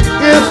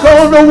is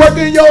gonna work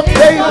in your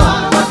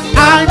favor.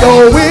 I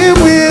know it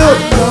will.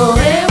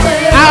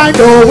 I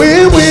know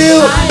it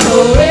will.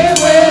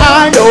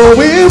 I know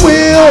it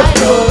will.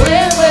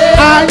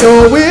 I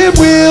know it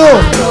will.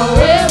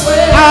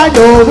 I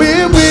know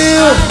it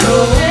will.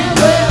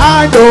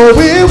 I know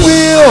it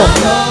will.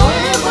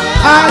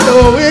 I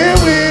know it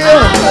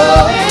will.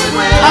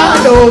 I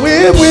know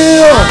it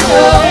will.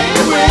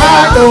 I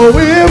know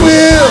it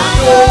will.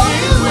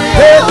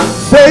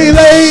 Stay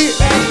late.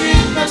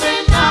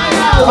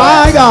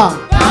 My God,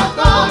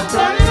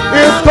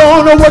 it's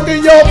gonna work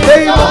in your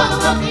favor.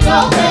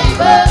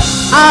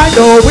 I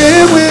know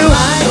it will.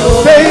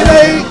 Stay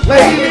late,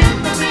 lady.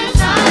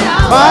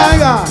 My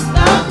God.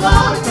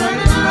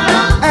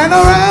 And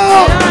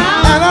around,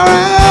 and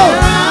around,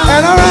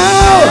 and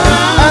around,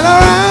 and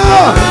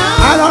around,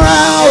 and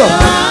around,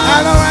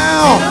 and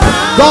around.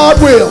 God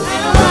will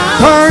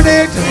turn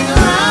it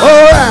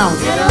around.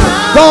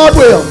 God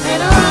will.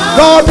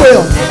 God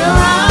will.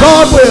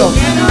 God will.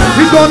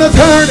 He's gonna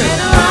turn it.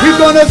 He's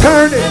gonna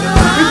turn it.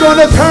 He's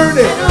gonna turn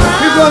it.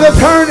 He's gonna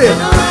turn it.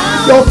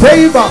 In your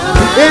favor.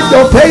 In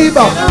your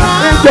favor.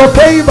 In your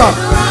favor.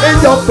 in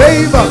your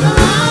favor.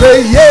 Say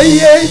yeah,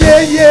 yeah,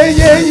 yeah, yeah,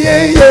 yeah,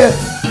 yeah, yeah.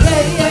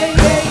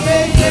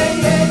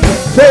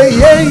 Say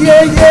yeah,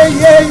 yeah, yeah,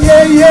 yeah,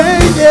 yeah, yeah,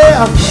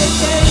 yeah.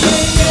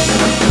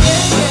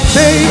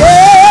 Say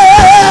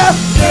yeah.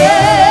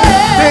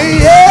 Say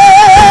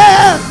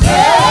yeah.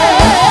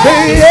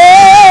 Say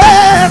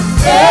yeah.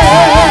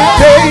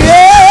 Say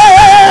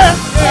yeah.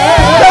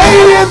 Say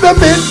in the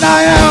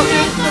midnight hour.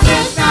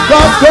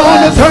 God's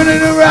gonna turn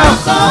it around.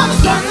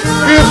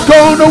 It's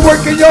gonna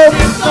work in your.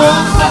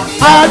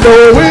 I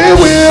know it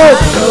will.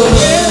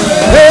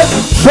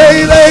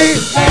 Say late.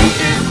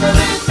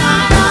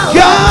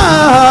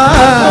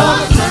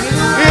 God,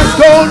 it's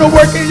gonna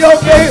work in your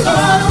favor.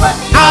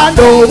 I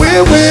know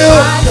it will.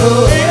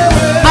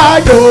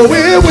 I know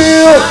it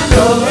will.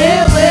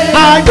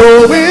 I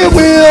know it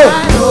will.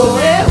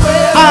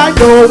 I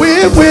know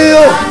it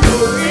will.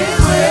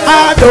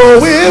 I know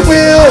it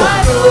will.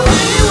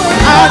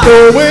 I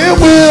know it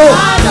will.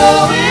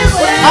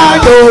 I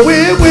know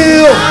it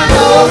will.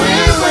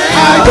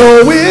 I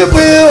know it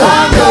will.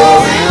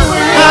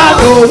 I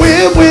know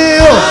it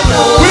will.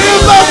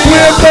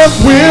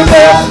 We're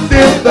lost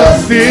in the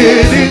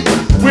city.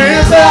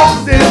 We're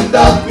lost in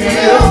the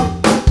field.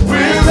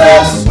 We're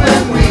lost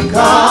when we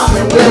come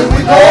and when we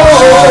go.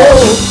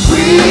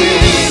 We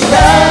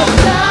cast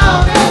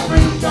down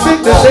every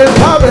sickness and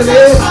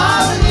poverty.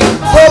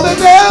 For the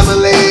devil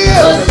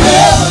lives.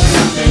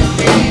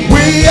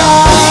 We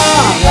are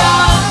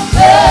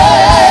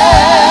blessed.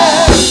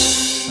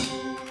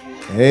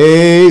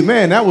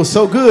 Amen. That was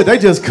so good. They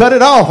just cut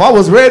it off. I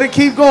was ready to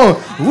keep going.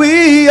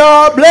 We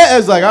are blessed.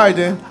 It's like, all right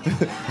then.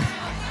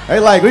 They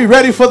like, we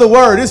ready for the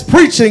word. It's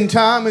preaching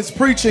time. It's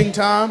preaching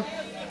time.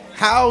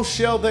 How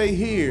shall they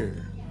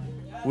hear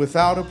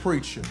without a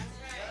preacher?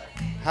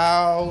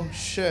 How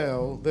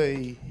shall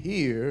they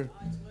hear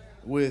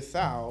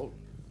without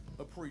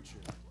a preacher?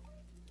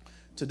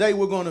 Today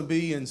we're going to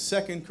be in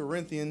 2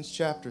 Corinthians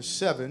chapter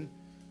 7.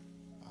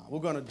 We're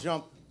going to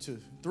jump to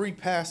 3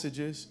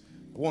 passages.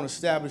 I want to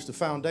establish the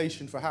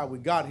foundation for how we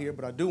got here,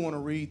 but I do want to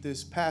read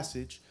this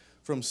passage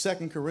from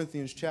 2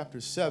 Corinthians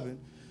chapter 7.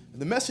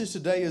 And the message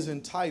today is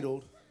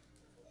entitled,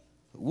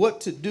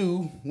 What to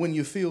Do When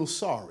You Feel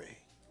Sorry.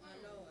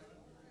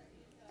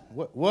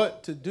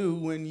 What to do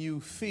when you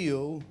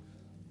feel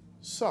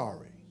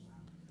sorry.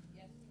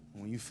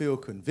 When you feel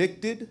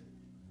convicted.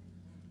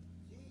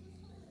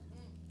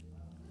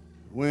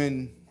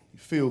 When you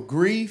feel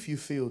grief, you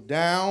feel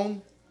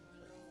down.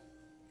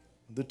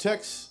 The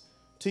text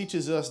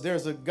teaches us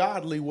there's a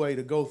godly way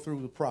to go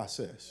through the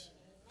process.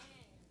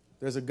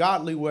 There's a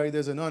godly way,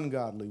 there's an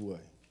ungodly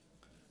way.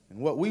 And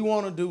what we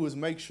want to do is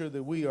make sure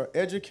that we are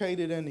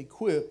educated and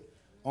equipped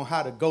on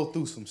how to go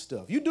through some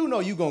stuff. You do know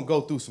you're going to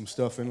go through some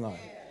stuff in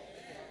life.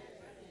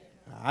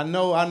 I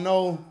know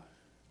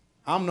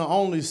I'm the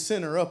only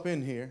sinner up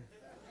in here.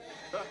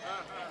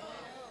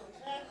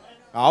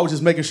 I was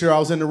just making sure I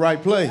was in the right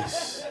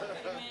place.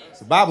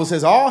 The Bible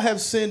says all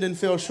have sinned and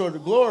fell short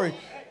of glory.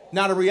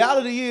 Now the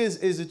reality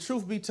is the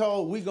truth be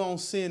told, we're going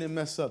to sin and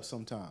mess up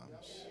sometimes.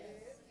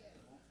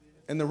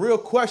 And the real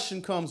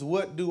question comes,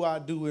 what do I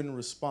do in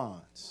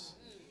response?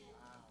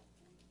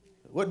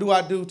 What do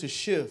I do to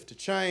shift, to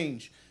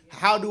change?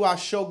 How do I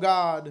show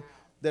God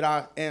that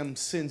I am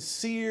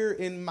sincere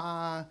in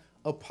my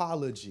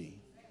apology,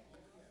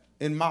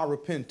 in my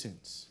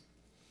repentance?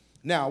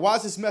 Now, why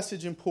is this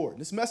message important?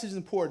 This message is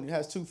important. It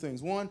has 2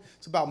 things. One,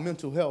 it's about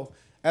mental health.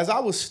 As I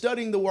was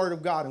studying the Word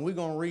of God, and we're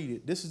going to read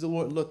it, this is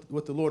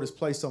what the Lord has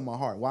placed on my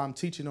heart, why I'm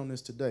teaching on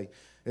this today,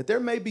 that there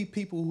may be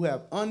people who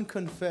have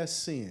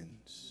unconfessed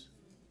sins.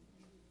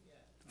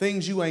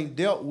 Things you ain't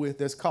dealt with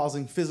that's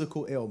causing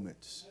physical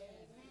ailments,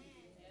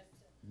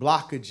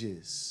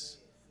 blockages,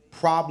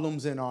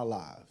 problems in our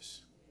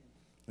lives.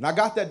 And I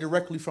got that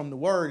directly from the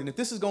Word. And if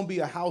this is going to be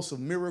a house of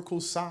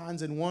miracles,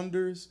 signs, and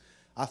wonders,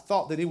 I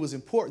thought that it was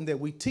important that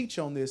we teach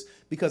on this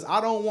because I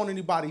don't want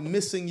anybody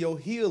missing your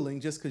healing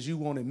just because you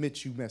won't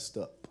admit you messed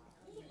up.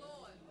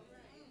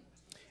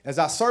 As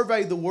I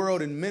survey the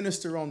world and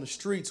minister on the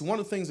streets, one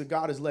of the things that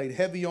God has laid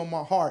heavy on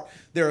my heart,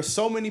 there are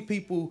so many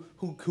people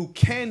who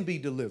can be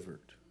delivered,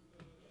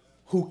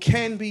 who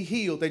can be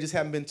healed. They just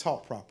haven't been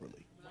taught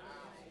properly.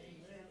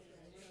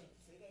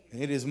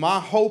 And it is my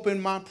hope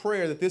and my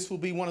prayer that this will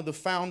be one of the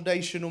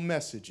foundational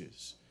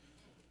messages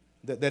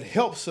that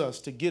helps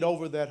us to get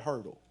over that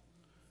hurdle.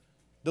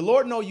 The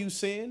Lord know you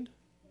sinned.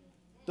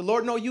 The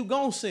Lord know you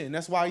gonna sin.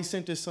 That's why he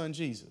sent his son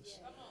Jesus.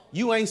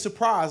 You ain't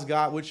surprised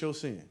God with your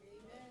sin.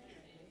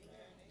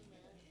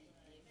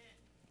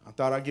 I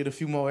thought I'd get a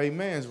few more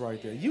amens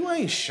right there. You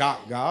ain't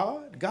shocked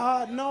God.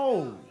 God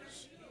knows.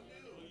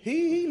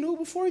 He knew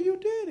before you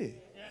did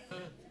it.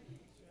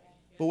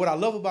 But what I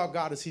love about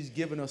God is he's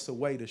given us a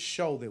way to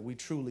show that we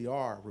truly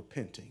are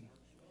repenting.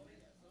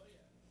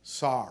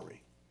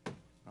 Sorry.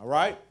 All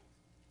right?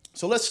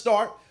 So let's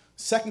start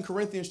 2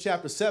 Corinthians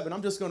chapter 7.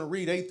 I'm just going to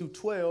read 8 through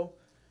 12,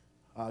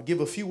 give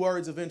a few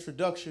words of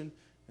introduction,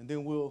 and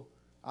then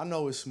I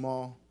know it's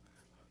small,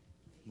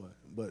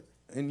 but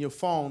in your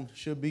phone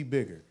should be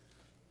bigger.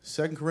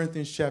 2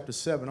 Corinthians chapter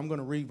 7. I'm going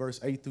to read verse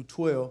 8 through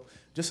 12.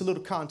 Just a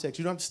little context.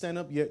 You don't have to stand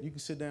up yet. You can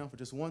sit down for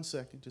just 1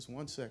 second. Just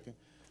 1 second.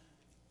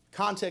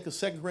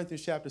 Context of 2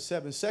 Corinthians chapter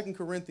 7. 2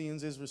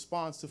 Corinthians is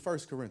response to 1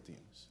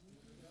 Corinthians.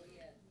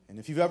 And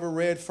if you've ever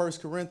read 1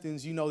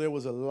 Corinthians, you know there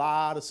was a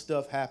lot of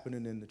stuff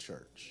happening in the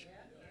church.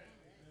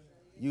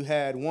 You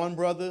had one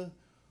brother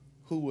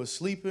who was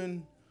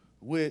sleeping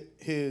with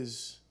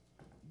his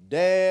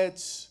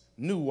dad's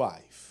new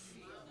wife.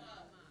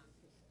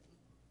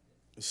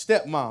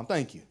 Stepmom,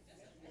 thank you.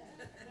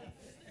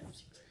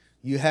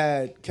 You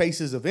had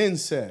cases of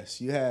incest.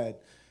 You had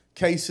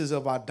cases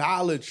of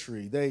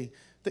idolatry.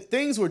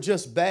 Things were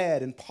just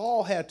bad, and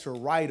Paul had to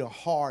write a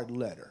hard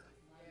letter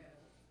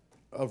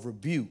of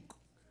rebuke,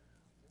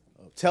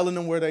 of telling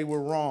them where they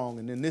were wrong,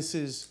 and then this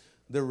is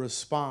the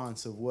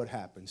response of what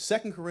happened.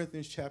 2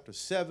 Corinthians chapter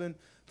 7,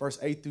 verse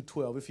 8 through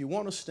 12. If you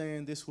want to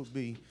stand, this would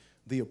be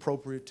the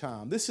appropriate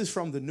time. This is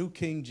from the New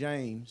King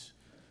James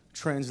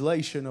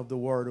translation of the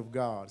Word of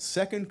God.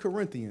 2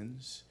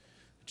 Corinthians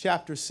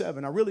chapter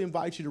 7. I really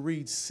invite you to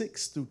read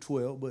 6 through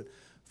 12, but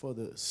for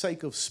the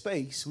sake of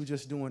space, we're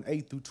just doing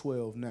 8 through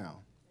 12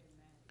 now.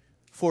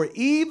 For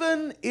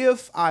even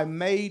if I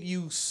made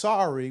you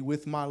sorry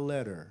with my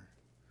letter,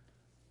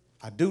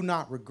 I do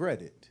not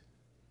regret it.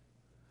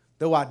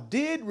 Though I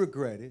did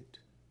regret it,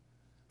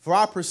 for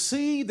I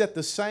perceive that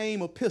the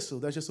same epistle,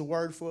 that's just a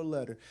word for a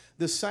letter,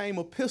 the same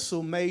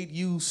epistle made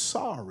you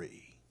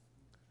sorry,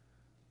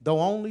 though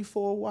only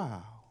for a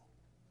while.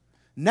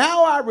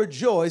 Now I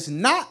rejoice,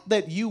 not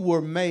that you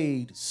were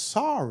made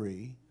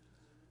sorry,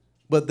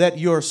 but that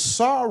your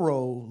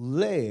sorrow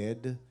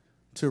led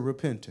to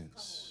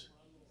repentance.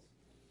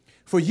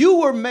 For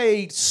you were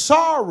made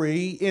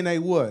sorry in a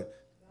what?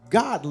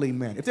 Godly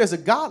manner. If there's a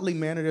godly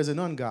manner, there's an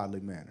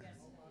ungodly manner.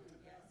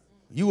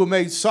 You were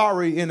made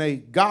sorry in a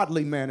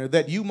godly manner,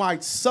 that you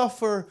might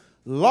suffer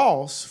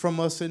loss from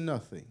us in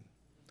nothing.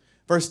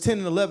 Verse 10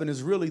 and 11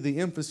 is really the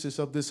emphasis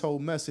of this whole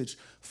message.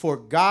 For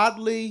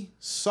godly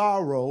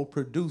sorrow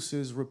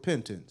produces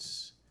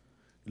repentance,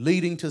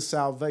 leading to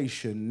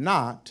salvation,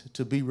 not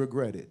to be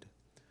regretted.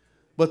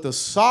 But the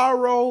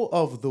sorrow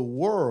of the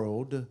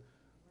world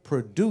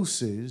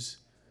produces,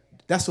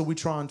 that's what we're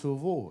trying to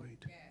avoid.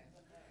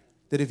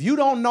 That if you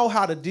don't know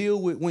how to deal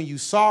with when you're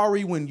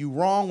sorry, when you're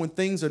wrong, when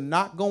things are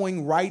not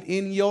going right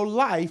in your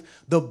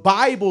life, the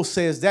Bible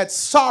says that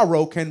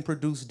sorrow can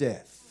produce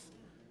death.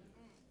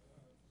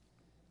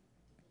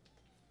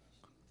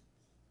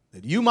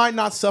 That you might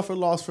not suffer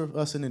loss for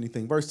us in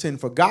anything. Verse 10,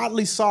 for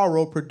godly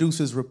sorrow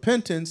produces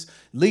repentance,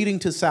 leading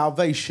to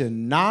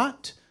salvation,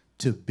 not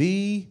to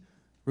be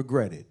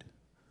regretted.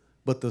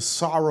 But the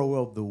sorrow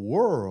of the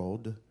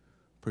world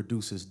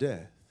produces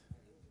death.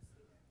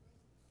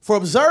 For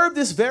observe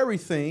this very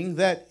thing,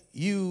 that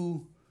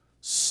you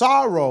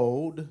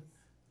sorrowed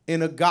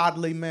in a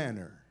godly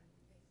manner.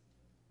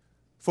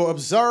 For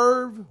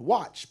observe,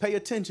 watch, pay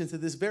attention to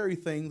this very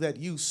thing, that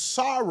you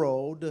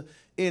sorrowed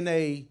in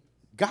a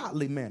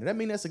godly manner. That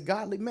means that's a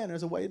godly manner.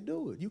 There's a way to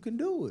do it. You can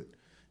do it.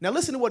 Now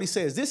listen to what he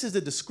says. This is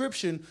the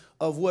description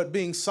of what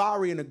being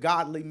sorry in a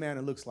godly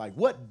manner looks like.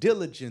 What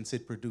diligence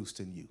it produced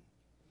in you.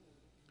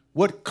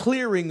 What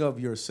clearing of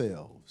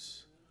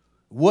yourselves.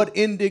 What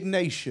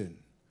indignation.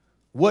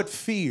 What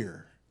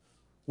fear,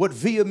 what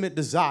vehement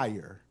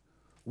desire,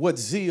 what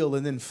zeal,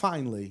 and then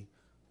finally,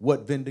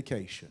 what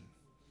vindication.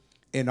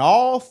 In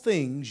all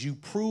things you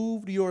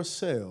proved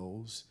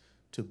yourselves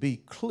to be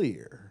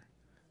clear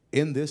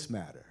in this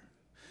matter.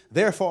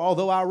 Therefore,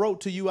 although I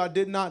wrote to you, I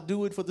did not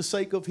do it for the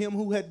sake of him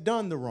who had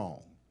done the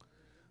wrong,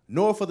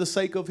 nor for the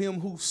sake of him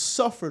who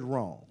suffered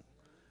wrong,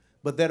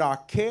 but that our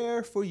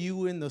care for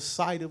you in the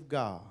sight of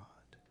God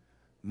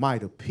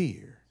might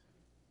appear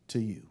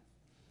to you.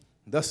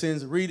 Thus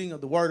ends the reading of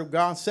the Word of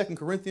God. 2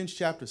 Corinthians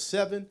chapter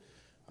 7.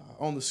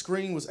 On the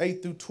screen was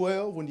 8 through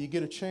 12. When you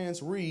get a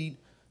chance, read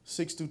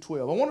 6 through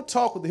 12. I want to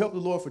talk with the help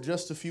of the Lord for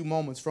just a few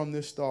moments from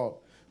this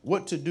thought.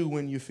 What to do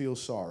when you feel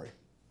sorry.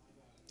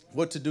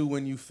 What to do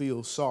when you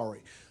feel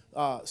sorry.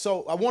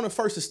 So I want to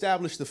first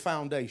establish the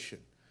foundation.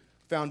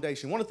 One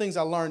of the things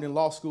I learned in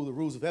law school, the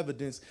rules of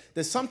evidence,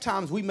 that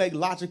sometimes we make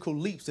logical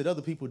leaps that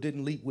other people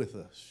didn't leap with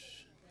us.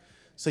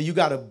 So you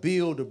got to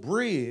build a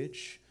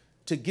bridge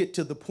to get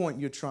to the point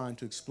you're trying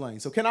to explain.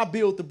 So can I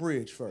build the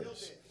bridge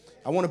first?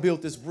 I want to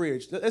build this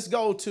bridge. Let's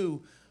go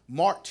to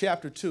Mark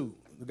chapter 2,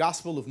 the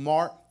Gospel of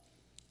Mark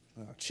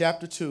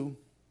chapter 2.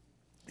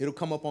 It'll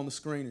come up on the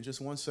screen in just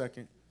 1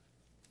 second.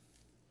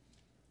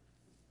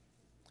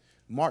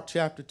 Mark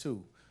chapter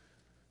 2.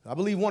 I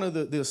believe one of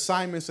the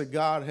assignments that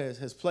God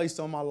has placed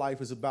on my life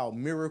is about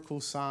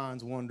miracles,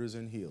 signs, wonders,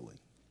 and healing.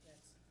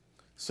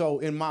 So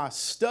in my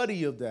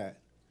study of that,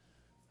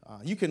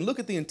 you can look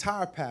at the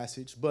entire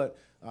passage, but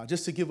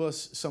just to give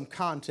us some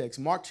context,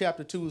 Mark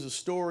chapter 2 is a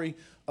story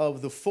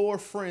of the 4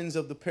 friends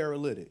of the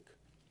paralytic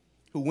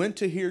who went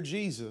to hear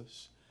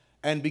Jesus,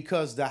 and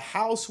because the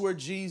house where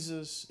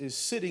Jesus is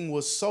sitting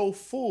was so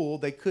full,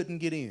 they couldn't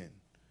get in.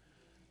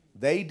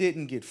 They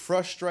didn't get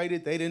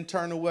frustrated. They didn't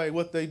turn away.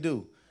 What they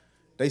do?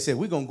 They said,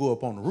 we're going to go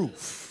up on the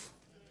roof.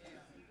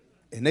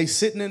 And they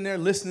sitting in there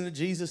listening to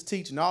Jesus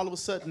teach, and all of a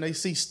sudden they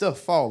see stuff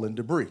falling,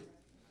 debris.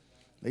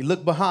 They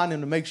look behind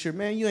them to make sure,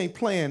 man, you ain't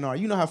playing, or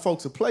you know how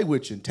folks will play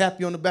with you and tap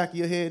you on the back of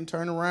your head and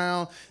turn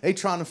around. They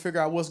trying to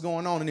figure out what's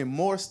going on, and then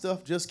more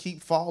stuff just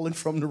keep falling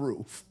from the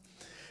roof.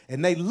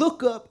 And they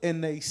look up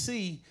and they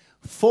see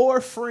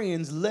 4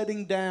 friends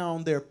letting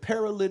down their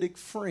paralytic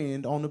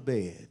friend on the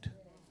bed.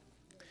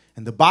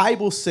 And the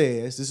Bible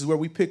says, this is where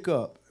we pick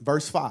up,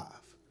 verse 5.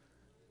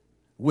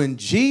 When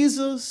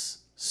Jesus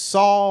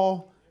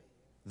saw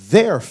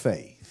their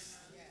faith,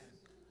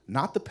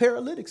 not the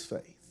paralytic's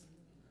faith,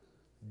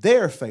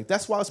 their faith.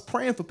 That's why us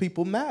praying for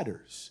people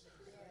matters.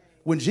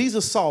 When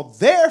Jesus saw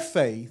their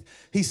faith,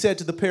 he said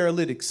to the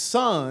paralytic,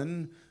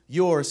 son,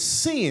 your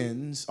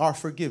sins are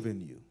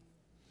forgiven you.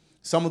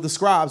 Some of the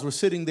scribes were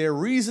sitting there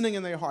reasoning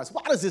in their hearts,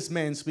 why does this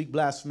man speak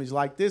blasphemies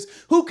like this?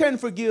 Who can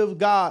forgive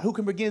God? Who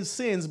can forgive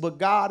sins but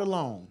God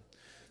alone?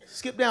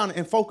 Skip down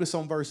and focus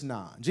on verse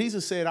 9.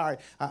 Jesus said, all right,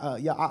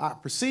 I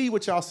perceive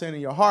what y'all saying in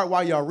your heart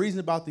while y'all reason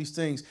about these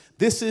things.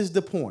 This is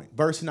the point.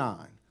 Verse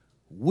 9.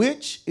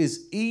 Which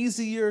is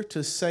easier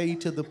to say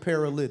to the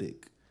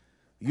paralytic,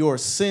 your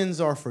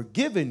sins are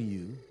forgiven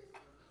you,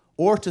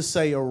 or to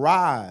say,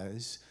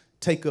 arise,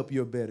 take up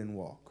your bed and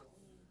walk?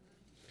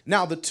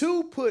 Now, the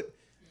two put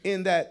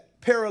in that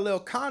parallel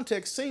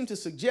context seem to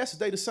suggest that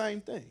they're the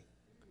same thing.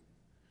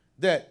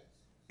 That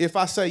if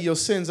I say your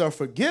sins are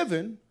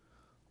forgiven,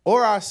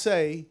 or I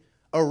say,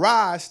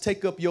 arise,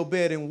 take up your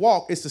bed and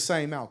walk, it's the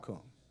same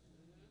outcome.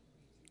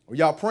 Are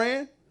y'all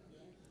praying?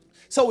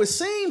 So it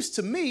seems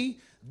to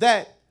me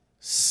that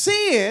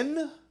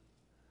sin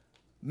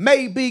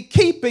may be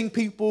keeping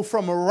people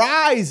from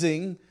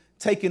arising,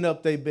 taking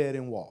up their bed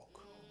and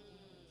walk.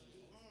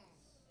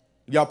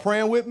 Y'all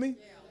praying with me?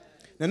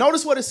 Now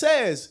notice what it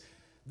says,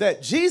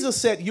 that Jesus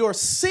said, your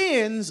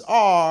sins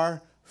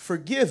are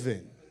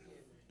forgiven.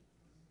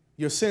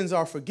 Your sins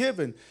are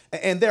forgiven.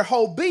 And their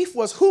whole beef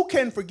was, who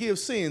can forgive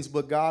sins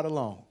but God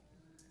alone?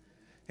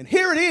 And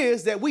here it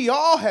is that we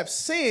all have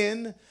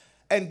sinned,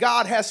 and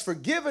God has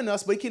forgiven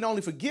us, but he can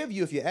only forgive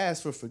you if you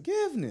ask for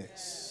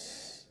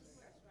forgiveness.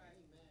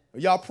 Are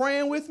y'all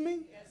praying with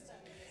me?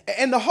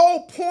 And the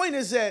whole point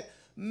is that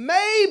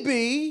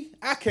maybe,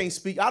 I can't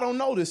speak, I don't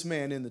know this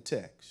man in the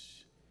text.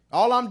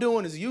 All I'm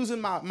doing is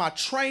using my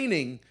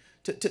training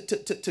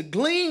to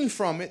glean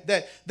from it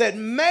that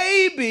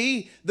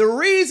maybe the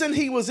reason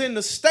he was in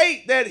the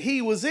state that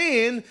he was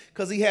in,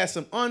 because he had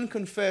some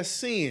unconfessed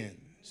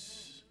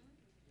sins.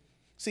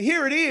 See,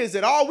 here it is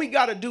that all we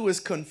got to do is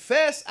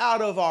confess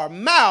out of our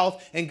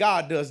mouth, and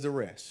God does the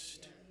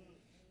rest.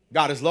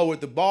 God has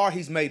lowered the bar.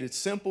 He's made it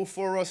simple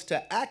for us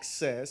to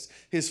access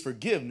his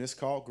forgiveness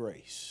called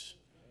grace.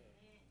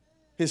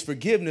 His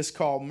forgiveness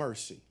called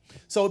mercy.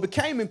 So it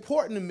became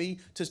important to me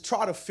to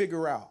try to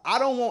figure out, I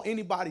don't want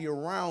anybody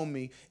around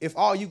me, if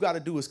all you got to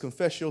do is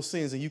confess your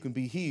sins and you can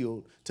be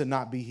healed, to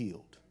not be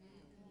healed.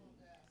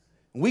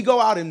 When we go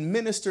out and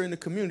minister in the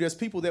community, there's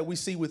people that we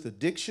see with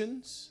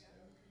addictions,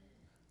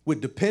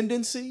 with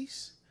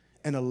dependencies,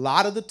 and a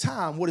lot of the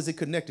time, what is it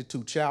connected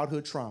to?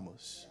 Childhood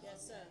traumas.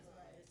 Yes, sir.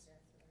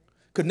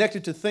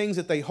 Connected to things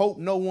that they hope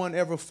no one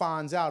ever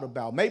finds out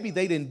about. Maybe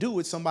they didn't do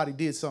it, somebody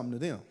did something to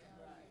them.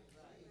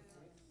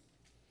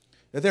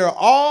 That there are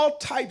all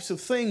types of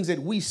things that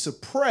we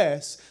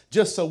suppress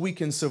just so we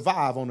can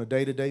survive on a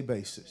day-to-day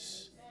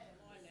basis.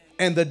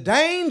 And the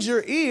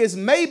danger is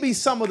maybe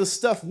some of the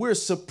stuff we're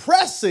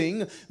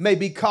suppressing may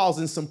be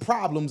causing some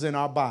problems in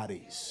our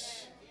bodies.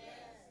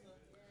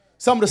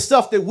 Some of the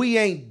stuff that we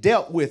ain't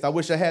dealt with. I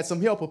wish I had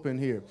some help up in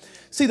here.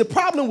 See, the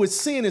problem with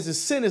sin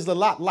is a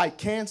lot like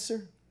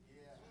cancer.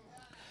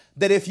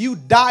 That if you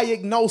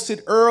diagnose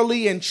it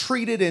early and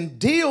treat it and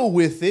deal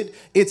with it,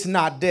 it's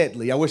not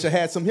deadly. I wish I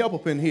had some help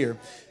up in here.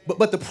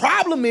 But the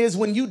problem is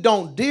when you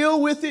don't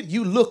deal with it,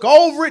 you look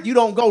over it, you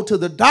don't go to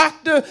the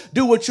doctor,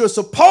 do what you're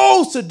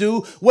supposed to do,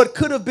 what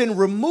could have been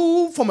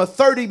removed from a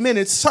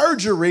 30-minute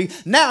surgery,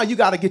 now you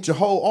got to get your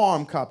whole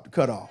arm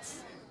cut off.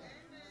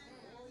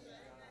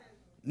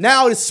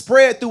 Now it's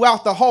spread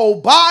throughout the whole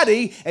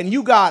body, and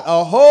you got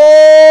a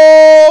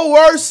whole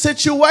worse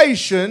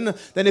situation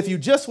than if you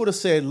just would have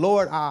said,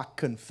 Lord, I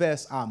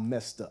confess I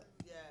messed up.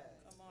 Yes.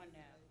 Come on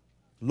now.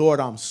 Lord,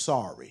 I'm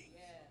sorry.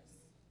 Yes.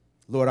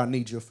 Lord, I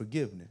need your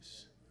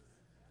forgiveness.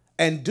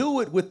 And do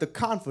it with the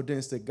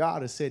confidence that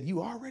God has said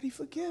you already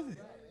forgiven.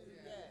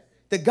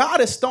 That God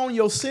has thrown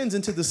your sins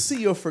into the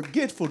sea of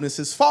forgetfulness.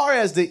 As far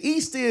as the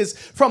east is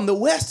from the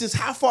west is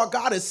how far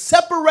God has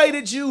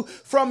separated you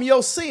from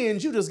your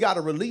sins. You just got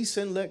to release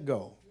and let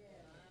go.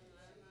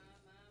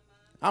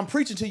 I'm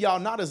preaching to y'all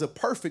not as a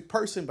perfect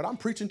person, but I'm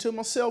preaching to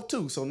myself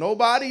too. So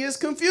nobody is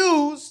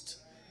confused.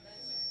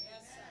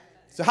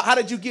 So how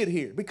did you get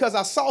here? Because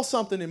I saw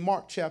something in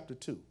Mark chapter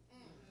 2.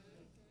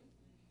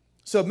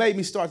 So it made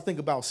me start to think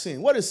about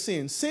sin. What is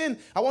sin? Sin,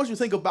 I want you to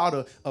think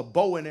about a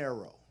bow and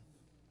arrow.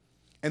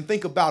 And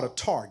think about a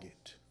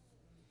target.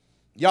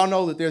 Y'all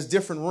know that there's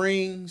different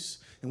rings.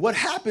 And what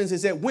happens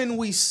is that when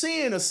we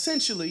sin,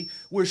 essentially,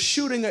 we're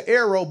shooting an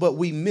arrow, but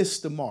we miss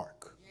the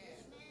mark.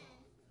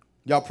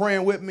 Y'all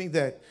praying with me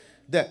that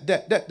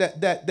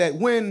that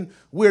when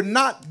we're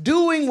not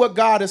doing what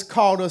God has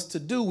called us to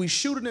do, we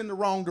shoot it in the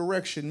wrong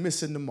direction,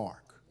 missing the mark.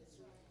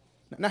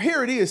 Now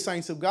here it is,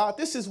 saints of God.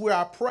 This is where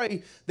I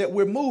pray that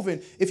we're moving.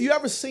 If you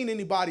ever seen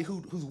anybody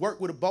who's worked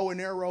with a bow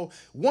and arrow,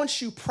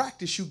 once you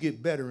practice, you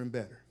get better and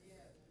better.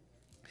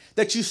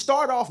 That you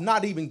start off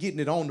not even getting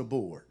it on the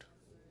board.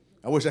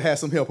 I wish I had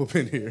some help up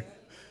in here.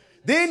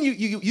 Then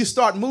you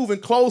start moving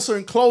closer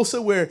and closer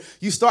where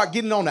you start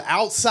getting on the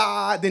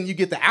outside. Then you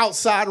get the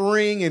outside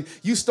ring and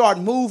you start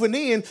moving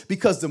in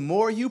because the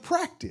more you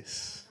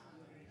practice.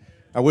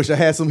 I wish I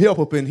had some help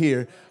up in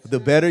here. The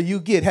better you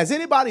get. Has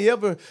anybody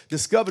ever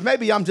discovered,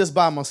 maybe I'm just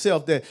by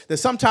myself, that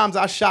sometimes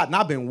I shot and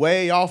I've been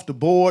way off the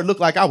board, looked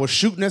like I was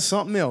shooting at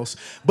something else.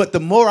 But the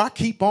more I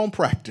keep on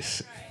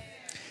practicing,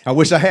 I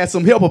wish I had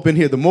some help up in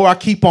here. The more I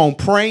keep on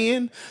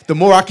praying, the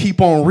more I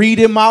keep on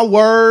reading my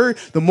word,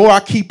 the more I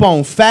keep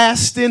on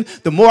fasting,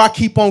 the more I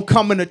keep on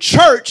coming to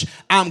church,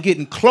 I'm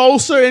getting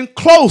closer and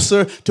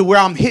closer to where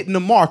I'm hitting the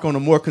mark on a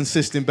more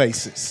consistent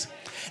basis.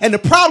 And the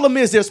problem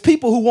is there's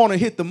people who want to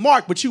hit the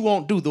mark, but you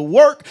won't do the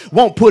work,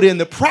 won't put in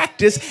the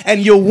practice,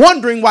 and you're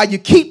wondering why you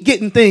keep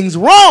getting things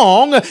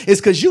wrong. It's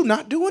because you're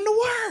not doing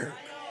the work.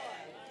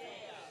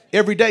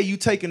 Every day you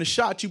taking a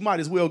shot, you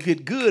might as well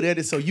get good at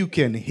it so you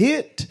can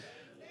hit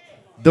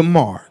the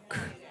mark.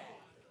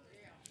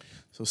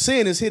 So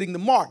sin is hitting the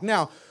mark.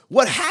 Now,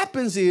 what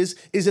happens is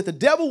that the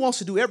devil wants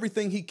to do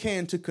everything he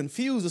can to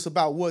confuse us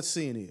about what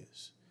sin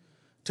is,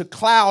 to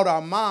cloud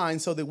our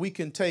minds so that we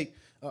can take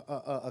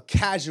a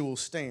casual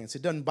stance.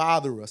 It doesn't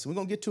bother us. We're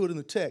going to get to it in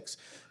the text.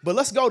 But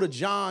let's go to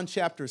John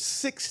chapter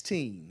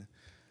 16.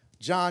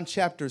 John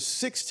chapter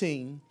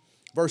 16,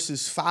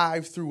 verses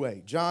 5 through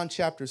 8. John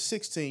chapter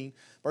 16,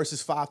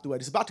 verses 5 through 8.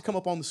 It's about to come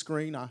up on the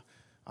screen. I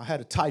had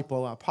a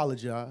typo. I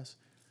apologize.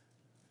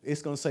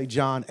 It's going to say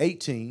John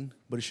 18,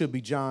 but it should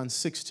be John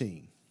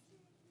 16.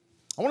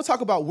 I want to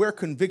talk about where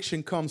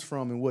conviction comes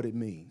from and what it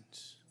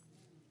means.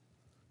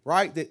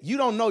 Right? That you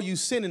don't know you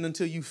sinning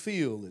until you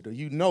feel it or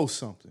you know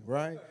something,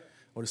 right?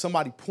 Or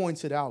somebody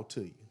points it out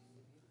to you.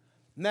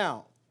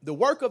 Now, the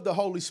work of the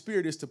Holy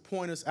Spirit is to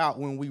point us out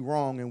when we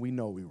wrong and we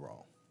know we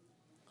wrong.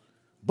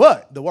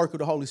 But the work of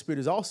the Holy Spirit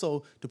is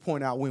also to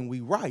point out when we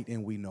right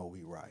and we know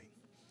we right.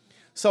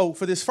 So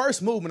for this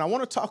first movement, I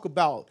want to talk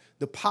about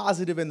the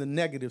positive and the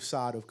negative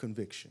side of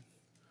conviction.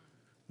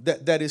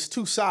 That is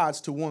two sides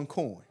to one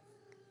coin.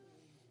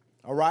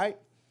 All right?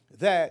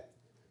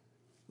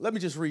 Let me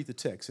just read the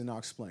text and I'll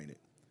explain it.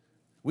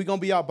 We're going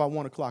to be out by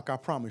 1 o'clock, I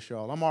promise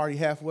y'all. I'm already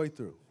halfway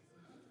through.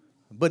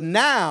 But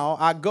now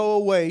I go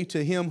away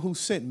to him who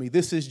sent me.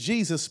 This is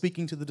Jesus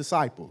speaking to the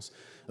disciples.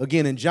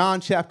 Again, in John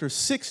chapter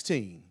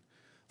 16,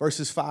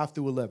 verses 5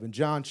 through 11.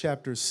 John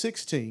chapter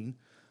 16,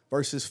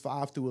 verses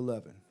 5 through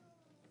 11.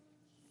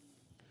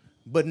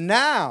 But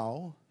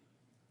now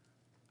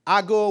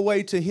I go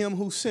away to him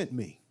who sent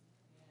me.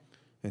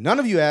 And none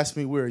of you ask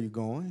me, where are you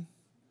going?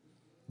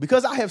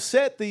 Because I have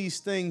said these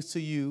things to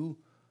you,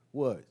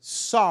 what?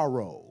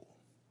 Sorrow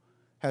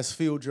has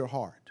filled your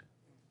heart.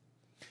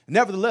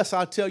 Nevertheless,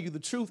 I tell you the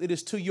truth, it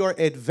is to your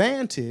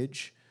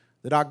advantage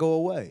that I go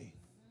away.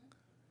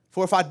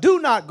 For if I do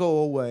not go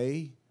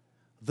away,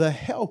 the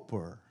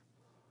helper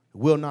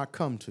will not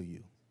come to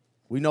you.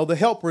 We know the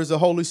helper is the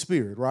Holy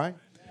Spirit, right?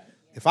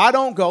 If I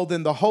don't go,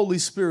 then the Holy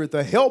Spirit,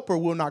 the helper,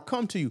 will not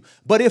come to you.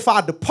 But if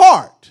I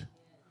depart,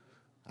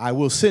 I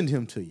will send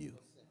him to you.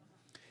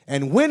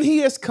 And when he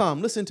has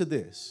come, listen to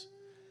this,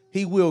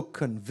 he will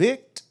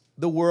convict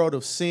the world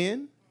of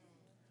sin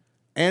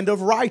and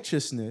of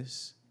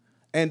righteousness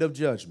and of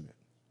judgment.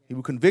 He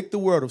will convict the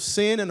world of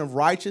sin and of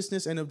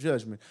righteousness and of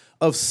judgment.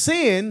 Of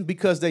sin,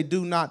 because they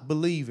do not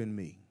believe in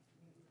me.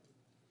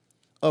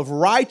 Of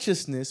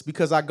righteousness,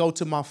 because I go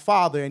to my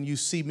Father and you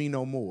see me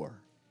no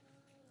more.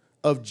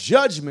 Of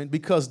judgment,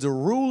 because the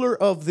ruler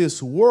of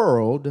this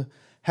world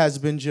has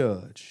been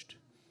judged.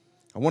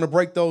 I want to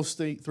break those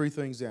three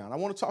things down. I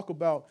want to talk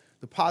about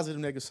the positive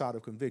and negative side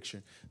of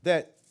conviction.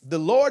 That the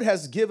Lord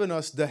has given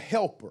us the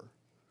helper,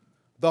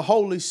 the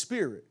Holy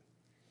Spirit.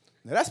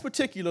 Now that's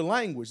particular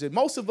language that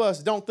most of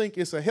us don't think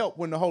it's a help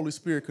when the Holy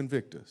Spirit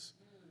convicts us.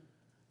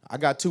 I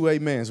got 2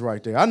 amens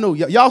right there. I know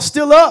y'all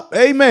still up.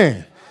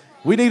 Amen.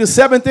 We need a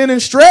 7th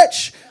inning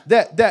stretch.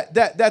 That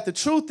the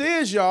truth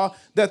is, y'all,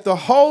 that the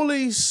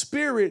Holy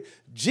Spirit,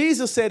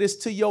 Jesus said, it's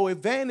to your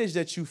advantage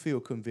that you feel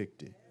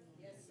convicted.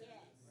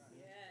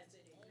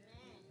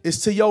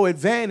 It's to your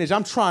advantage.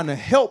 I'm trying to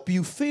help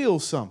you feel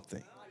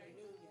something.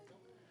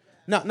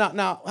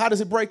 Now, how does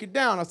it break it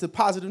down? That's the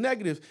positive,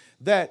 negative.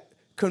 That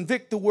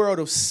convict the world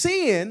of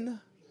sin,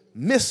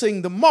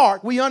 missing the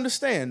mark. We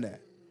understand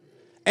that.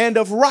 And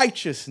of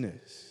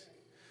righteousness,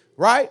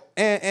 right?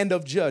 And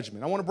of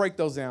judgment. I want to break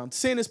those down.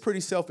 Sin is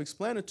pretty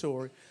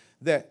self-explanatory.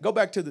 That go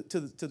back to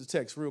the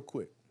text real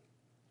quick.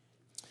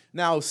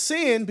 Now,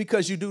 sin,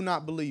 because you do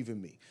not believe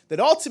in me. That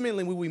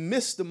ultimately, when we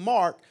miss the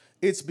mark,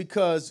 it's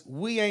because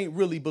we ain't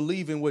really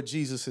believing what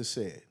Jesus has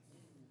said.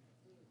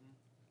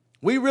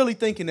 We really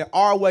thinking that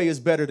our way is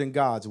better than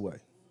God's way.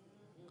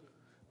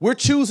 We're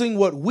choosing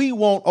what we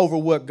want over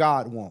what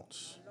God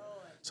wants.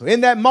 So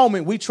in that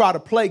moment, we try to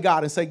play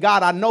God and say,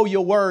 God, I know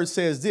your word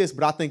says this,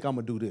 but I think I'm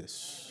going to do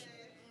this.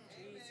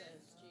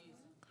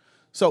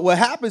 So what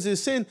happens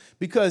is sin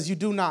because you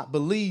do not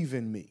believe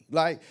in me.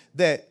 Like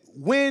that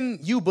when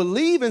you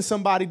believe in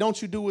somebody,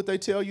 don't you do what they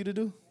tell you to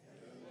do?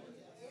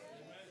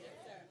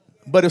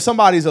 But if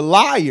somebody's a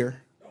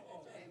liar,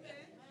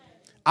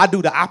 I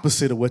do the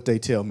opposite of what they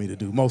tell me to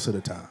do most of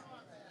the time.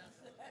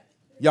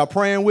 Y'all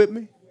praying with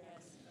me?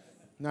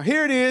 Now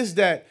here it is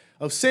that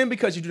of sin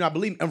because you do not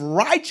believe, of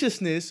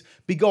righteousness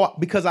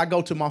because I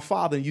go to my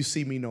Father and you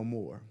see me no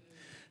more.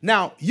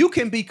 Now, you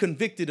can be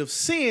convicted of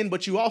sin,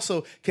 but you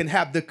also can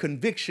have the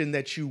conviction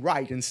that you're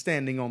right and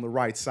standing on the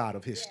right side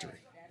of history.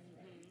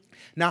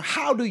 Now,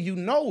 how do you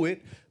know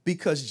it?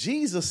 Because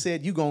Jesus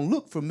said, you're going to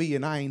look for me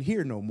and I ain't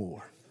here no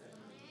more.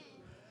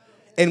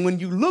 And when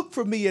you look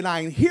for me and I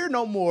ain't here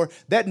no more,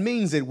 that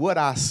means that what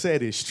I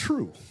said is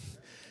true.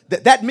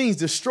 That means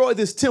destroy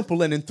this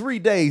temple and in 3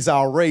 days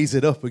I'll raise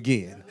it up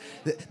again.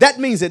 That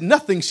means that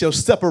nothing shall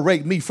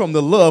separate me from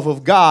the love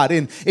of God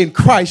in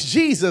Christ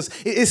Jesus.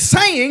 It's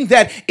saying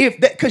that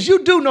because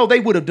you do know they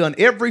would have done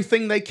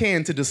everything they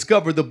can to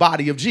discover the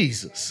body of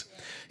Jesus.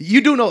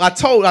 You do know,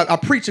 I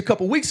preached a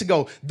couple weeks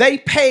ago, they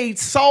paid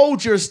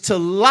soldiers to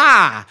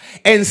lie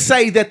and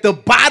say that the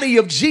body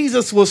of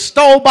Jesus was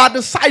stole by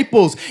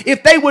disciples.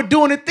 If they were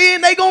doing it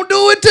then, they gonna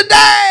do it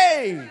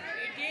today.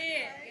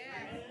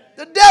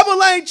 The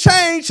devil ain't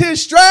changed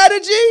his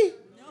strategy.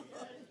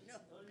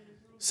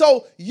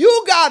 So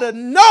you got to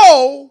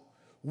know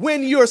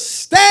when you're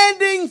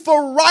standing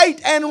for right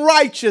and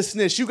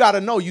righteousness, you got to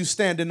know you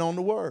standing on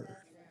the word.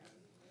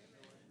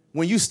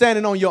 When you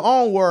standing on your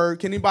own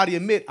word, can anybody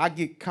admit I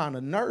get kind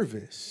of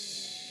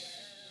nervous?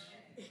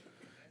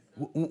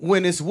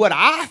 When it's what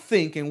I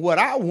think and what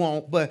I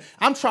want, but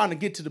I'm trying to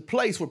get to the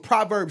place where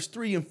Proverbs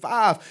 3 and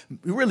 5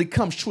 really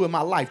comes true in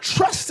my life.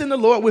 Trust in the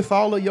Lord with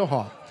all of your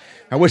heart.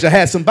 I wish I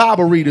had some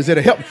Bible readers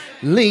that'll help.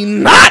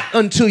 Lean not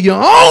unto your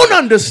own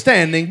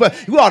understanding,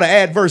 but you ought to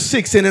add verse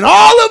 6 in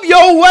all of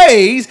your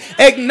ways,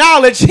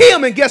 acknowledge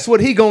him. And guess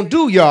what he gonna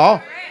do,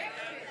 y'all?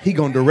 He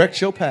gonna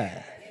direct your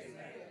path.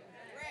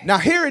 Now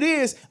here it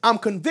is. I'm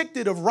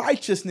convicted of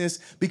righteousness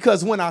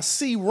because when I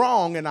see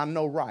wrong and I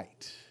know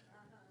right.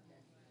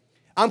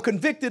 I'm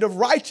convicted of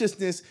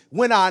righteousness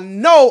when I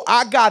know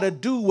I got to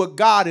do what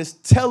God is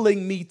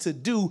telling me to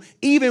do,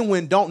 even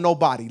when don't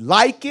nobody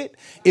like it.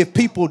 If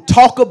people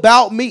talk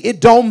about me,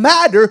 it don't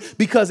matter,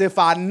 because if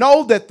I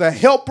know that the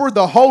helper,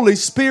 the Holy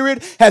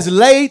Spirit, has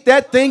laid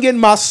that thing in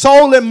my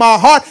soul, in my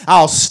heart,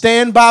 I'll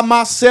stand by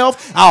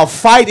myself. I'll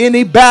fight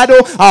any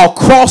battle. I'll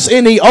cross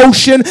any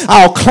ocean.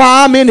 I'll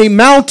climb any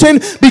mountain,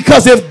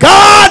 because if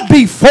God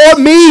be for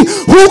me,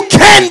 who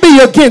can be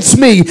against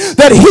me?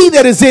 That he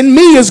that is in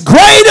me is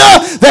greater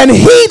than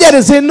he that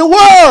is in the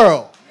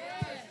world.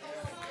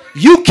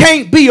 You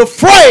can't be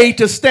afraid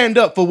to stand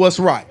up for what's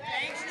right.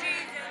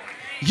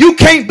 You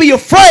can't be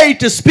afraid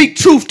to speak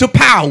truth to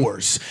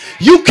powers.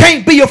 You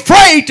can't be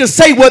afraid to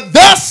say what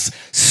thus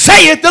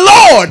saith the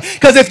Lord.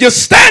 Because if you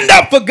stand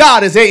up for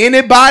God, is there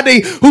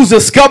anybody who's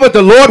discovered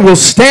the Lord will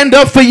stand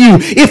up for you?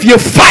 If you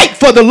fight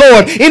for the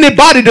Lord,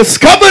 anybody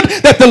discovered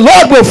that the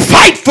Lord will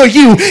fight for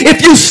you?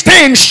 If you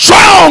stand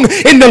strong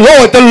in the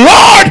Lord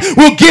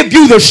will give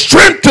you the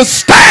strength to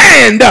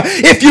stand.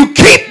 If you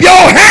keep your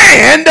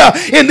hand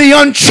in the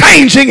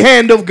unchanging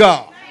hand of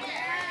God.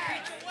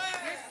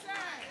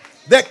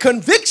 That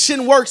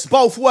conviction works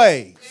both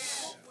ways.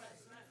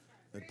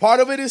 Part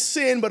of it is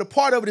sin, but a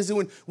part of it is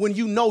when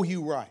you know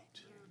you right.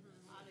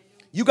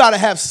 You got to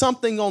have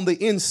something on the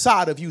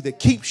inside of you that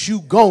keeps you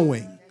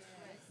going.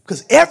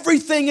 Because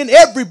everything and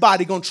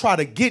everybody going to try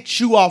to get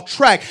you off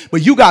track.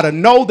 But you got to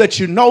know that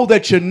you know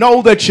that you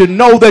know that you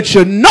know that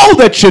you know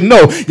that you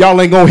know. Y'all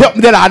ain't going to help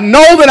me. That I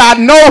know that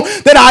I know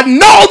that I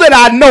know that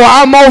I know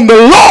I'm on the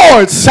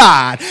Lord's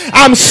side.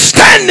 I'm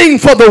standing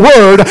for the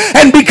word.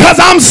 And because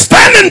I'm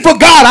standing for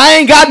God, I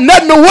ain't got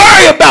nothing to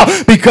worry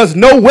about. Because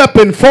no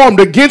weapon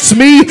formed against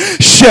me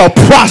shall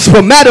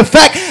prosper. Matter of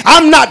fact,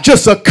 I'm not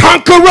just a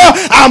conqueror.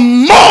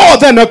 I'm more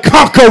than a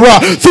conqueror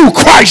through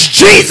Christ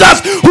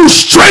Jesus, who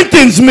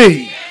strengthens me.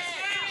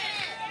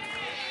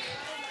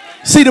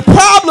 See, the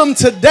problem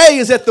today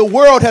is that the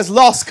world has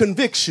lost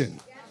conviction.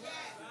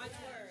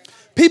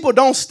 People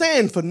don't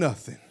stand for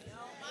nothing.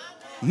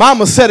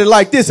 Mama said it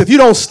like this: if you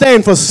don't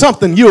stand for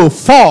something, you'll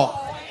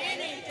fall.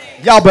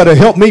 Y'all better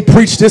help me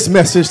preach this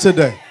message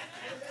today.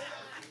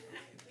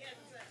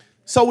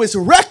 So it's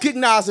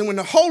recognizing when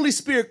the Holy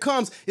Spirit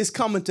comes, it's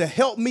coming to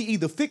help me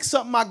either fix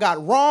something I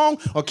got wrong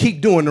or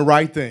keep doing the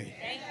right thing.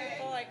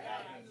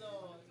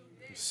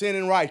 Sin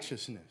and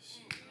righteousness.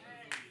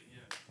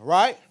 All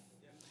right?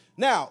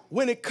 Now,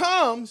 when it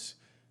comes,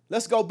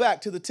 let's go back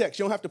to the text.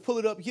 You don't have to pull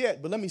it up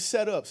yet, but let me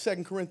set up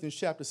 2 Corinthians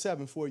chapter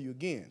 7 for you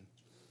again.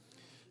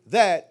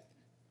 That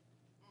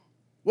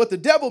what the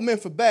devil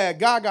meant for bad,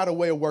 God got a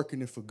way of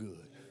working it for good.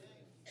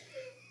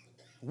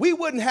 We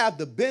wouldn't have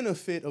the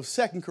benefit of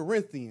 2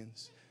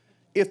 Corinthians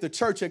if the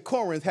church at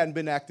Corinth hadn't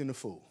been acting a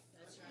fool.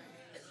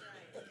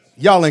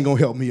 Y'all ain't going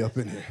to help me up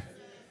in here.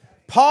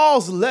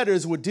 Paul's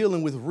letters were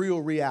dealing with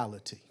real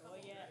reality.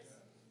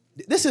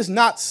 This is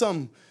not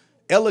some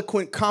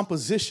eloquent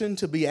composition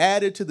to be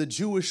added to the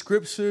Jewish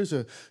scriptures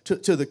or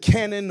to the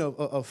canon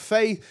of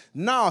faith.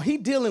 No, he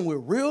dealing with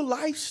real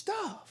life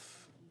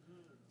stuff,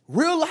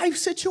 real life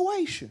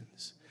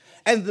situations.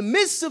 And in the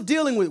midst of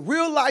dealing with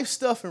real life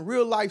stuff and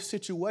real life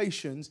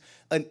situations,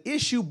 an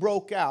issue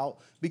broke out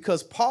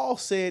because Paul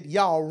said,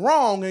 y'all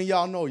wrong and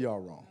y'all know y'all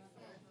wrong.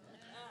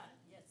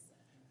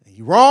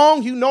 You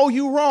wrong, you know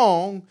you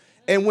wrong.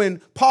 And when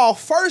Paul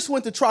first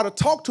went to try to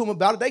talk to him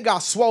about it, they got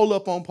swole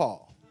up on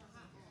Paul.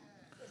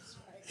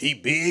 He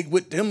big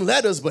with them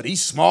letters, but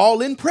he's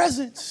small in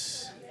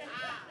presence.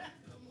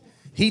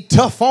 He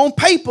tough on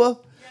paper,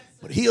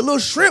 but he a little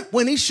shrimp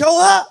when he show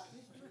up.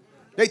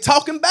 They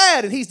talking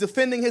bad, and he's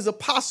defending his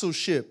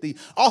apostleship, the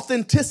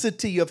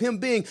authenticity of him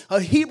being a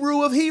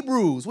Hebrew of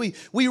Hebrews. We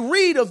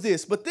read of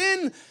this, but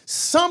then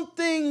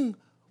something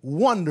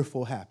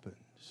wonderful happens.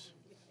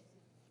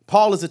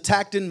 Paul is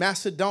attacked in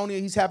Macedonia.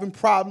 He's having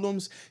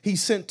problems. He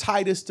sent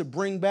Titus to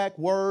bring back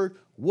word.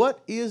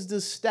 What is the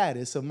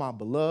status of my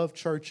beloved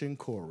church in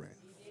Corinth?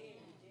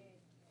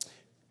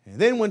 And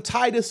then when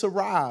Titus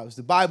arrives,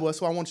 the Bible, that's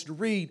why I want you to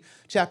read,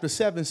 chapter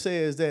 7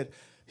 says that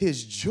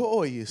his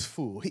joy is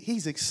full.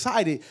 He's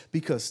excited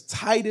because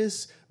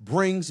Titus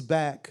brings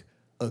back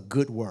a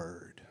good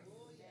word.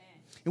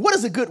 And what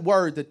is a good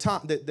word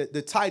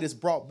that Titus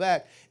brought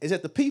back is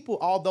that the people,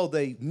 although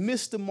they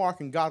missed the mark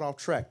and got off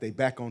track, they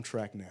back on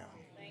track now.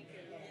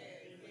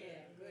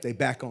 They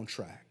back on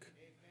track.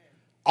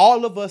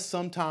 All of us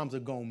sometimes are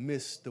going to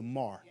miss the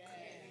mark.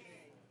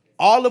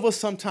 All of us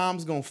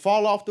sometimes going to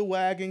fall off the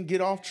wagon, get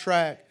off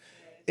track.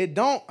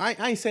 I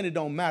ain't saying it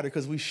don't matter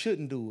because we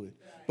shouldn't do it.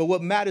 But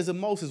what matters the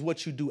most is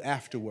what you do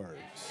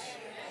afterwards.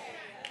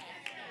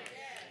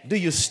 Do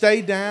you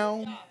stay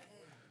down?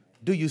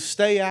 Do you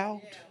stay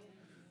out?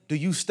 Do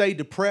you stay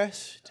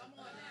depressed?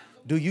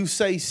 Do you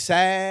say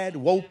sad,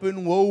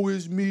 whooping, woe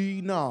is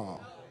me?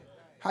 No.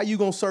 How you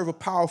going to serve a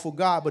powerful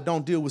God but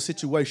don't deal with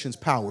situations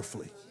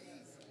powerfully?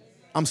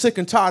 I'm sick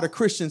and tired of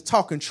Christians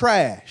talking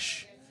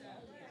trash.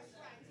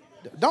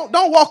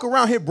 Don't walk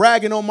around here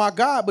bragging on my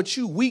God, but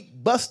you weak,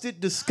 busted,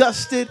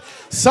 disgusted,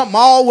 something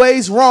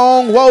always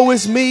wrong, woe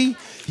is me.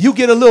 You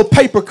get a little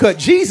paper cut.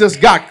 Jesus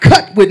got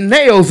cut with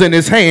nails in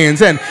his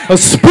hands and a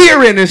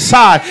spear in his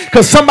side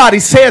because somebody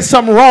said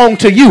something wrong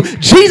to you.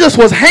 Jesus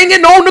was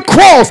hanging on the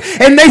cross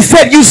and they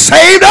said, you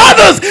saved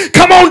others.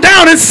 Come on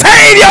down and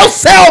save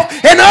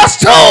yourself and us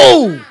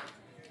too.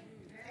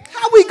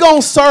 How we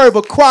gonna serve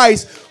a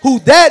Christ who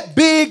that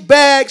big,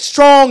 bag,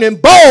 strong, and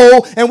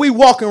bold, and we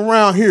walking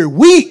around here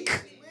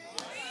weak?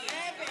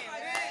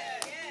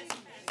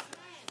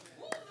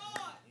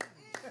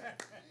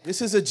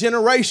 This is a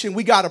generation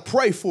we got to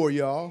pray for,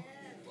 y'all.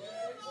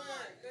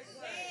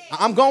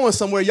 I'm going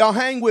somewhere. Y'all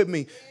hang with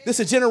me.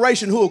 This is a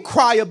generation who will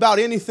cry about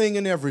anything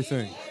and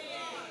everything.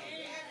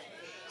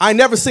 I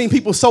never seen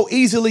people so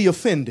easily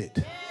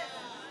offended.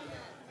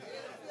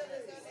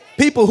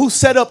 People who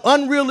set up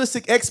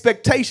unrealistic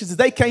expectations that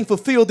they can't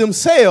fulfill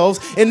themselves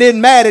and then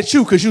mad at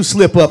you because you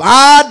slip up.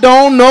 I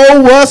don't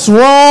know what's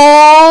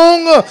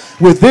wrong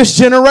with this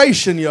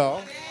generation,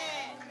 y'all.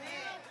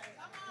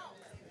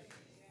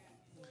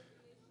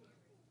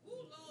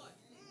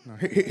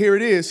 Here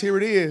it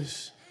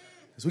is.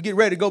 As we get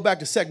ready to go back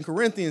to 2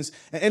 Corinthians,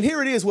 and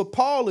here it is, what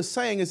Paul is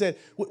saying is that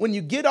when you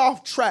get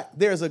off track,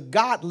 there's a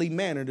godly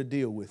manner to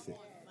deal with it.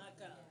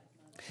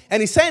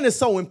 And he's saying it's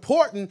so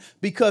important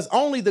because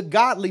only the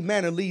godly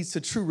manner leads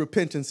to true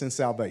repentance and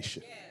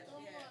salvation.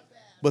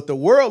 But the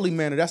worldly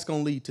manner, that's going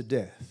to lead to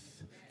death.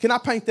 Can I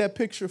paint that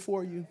picture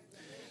for you?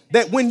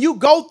 That when you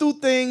go through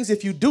things,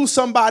 if you do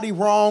somebody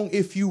wrong,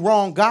 if you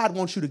wrong, God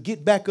wants you to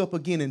get back up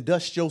again and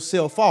dust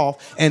yourself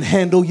off and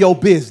handle your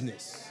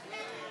business.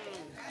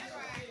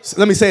 So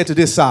let me say it to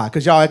this side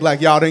because y'all act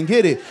like y'all didn't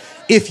get it.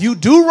 If you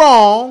do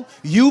wrong,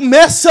 you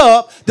mess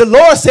up, the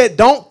Lord said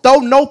don't throw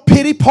no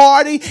pity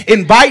party,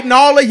 inviting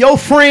all of your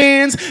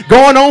friends,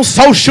 going on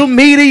social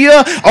media,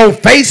 on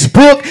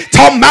Facebook,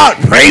 talking about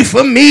pray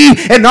for me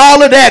and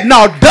all of that.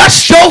 No,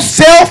 dust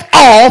yourself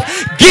off,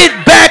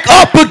 get back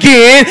up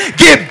again,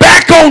 get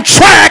back on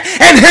track,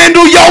 and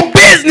handle your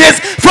business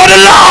for the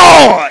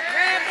Lord.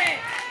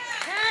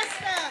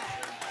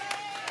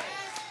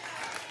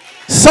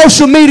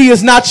 Social media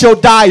is not your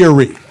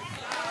diary.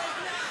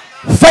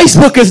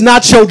 Facebook is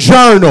not your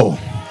journal.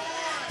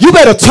 You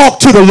better talk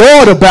to the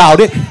Lord about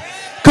it.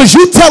 Because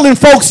you telling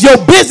folks your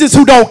business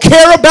who don't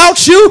care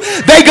about you,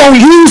 they going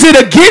to use it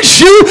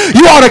against you.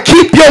 You ought to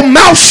keep your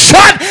mouth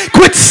shut,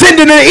 quit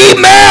sending an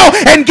email,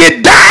 and get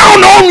down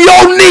on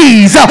your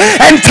knees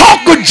and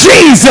talk with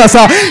Jesus.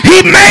 He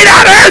may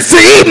not answer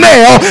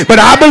email, but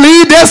I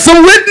believe there's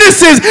some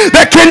witnesses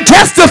that can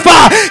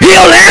testify.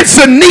 He'll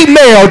answer an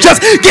email.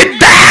 Just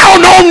get down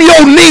on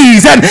your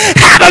knees and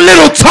have a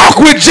little talk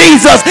with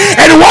Jesus,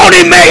 and won't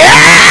he make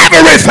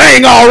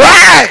everything all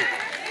right?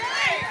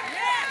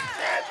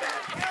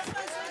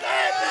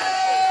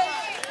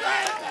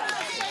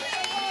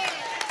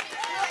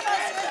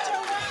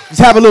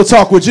 Just have a little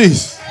talk with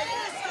Jesus.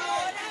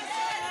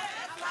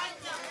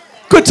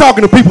 Quit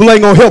talking to people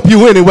ain't gonna help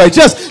you anyway.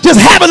 Just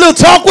have a little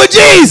talk with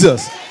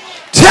Jesus.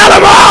 Tell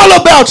him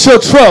all about your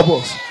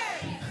troubles.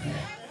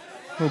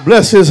 Oh,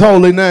 bless his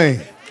holy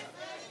name.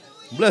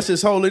 Bless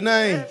his holy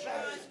name.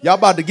 Y'all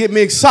about to get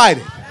me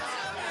excited.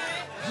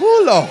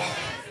 Oh, Lord.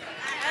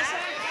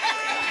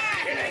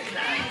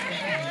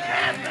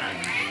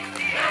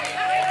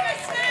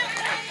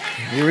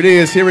 Here it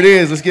is. Here it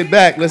is. Let's get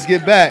back. Let's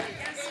get back.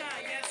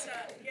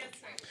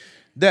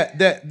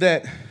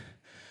 That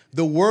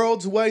the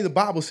world's way, the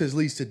Bible says,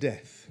 leads to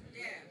death.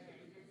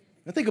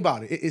 Now think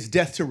about it. It's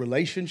death to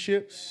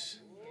relationships,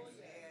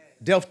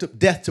 death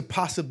to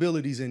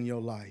possibilities in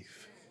your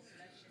life,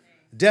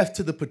 death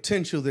to the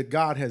potential that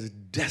God has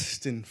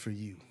destined for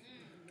you.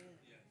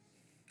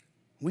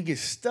 We get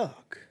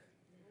stuck.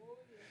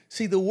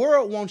 See, the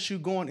world wants you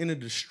going in a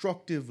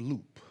destructive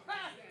loop,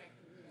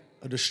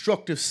 a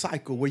destructive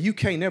cycle where you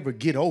can't ever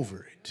get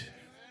over it.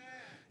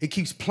 It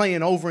keeps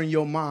playing over in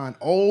your mind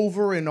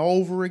over and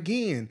over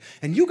again.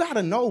 And you got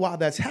to know why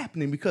that's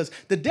happening, because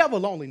the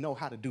devil only know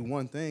how to do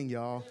one thing,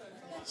 y'all.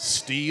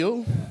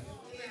 Steal,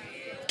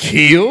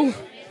 kill.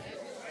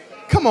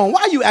 Come on,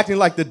 why are you acting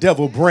like the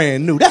devil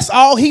brand new? That's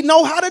all he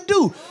know how to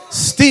do.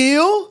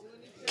 Steal,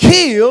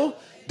 kill,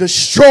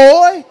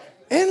 destroy,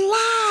 and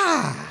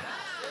lie.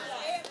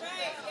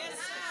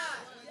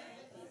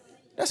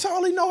 That's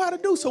all he know how to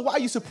do. So why are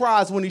you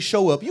surprised when he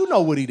show up? You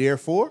know what he there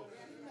for.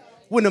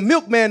 When the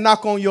milkman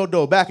knock on your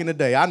door back in the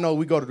day, I know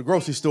we go to the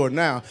grocery store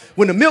now.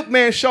 When the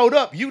milkman showed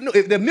up, you know,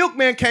 if the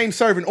milkman came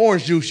serving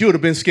orange juice, you would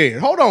have been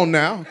scared. Hold on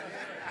now.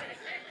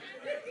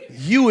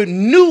 You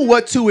knew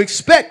what to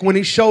expect when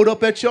he showed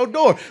up at your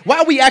door. Why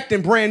are we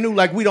acting brand new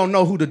like we don't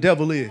know who the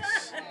devil is?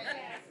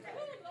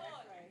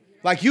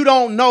 Like you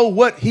don't know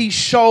what he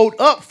showed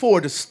up for,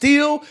 to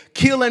steal,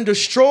 kill, and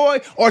destroy,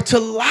 or to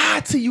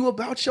lie to you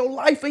about your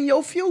life and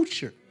your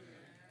future.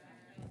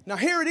 Now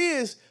here it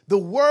is. The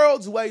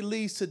world's way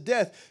leads to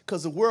death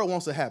because the world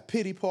wants to have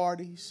pity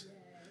parties.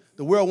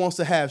 The world wants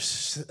to have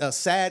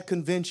sad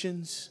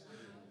conventions.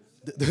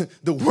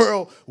 The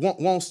world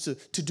wants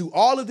to do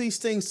all of these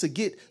things to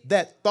get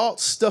that thought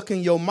stuck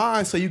in your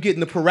mind so you get in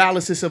the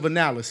paralysis of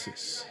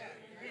analysis.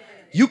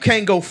 You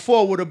can't go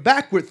forward or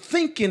backward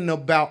thinking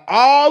about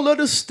all of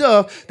the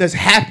stuff that's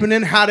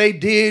happening, how they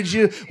did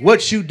you,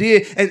 what you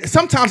did. And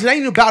sometimes it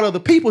ain't about other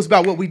people, it's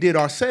about what we did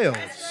ourselves.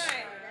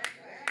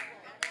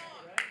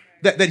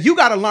 That you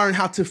got to learn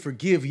how to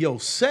forgive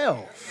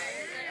yourself.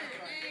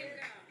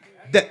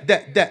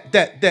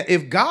 That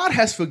if God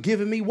has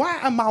forgiven me, why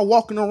am I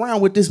walking around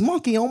with this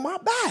monkey on my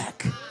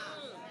back?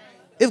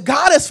 If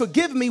God has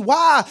forgiven me,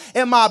 why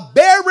am I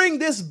bearing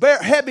this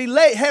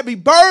heavy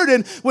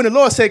burden when the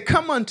Lord said,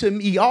 come unto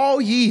me,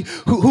 all ye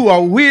who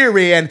are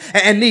weary and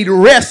need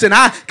rest, and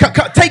I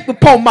take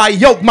upon my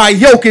yoke. My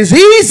yoke is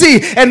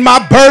easy and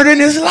my burden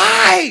is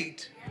light.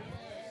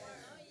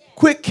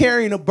 Quit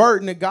carrying a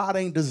burden that God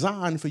ain't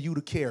designed for you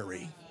to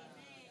carry.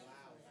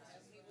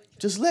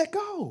 Just let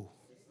go.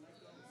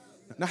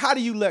 Now, how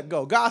do you let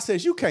go? God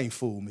says, you can't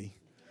fool me.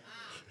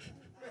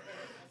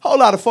 A whole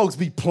lot of folks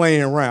be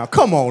playing around.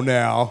 Come on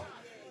now.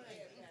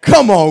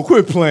 Come on,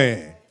 quit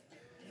playing.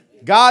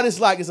 God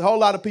is like, it's a whole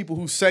lot of people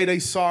who say they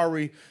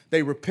sorry,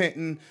 they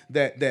repenting,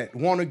 that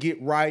want to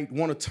get right,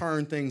 want to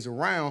turn things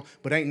around,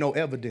 but ain't no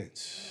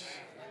evidence.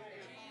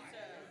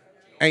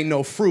 Ain't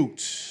no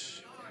fruits.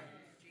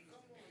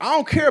 I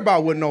don't care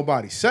about what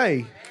nobody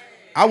say.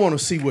 I want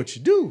to see what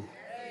you do.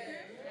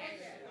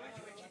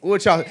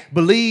 What y'all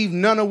believe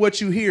none of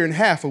what you hear and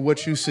half of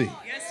what you see.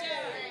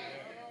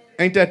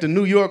 Ain't that the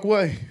New York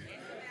way?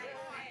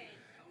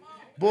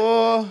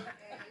 Boy,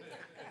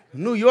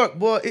 New York,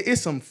 boy,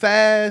 it's some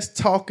fast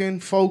talking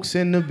folks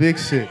in the big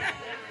city.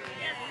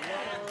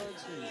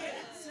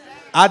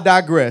 I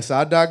digress.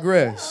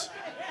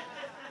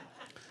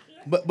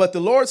 But the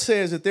Lord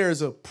says that there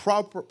is a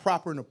proper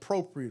and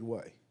appropriate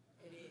way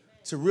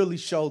to really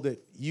show that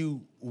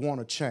you want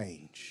to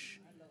change.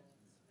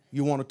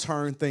 You want to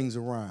turn things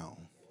around.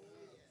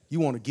 You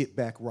want to get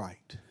back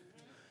right.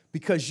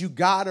 Because you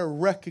got to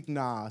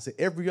recognize that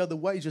every other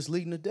way is just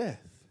leading to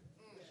death.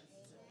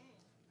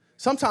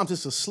 Sometimes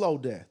it's a slow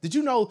death. Did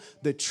you know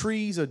that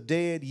trees are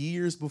dead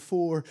years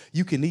before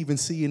you can even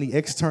see any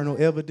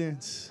external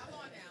evidence?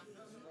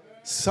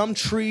 Some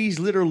trees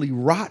literally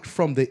rot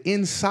from the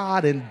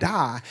inside and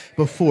die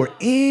before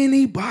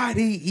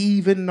anybody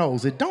even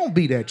knows it. Don't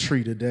be that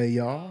tree today,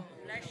 y'all.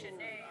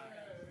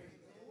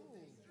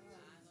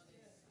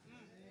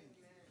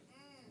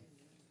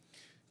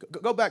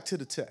 Go back to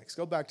the text.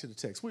 Go back to the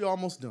text. We're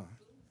almost done.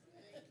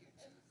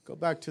 Go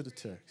back to the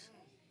text.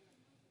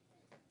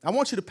 I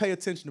want you to pay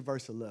attention to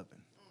verse 11.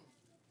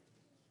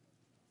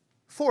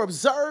 For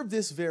observe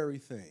this very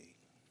thing,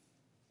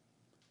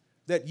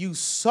 that you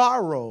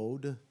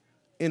sorrowed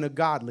in a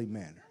godly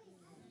manner.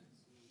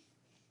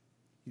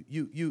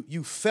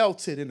 You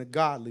felt it in a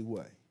godly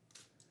way.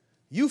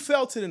 You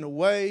felt it in a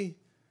way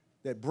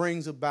that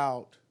brings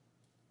about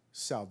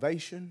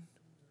salvation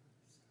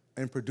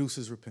and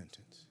produces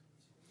repentance.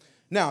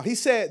 Now, he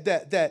said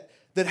that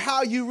that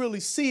how you really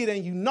see it,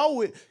 and you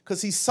know it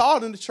because he saw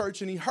it in the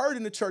church and he heard it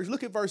in the church.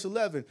 Look at verse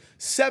 11.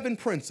 7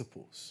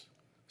 principles.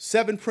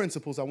 7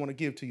 principles I want to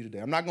give to you today.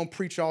 I'm not going to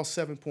preach all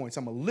 7 points.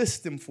 I'm going to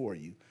list them for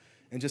you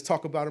and just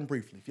talk about them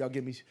briefly. If y'all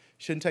give me,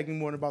 shouldn't take me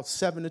more than about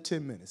 7 to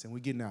 10 minutes, and we're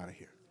getting out of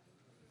here.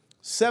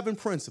 7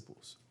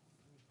 principles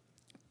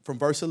from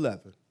verse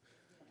 11.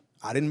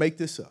 I didn't make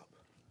this up.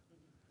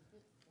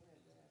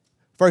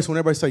 First one,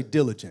 everybody say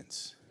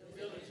diligence.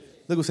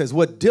 Look what it says,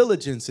 what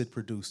diligence it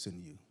produced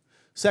in you.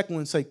 Second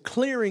one, say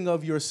clearing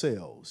of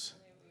yourselves.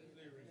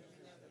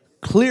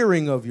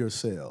 Clearing of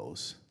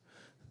yourselves.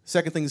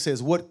 Second thing it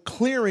says, what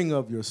clearing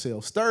of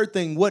yourselves. Third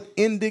thing, what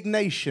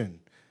indignation.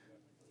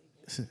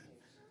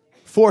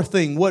 Fourth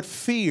thing, what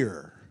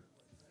fear.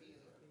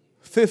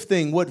 Fifth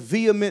thing, what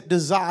vehement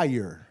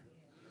desire.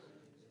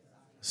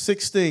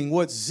 Sixth thing,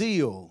 what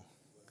zeal.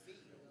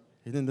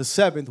 And then the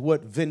 7th,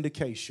 what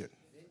vindication.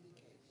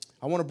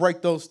 I want to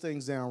break those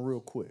things down real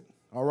quick.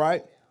 All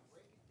right?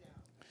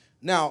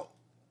 Now,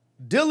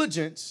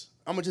 diligence,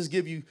 I'm going to just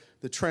give you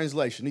the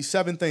translation. These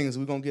 7 things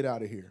we're going to get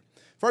out of here.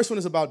 First one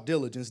is about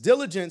diligence.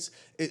 Diligence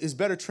is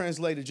better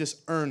translated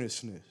just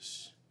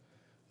earnestness,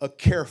 a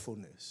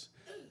carefulness.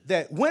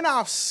 That when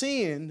I've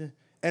sinned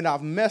and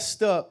I've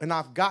messed up and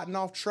I've gotten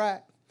off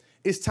track,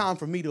 it's time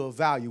for me to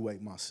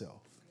evaluate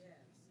myself.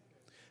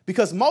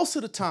 Because most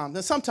of the time,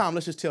 now sometimes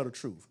let's just tell the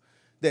truth,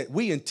 that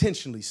we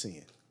intentionally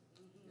sin.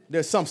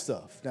 There's some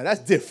stuff. Now,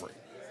 that's different.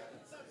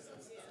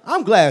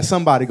 I'm glad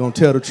somebody going to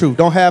tell the truth.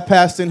 Don't have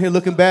pastor in here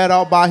looking bad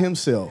all by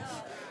himself.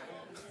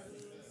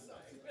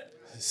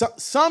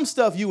 Some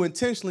stuff you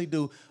intentionally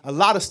do. A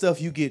lot of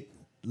stuff you get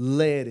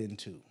led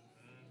into.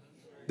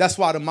 That's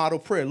why the motto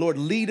prayer, Lord,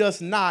 lead us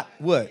not,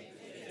 what?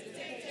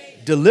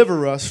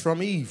 Deliver us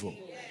from evil.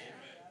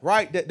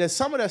 Right? There's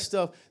some of that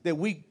stuff that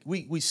we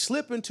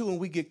slip into and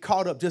we get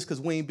caught up just because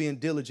we ain't being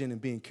diligent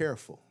and being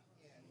careful.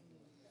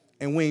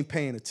 And we ain't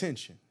paying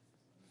attention.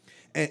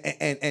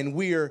 And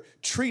we're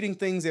treating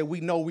things that we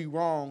know we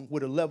wrong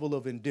with a level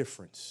of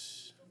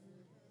indifference.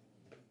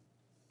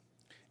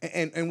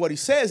 And what he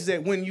says is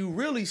that when you're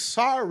really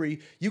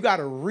sorry, you got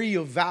to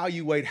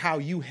reevaluate how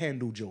you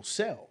handled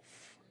yourself.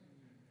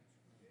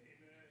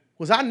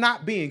 Was I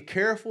not being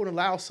careful to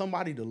allow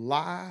somebody to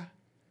lie?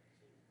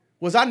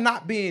 Was I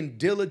not being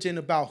diligent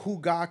about who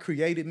God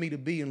created me to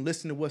be and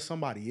listen to what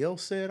somebody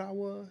else said I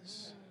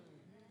was?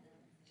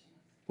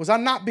 Was I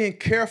not being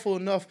careful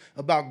enough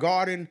about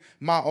guarding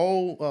my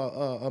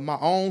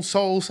own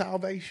soul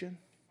salvation?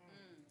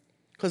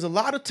 Because a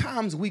lot of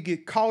times we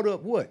get caught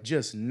up, what?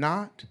 Just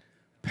not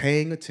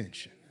paying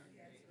attention.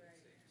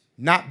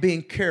 Not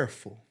being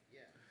careful.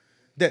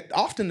 That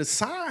often the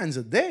signs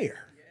are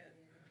there.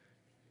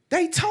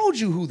 They told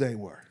you who they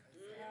were.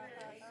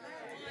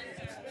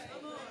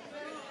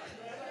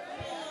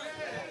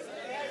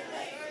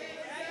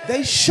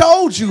 They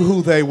showed you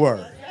who they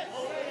were.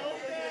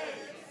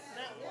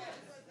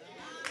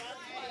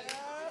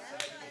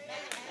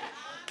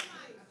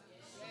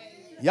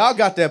 Y'all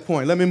got that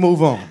point. Let me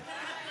move on.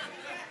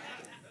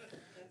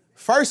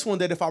 First one,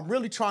 that if I'm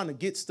really trying to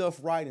get stuff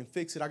right and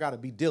fix it, I got to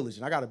be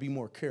diligent. I got to be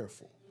more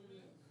careful.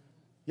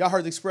 Y'all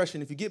heard the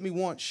expression, if you get me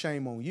once,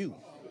 shame on you.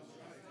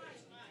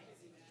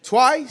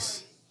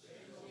 Twice?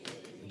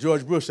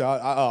 George Bush,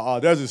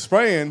 there's a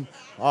spraying.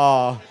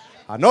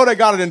 I know they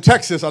got it in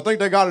Texas. I think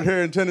they got it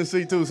here in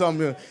Tennessee too.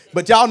 Something.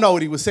 But y'all know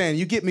what he was saying.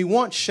 You get me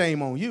once,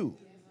 shame on you.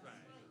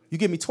 You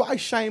get me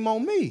twice, shame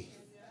on me.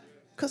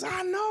 Because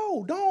I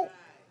know,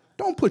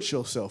 don't put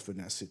yourself in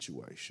that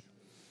situation.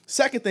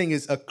 Second thing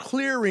is a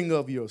clearing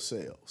of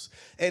yourselves.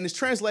 And it's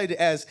translated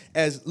as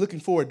looking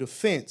for a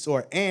defense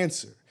or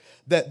answer.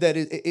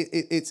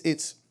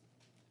 It's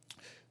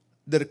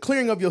that a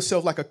clearing of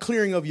yourself, like a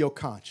clearing of your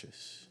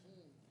conscience.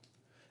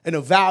 An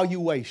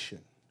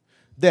evaluation.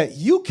 That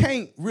you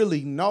can't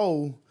really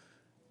know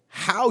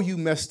how you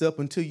messed up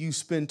until you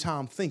spend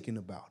time thinking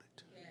about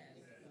it.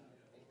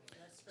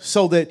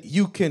 So that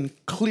you can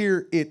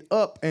clear it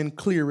up and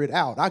clear it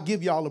out. I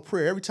give y'all a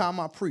prayer every time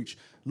I preach.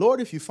 Lord,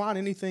 if you find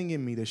anything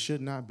in me that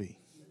should not be,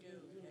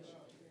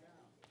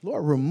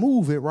 Lord,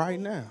 remove it right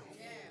now.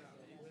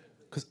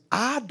 Because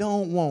I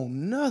don't want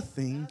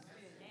nothing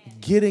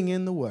getting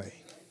in the way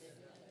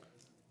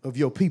of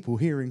your people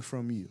hearing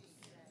from you.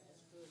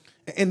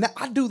 And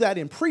I do that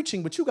in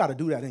preaching, but you got to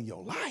do that in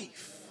your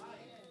life.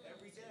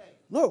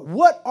 Lord,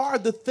 what are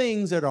the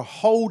things that are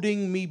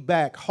holding me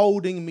back,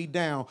 holding me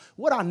down?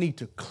 What I need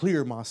to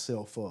clear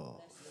myself of?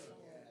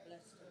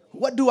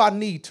 What do I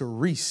need to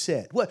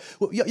reset?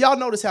 Y'all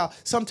notice how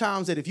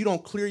sometimes that if you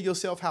don't clear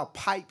yourself, how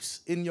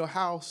pipes in your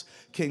house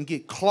can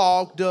get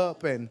clogged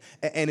up. And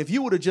if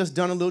you would have just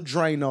done a little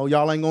Drano,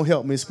 y'all ain't going to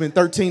help me, spend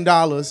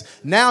 $13.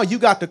 Now you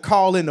got to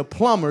call in a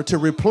plumber to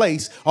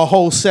replace a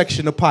whole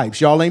section of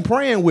pipes. Y'all ain't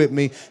praying with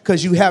me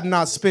because you have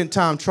not spent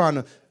time trying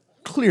to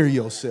clear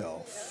yourself.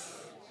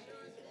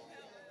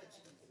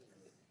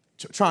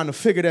 Trying to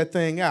figure that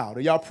thing out.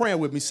 Are y'all praying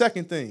with me?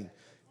 Second thing.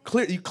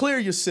 You clear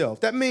yourself.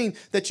 That means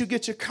that you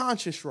get your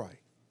conscience right.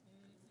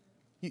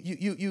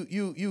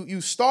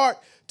 You start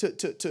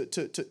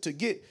to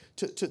get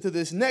to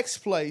this next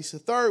place. The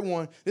third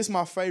one, this is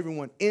my favorite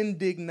one,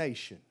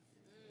 indignation.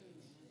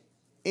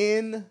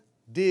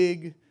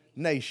 Indignation.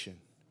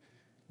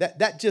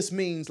 That just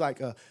means like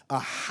a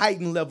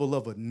heightened level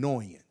of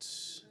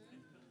annoyance,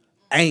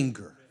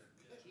 anger,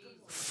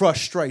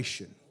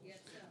 frustration,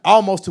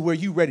 almost to where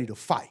you ready to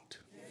fight.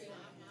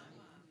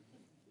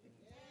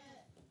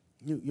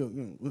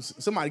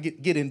 Somebody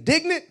get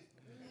indignant.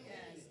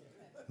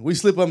 We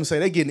slip up and say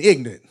they getting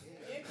ignorant.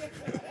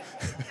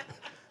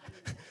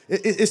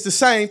 It's the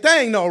same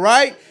thing though,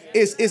 right?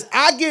 It's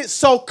I get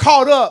so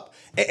caught up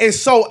and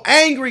so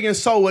angry and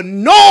so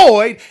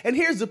annoyed. And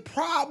here's the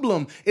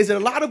problem, is that a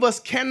lot of us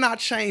cannot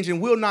change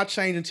and will not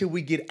change until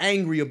we get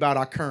angry about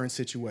our current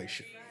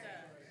situation.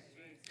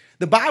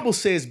 The Bible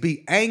says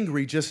be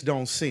angry, just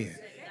don't sin.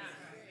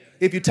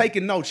 If you're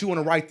taking notes, you want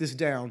to write this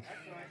down.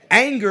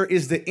 Anger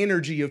is the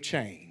energy of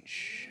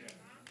change.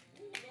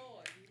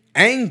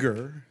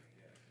 Anger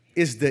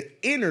is the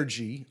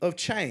energy of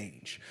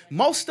change.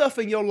 Most stuff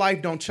in your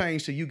life don't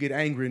change till you get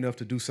angry enough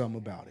to do something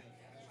about it.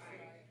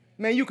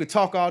 Man, you could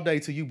talk all day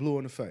till you blue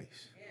in the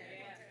face.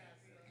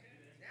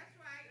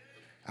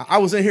 I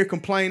was in here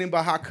complaining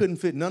about how I couldn't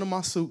fit none of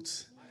my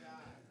suits.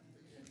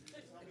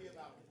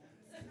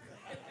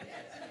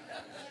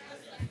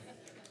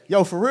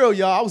 Yo, for real,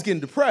 y'all, I was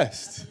getting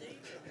depressed.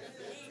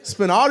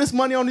 Spent all this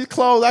money on these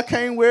clothes, I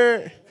can't wear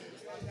it.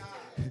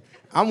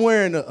 I'm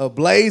wearing a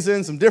blazer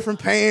and some different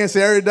pants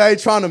every day,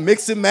 trying to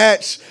mix and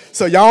match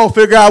so y'all don't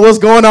figure out what's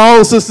going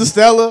on, Sister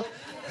Stella.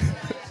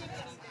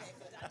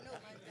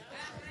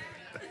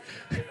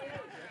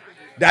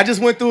 I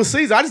just went through a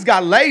season. I just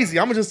got lazy.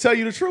 I'm going to just tell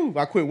you the truth.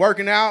 I quit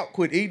working out,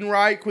 quit eating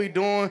right, quit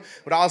doing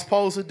what I was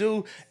supposed to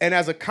do. And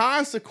as a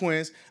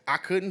consequence, I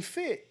couldn't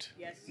fit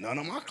none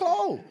of my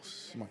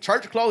clothes. My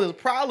church clothes is a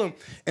problem.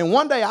 And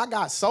one day I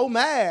got so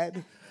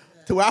mad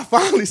to where I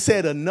finally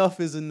said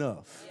enough is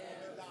enough.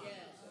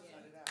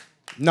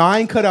 No, I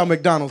ain't cut out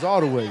McDonald's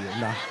all the way yet.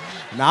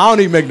 No, I don't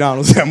eat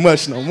McDonald's that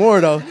much no more,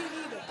 though.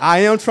 I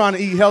am trying to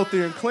eat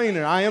healthier and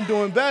cleaner. I am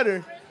doing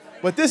better.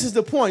 But this is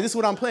the point. This is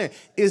what I'm playing.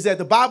 Is that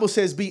the Bible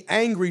says be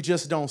angry,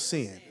 just don't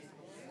sin.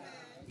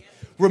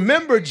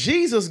 Remember,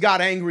 Jesus got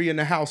angry in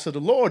the house of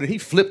the Lord, and he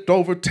flipped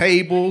over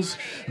tables,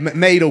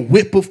 made a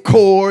whip of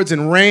cords,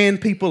 and ran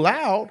people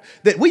out.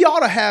 That we ought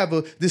to have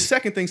this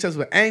second thing says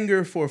with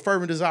anger for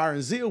fervent desire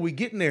and zeal, we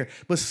getting there.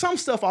 But some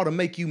stuff ought to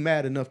make you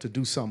mad enough to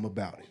do something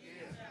about it.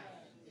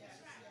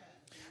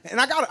 And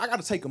I got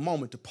to take a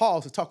moment to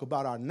pause to talk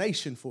about our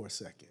nation for a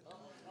second.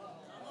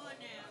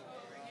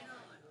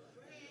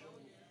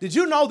 Did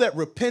you know that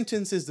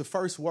repentance is the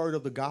first word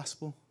of the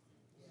gospel?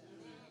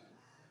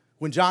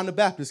 When John the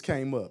Baptist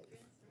came up,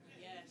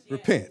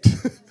 repent.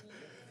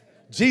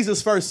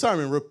 Jesus' first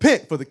sermon,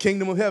 repent for the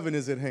kingdom of heaven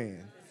is at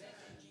hand.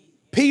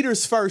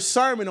 Peter's first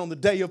sermon on the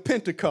day of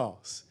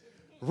Pentecost,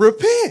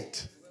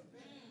 repent.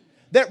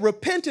 That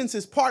repentance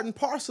is part and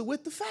parcel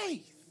with the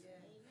faith.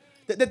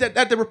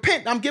 That the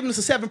repent, I'm giving us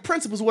the 7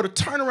 principles of what a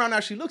turnaround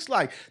actually looks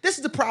like. This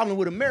is the problem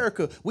with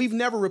America. We've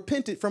never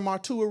repented from our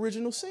 2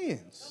 original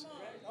sins.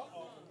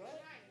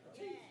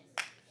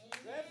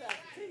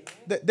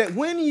 That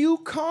when you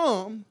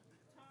come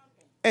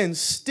and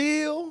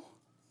steal,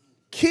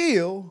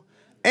 kill,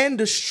 and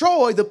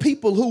destroy the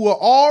people who were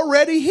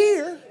already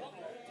here,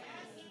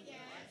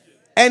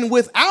 and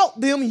without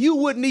them you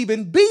wouldn't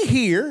even be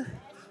here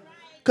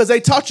because they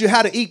taught you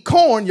how to eat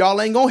corn.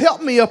 Y'all ain't gonna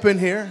help me up in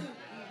here.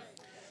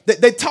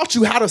 They taught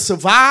you how to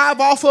survive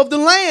off of the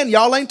land.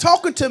 Y'all ain't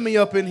talking to me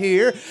up in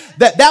here.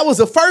 That was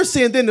the first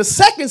sin. Then the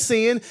second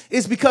sin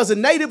is because the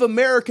Native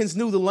Americans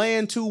knew the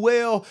land too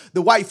well.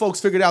 The white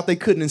folks figured out they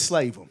couldn't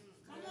enslave them.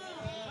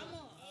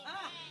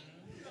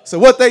 So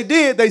what they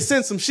did, they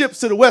sent some ships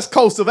to the west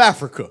coast of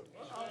Africa.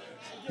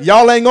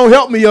 Y'all ain't gonna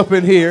help me up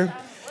in here.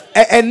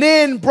 And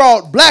then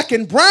brought black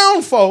and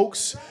brown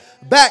folks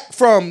back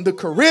from the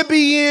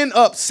Caribbean,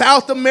 up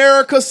South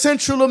America,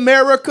 Central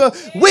America.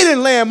 We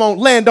didn't land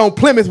on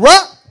Plymouth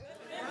Rock.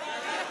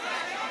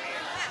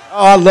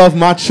 Oh, I love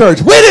my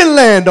church. We didn't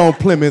land on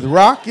Plymouth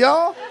Rock,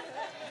 y'all.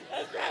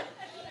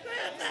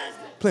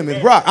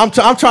 Plymouth Rock.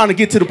 I'm trying to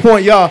get to the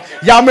point, y'all.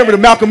 Y'all remember the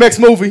Malcolm X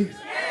movie?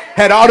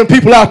 Had all them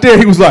people out there.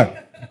 He was like,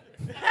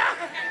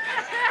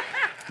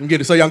 let me get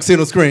it so y'all can see it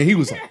on the screen. He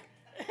was like,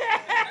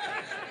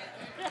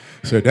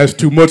 said, that's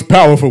too much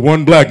power for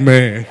one black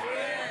man.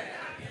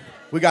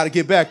 We got to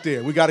get back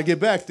there. We got to get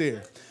back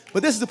there.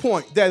 But this is the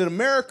point, that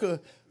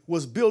America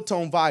was built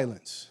on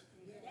violence.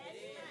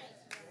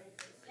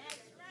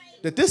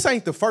 That this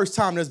ain't the first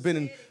time there's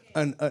been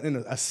an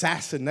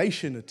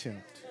assassination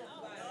attempt.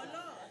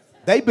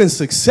 They've been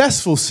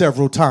successful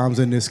several times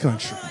in this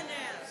country.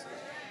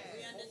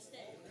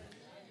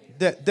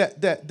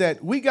 That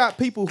we got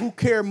people who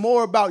care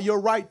more about your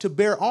right to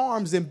bear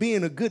arms than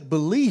being a good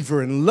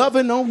believer and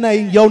loving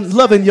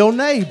your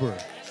neighbor.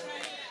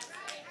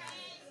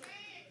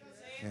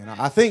 And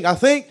I think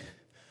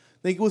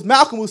it was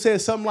Malcolm who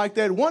said something like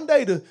that. One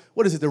day, the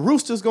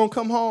rooster's gonna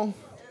come home.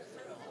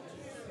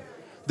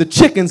 The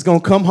chicken's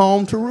gonna come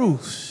home to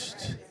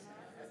roost.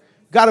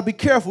 Got to be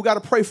careful. Got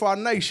to pray for our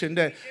nation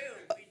that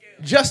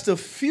just a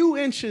few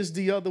inches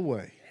the other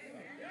way.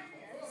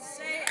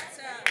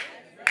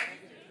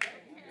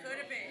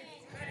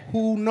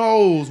 Who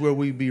knows where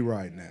we be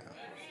right now?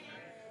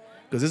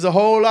 Because there's a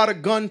whole lot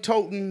of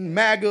gun-toting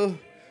MAGA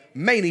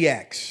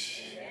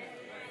maniacs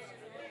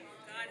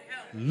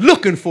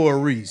looking for a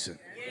reason.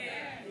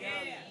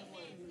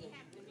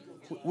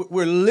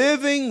 We're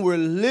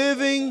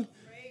living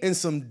in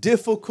some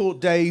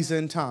difficult days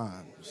and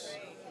times,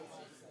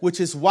 which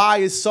is why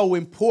it's so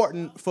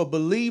important for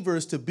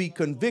believers to be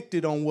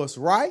convicted on what's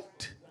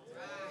right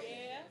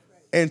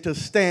and to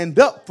stand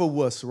up for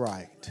what's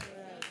right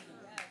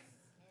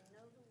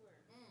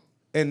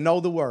and know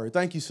the word.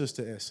 Thank you,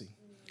 Sister Essie.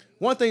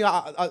 One thing,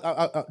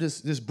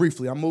 just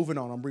briefly, I'm moving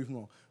on.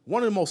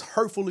 One of the most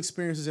hurtful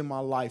experiences in my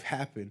life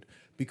happened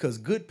because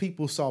good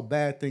people saw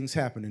bad things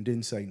happen and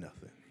didn't say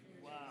nothing.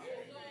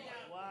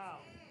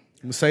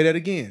 I'm going to say that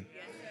again.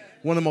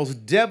 One of the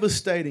most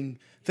devastating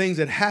things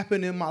that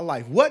happened in my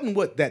life wasn't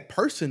what that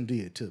person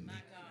did to me.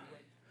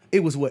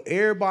 It was what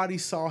everybody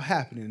saw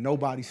happening and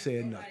nobody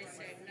said nothing.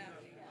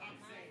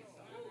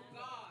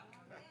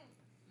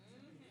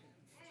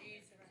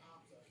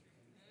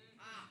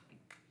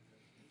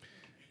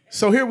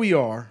 So here we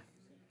are,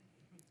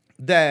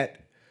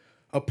 that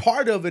a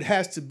part of it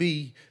has to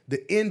be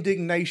the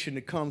indignation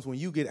that comes when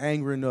you get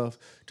angry enough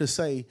to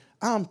say,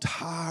 I'm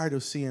tired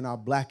of seeing our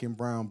black and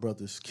brown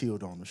brothers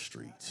killed on the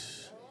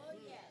streets.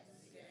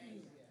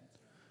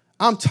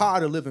 I'm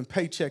tired of living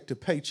paycheck to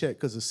paycheck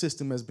because the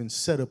system has been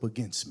set up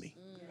against me.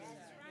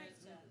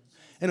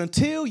 And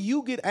until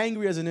you get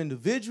angry as an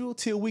individual,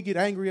 till we get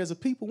angry as a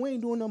people, we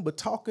ain't doing nothing but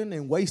talking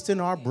and wasting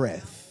our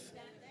breath.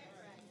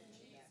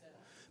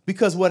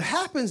 Because what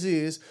happens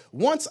is,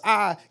 once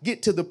I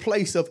get to the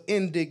place of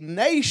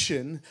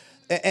indignation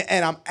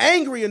and I'm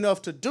angry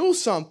enough to do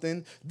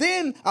something,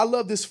 then I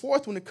love this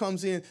fourth one that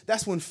comes in.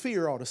 That's when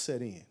fear ought to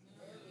set in.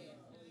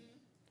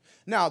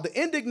 Now, the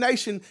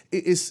indignation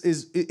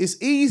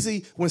is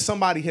easy when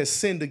somebody has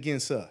sinned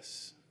against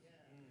us.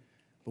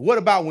 But what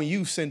about when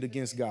you've sinned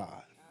against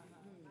God?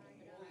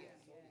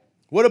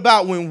 What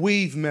about when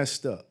we've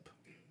messed up?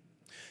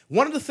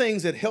 One of the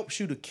things that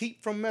helps you to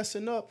keep from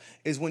messing up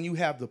is when you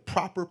have the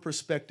proper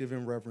perspective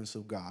and reverence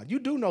of God. You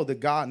do know that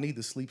God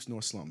neither sleeps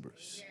nor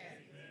slumbers.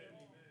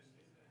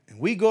 And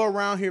we go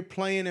around here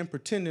playing and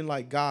pretending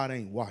like God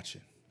ain't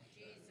watching.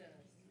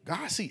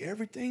 God sees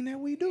everything that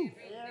we do.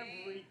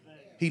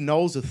 He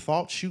knows the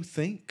thoughts you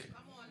think.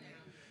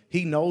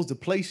 He knows the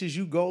places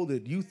you go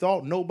that you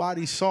thought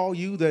nobody saw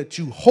you, that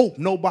you hope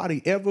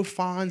nobody ever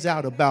finds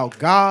out about.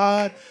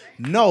 God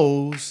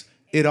knows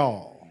it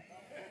all.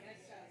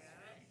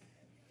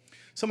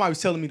 Somebody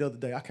was telling me the other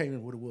day, I can't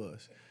remember what it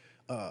was.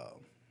 What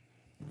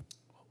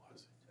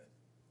was it?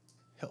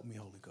 Help me,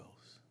 Holy Ghost.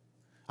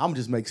 I'm going to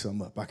just make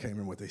something up. I can't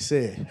remember what they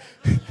said.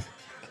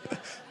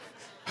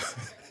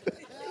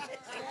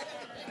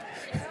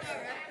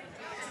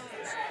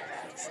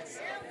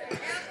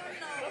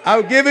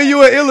 I'm giving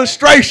you an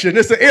illustration.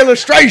 It's an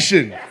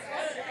illustration.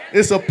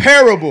 It's a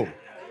parable.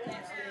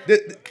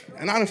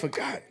 And I done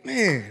forgot,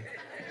 man.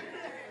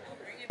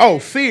 Oh,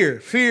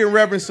 fear and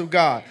reverence of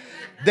God.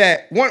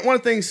 That one of the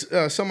things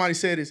somebody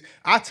said is,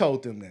 I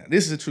told them that.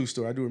 This is a true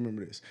story. I do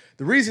remember this.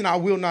 The reason I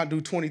will not do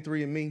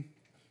 23andMe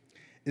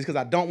is because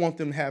I don't want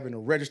them having a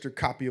registered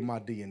copy of my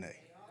DNA.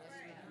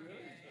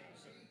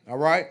 All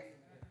right?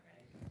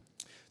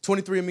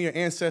 23andMe or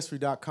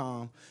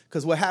Ancestry.com.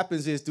 Because what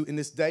happens is, in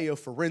this day of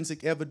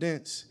forensic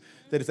evidence,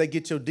 that if they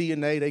get your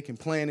DNA, they can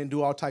plan and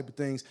do all type of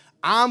things.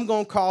 I'm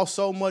going to cause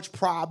so much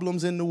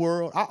problems in the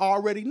world. I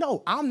already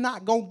know. I'm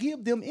not going to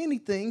give them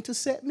anything to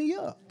set me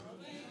up.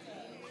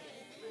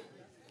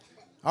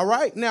 All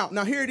right, now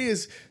here it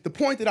is. The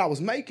point that I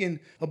was making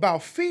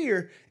about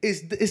fear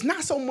is it's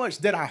not so much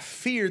that I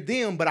fear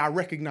them, but I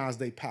recognize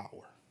their power.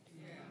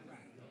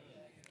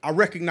 I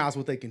recognize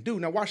what they can do.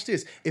 Now watch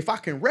this. If I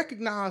can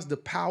recognize the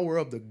power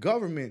of the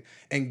government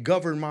and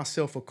govern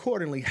myself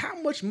accordingly,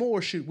 how much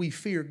more should we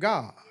fear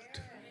God,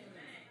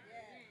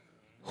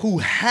 who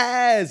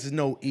has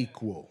no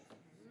equal?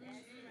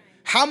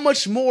 How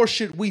much more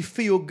should we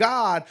fear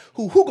God,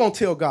 who gonna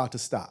tell God to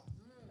stop?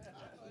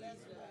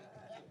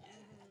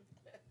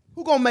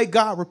 Who gonna make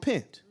God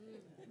repent?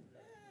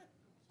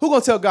 Who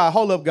gonna tell God,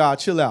 hold up, God,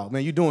 chill out,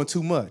 man, you're doing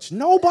too much?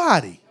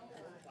 Nobody.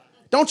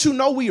 Don't you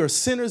know we are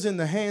sinners in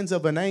the hands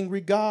of an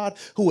angry God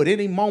who at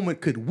any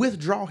moment could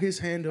withdraw his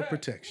hand of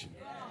protection?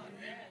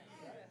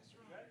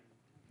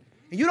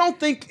 And you don't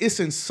think it's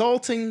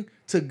insulting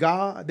to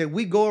God that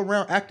we go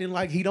around acting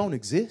like he don't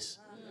exist?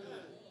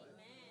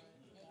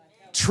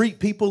 Treat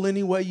people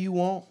any way you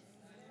want.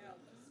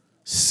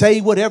 Say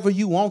whatever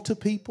you want to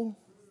people.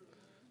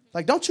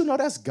 Like, don't you know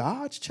that's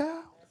God's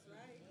child?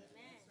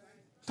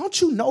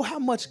 Don't you know how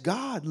much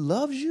God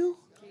loves you?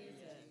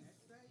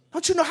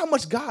 Don't you know how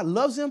much God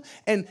loves them?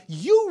 And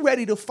you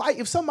ready to fight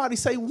if somebody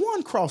say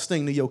one cross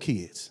thing to your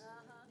kids.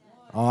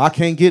 Oh, I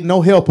can't get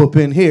no help up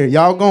in here.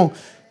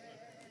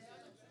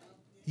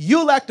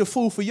 You'll act a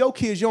fool for your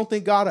kids. You don't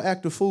think God will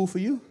act a fool for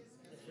you?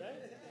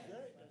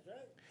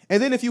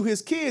 And then if you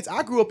his kids,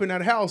 I grew up in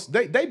that house,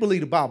 they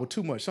believe the Bible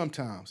too much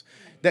sometimes.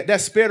 That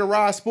spare the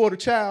rod, spoil the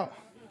child.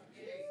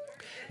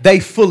 They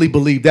fully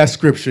believe that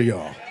scripture,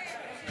 y'all.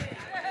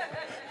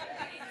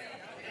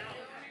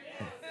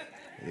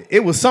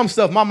 It was some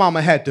stuff my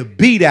mama had to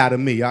beat out of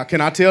me. Can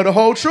I tell the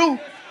whole truth?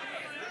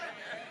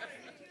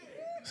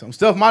 Some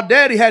stuff my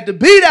daddy had to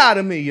beat out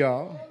of me,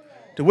 y'all.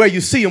 To where you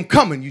see him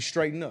coming, you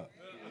straighten up.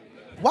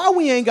 Why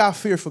we ain't got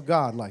fear for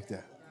God like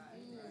that?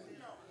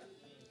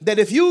 That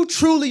if you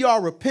truly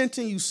are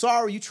repenting, you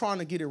sorry, you trying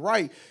to get it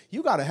right,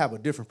 you got to have a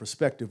different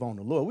perspective on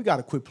the Lord. We got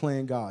to quit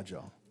playing God,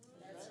 y'all.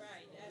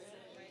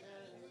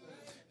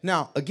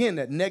 Now, again,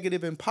 that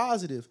negative and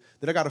positive,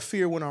 that I got to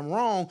fear when I'm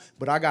wrong,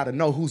 but I got to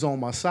know who's on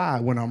my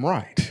side when I'm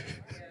right.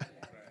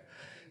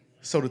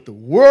 So that the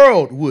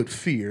world would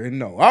fear and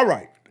know. All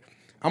right,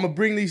 I'm going to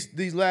bring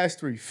these last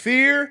three.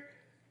 Fear,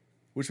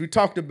 which we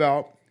talked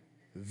about,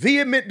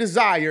 vehement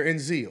desire and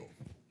zeal.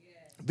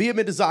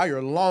 Vehement desire,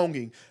 a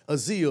longing, a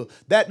zeal.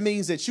 That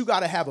means that you got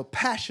to have a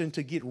passion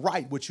to get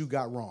right what you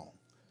got wrong.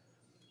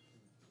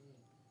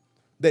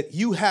 That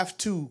you have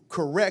to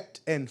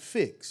correct and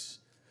fix.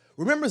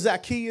 Remember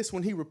Zacchaeus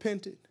when he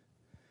repented?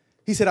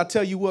 He said, I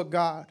tell you what,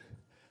 God,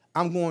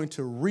 I'm going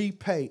to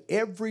repay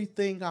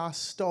everything I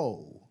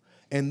stole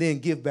and then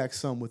give back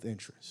some with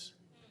interest.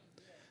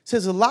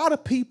 Says a lot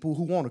of people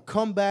who want to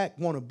come back,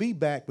 want to be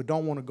back, but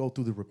don't want to go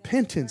through the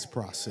repentance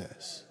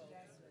process.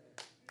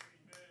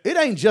 It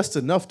ain't just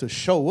enough to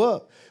show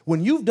up.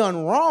 When you've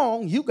done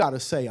wrong, you got to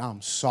say, I'm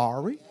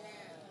sorry.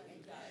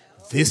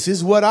 This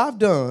is what I've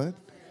done.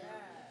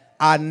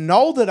 I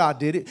know that I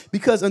did it.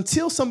 Because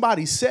until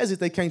somebody says it,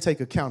 they can't take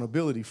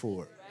accountability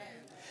for it.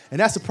 And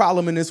that's the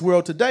problem in this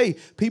world today.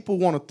 People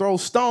want to throw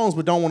stones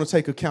but don't want to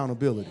take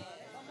accountability.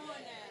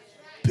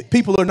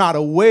 People are not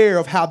aware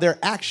of how their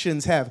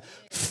actions have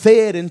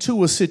fed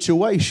into a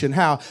situation,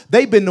 how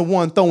they've been the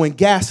one throwing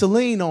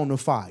gasoline on the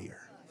fire.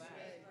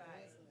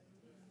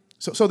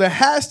 So there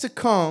has to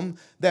come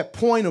that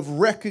point of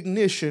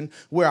recognition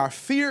where I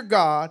fear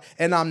God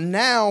and I'm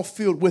now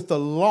filled with a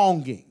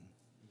longing,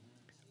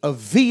 a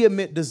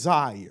vehement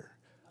desire,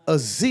 a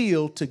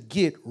zeal to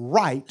get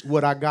right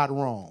what I got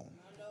wrong.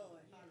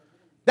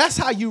 That's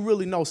how you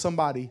really know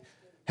somebody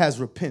has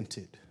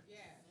repented.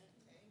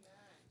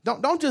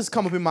 Don't just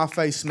come up in my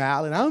face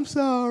smiling, I'm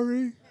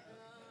sorry.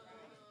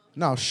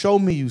 No, show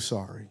me you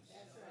sorry.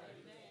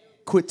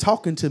 Quit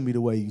talking to me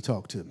the way you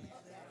talk to me.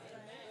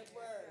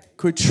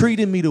 Quit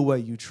treating me the way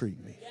you treat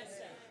me.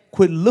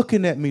 Quit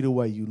looking at me the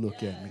way you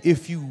look at me.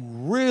 If you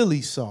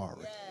really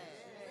sorry,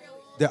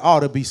 there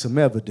ought to be some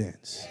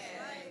evidence.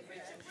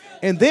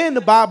 And then the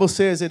Bible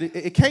says that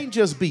it can't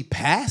just be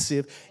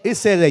passive. It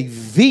said a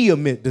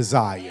vehement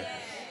desire.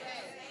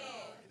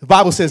 The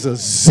Bible says a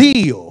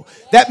zeal.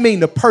 That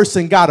means the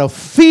person got to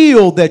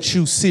feel that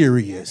you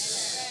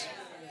serious.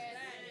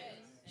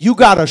 You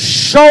got to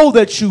show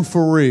that you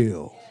for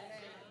real.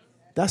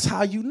 That's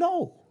how you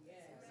know.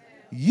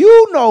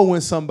 You know when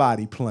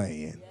somebody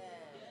playing.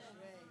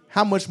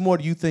 How much more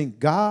do you think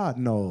God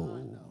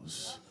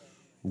knows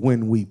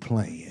when we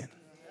playing?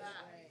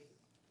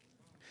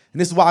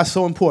 And this is why it's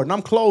so important.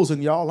 I'm closing,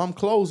 y'all. I'm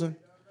closing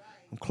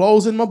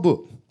my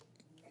book.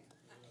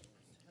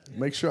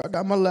 Make sure I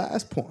got my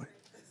last point.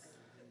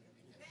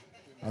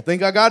 I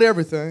think I got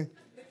everything.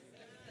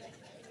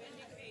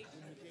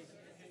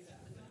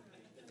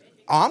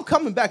 Oh, I'm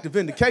coming back to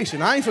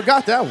vindication. I ain't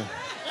forgot that one.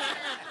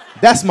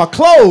 That's my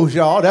close,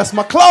 y'all. That's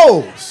my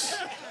close.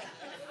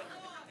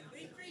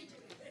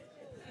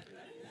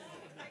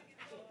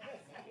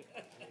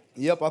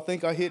 Yep, I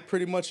think I hit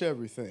pretty much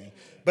everything.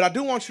 But I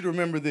do want you to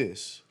remember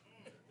this.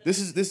 This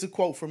is a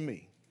quote from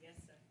me.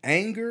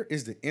 Anger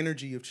is the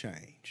energy of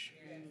change.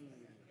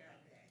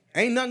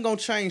 Ain't nothing going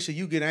to change till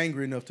you get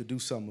angry enough to do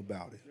something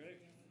about it.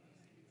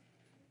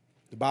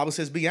 The Bible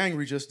says be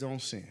angry, just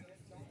don't sin.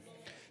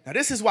 Now,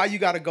 this is why you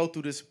got to go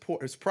through this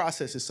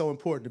process. It's so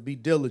important to be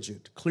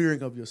diligent,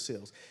 clearing of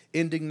yourselves,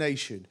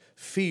 indignation,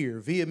 fear,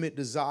 vehement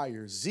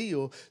desire,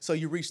 zeal, so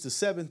you reach the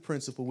seventh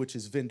principle, which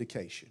is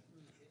vindication.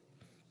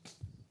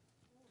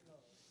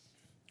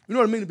 You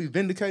know what I mean to be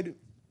vindicated?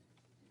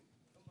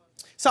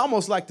 It's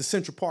almost like the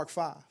Central Park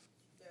Five.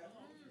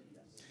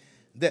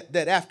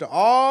 That after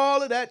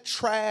all of that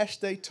trash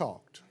they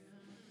talked,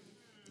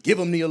 give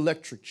them the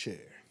electric chair.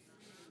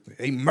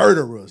 They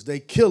murder us. They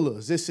kill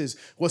us. This is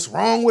what's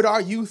wrong with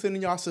our youth and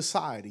in our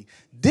society.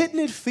 Didn't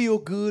it feel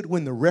good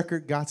when the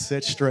record got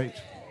set straight?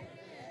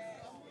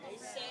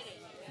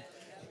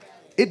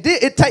 It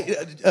did. It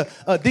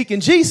take.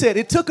 Deacon G said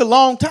it took a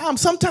long time.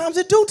 Sometimes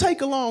it do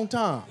take a long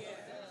time.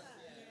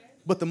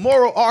 But the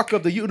moral arc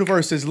of the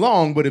universe is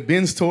long, but it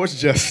bends towards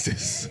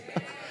justice.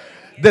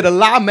 That a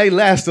lie may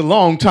last a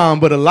long time,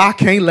 but a lie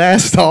can't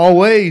last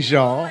always,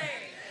 y'all.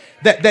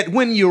 That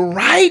when you're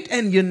right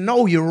and you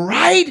know you're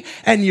right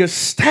and you're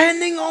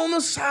standing on the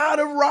side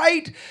of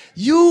right,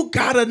 you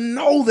got to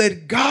know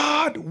that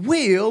God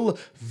will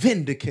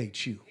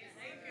vindicate you.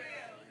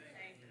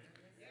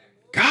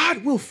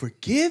 God will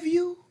forgive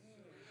you.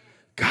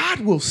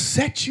 God will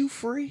set you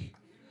free.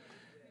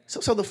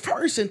 So the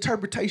first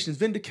interpretation is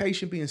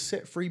vindication, being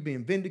set free,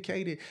 being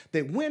vindicated.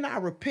 That when I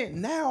repent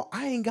now,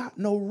 I ain't got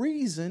no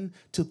reason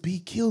to be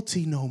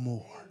guilty no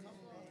more.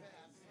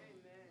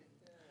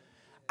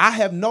 I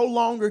have no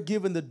longer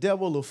given the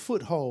devil a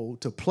foothold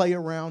to play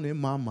around in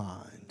my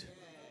mind.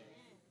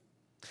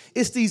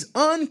 It's these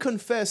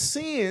unconfessed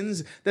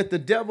sins that the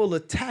devil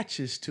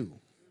attaches to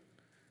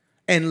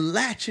and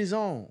latches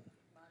on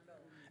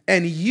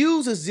and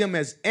uses them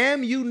as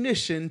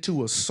ammunition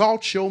to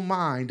assault your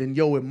mind and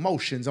your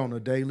emotions on a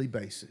daily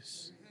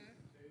basis.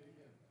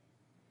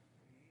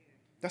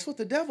 That's what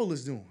the devil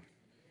is doing,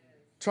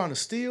 trying to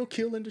steal,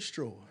 kill, and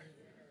destroy.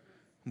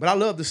 But I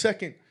love the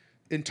second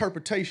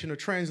interpretation or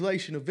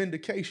translation of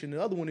vindication.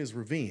 The other one is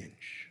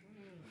revenge.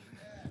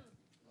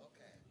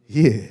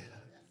 Yeah.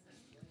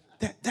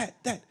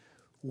 That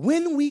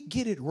when we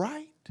get it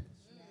right,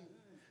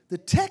 the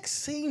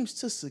text seems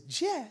to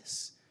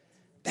suggest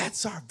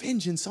that's our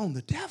vengeance on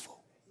the devil.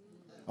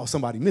 Oh,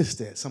 somebody missed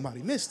that.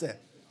 Somebody missed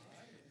that.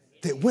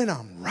 That when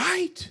I'm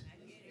right,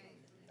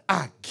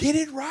 I get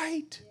it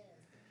right,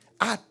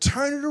 I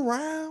turn it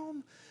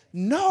around.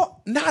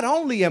 No, not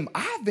only am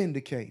I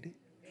vindicated,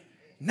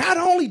 not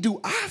only do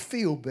I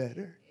feel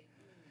better,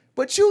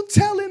 but you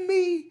telling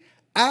me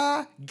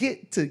I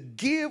get to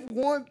give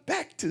one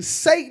back to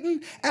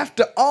Satan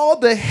after all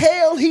the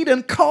hell he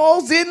done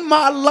caused in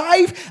my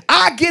life.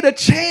 I get a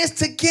chance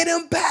to get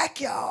him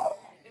back, y'all.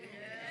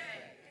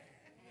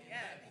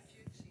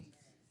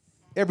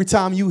 Every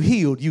time you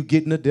healed, you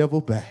getting the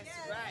devil back.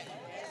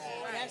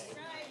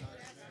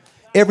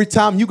 Every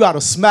time you got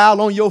a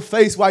smile on your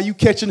face while you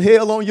catching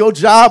hell on your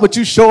job, but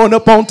you showing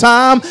up on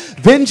time,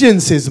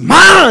 vengeance is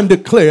mine,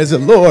 declares the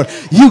Lord.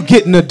 You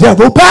getting the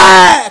devil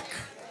back.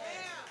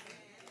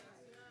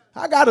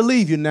 I got to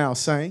leave you now,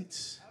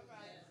 saints.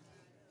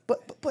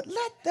 But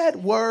let that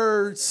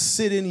word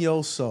sit in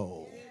your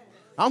soul.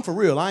 I'm for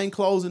real. I ain't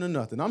closing or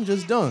nothing. I'm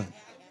just done.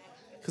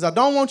 Because I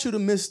don't want you to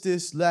miss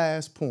this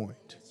last point.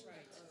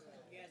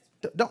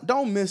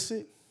 Don't miss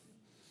it.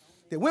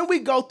 That when we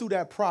go through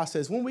that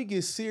process, when we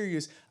get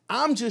serious,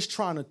 I'm just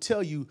trying to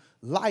tell you,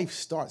 life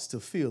starts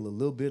to feel a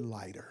little bit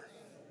lighter.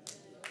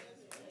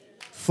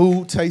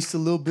 Food tastes a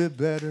little bit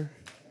better.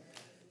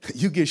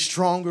 You get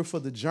stronger for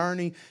the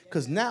journey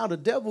because now the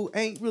devil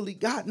ain't really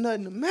got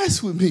nothing to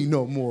mess with me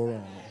no more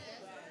on.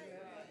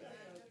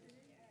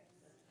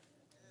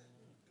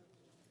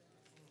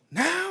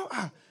 Now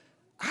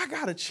I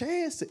got a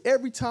chance to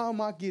every time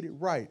I get it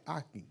right,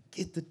 I can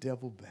get the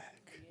devil back.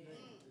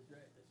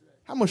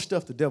 How much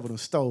stuff the devil done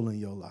stole in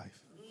your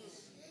life?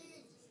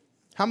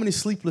 How many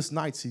sleepless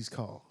nights he's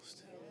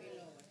caused?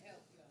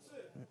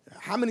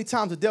 How many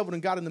times the devil done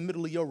got in the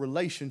middle of your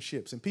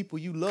relationships and people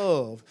you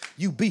love,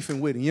 you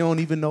beefing with and you don't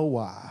even know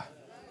why?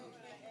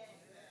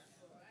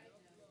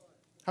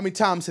 How many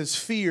times has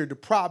fear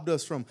deprived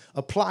us from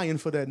applying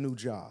for that new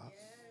job?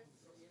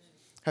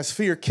 Has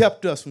fear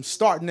kept us from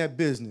starting that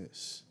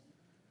business?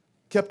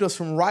 Kept us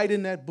from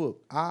writing that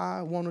book?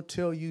 I want to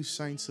tell you,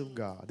 saints of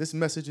God, this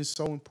message is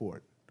so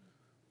important.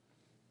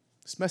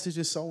 This message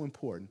is so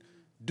important.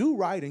 Do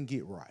right and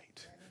get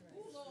right.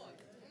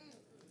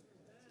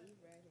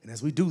 And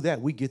as we do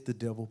that, we get the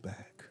devil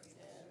back.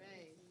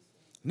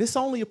 And this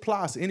only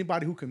applies to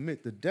anybody who can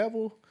admit the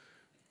devil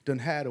done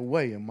had a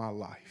way in my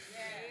life.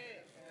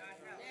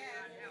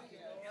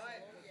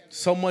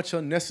 So much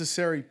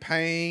unnecessary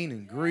pain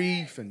and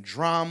grief and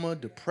drama,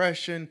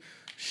 depression,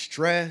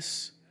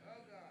 stress.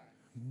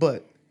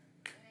 But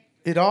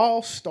it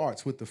all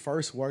starts with the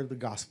first word of the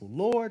gospel.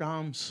 Lord,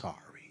 I'm sorry.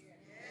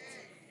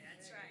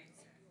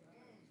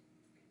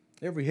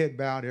 Every head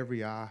bowed,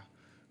 every eye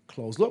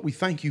closed. Lord, we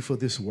thank you for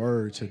this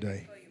word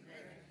today.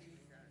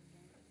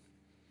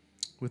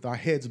 With our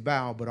heads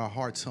bowed, but our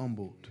hearts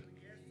humbled.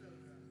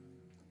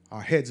 Our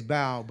heads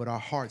bowed, but our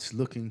hearts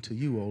looking to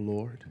you, O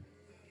Lord.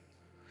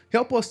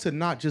 Help us to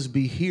not just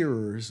be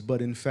hearers,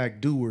 but in fact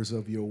doers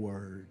of your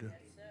word.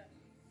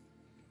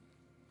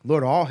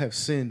 Lord, all have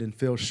sinned and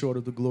fell short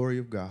of the glory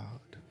of God.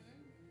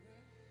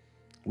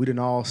 We done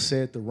all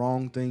said the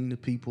wrong thing to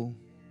people.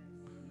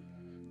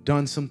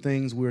 Done some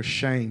things we're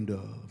ashamed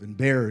of,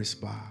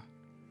 embarrassed by.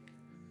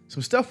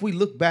 Some stuff we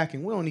look back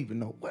and we don't even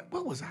know,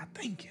 what was I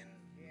thinking?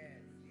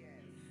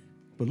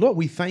 But Lord,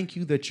 we thank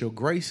you that your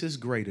grace is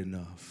great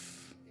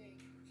enough,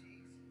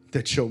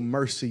 that your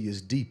mercy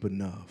is deep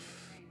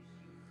enough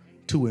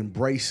to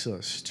embrace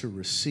us, to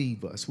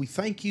receive us. We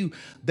thank you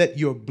that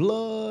your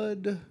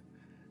blood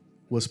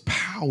was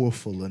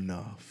powerful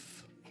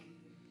enough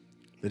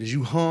that as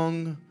you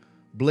hung,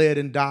 bled,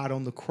 and died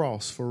on the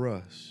cross for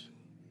us,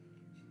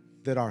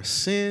 that our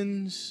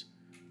sins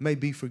may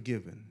be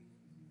forgiven,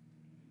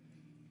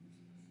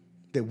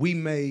 that we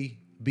may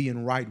be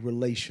in right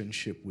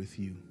relationship with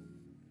you.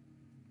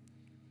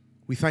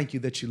 We thank you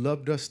that you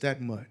loved us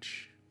that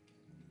much.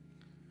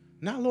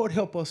 Now, Lord,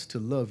 help us to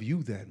love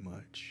you that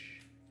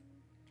much.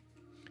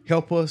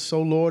 Help us,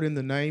 oh Lord, in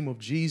the name of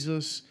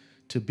Jesus,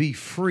 to be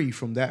free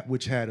from that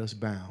which had us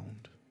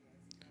bound,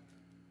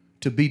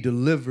 to be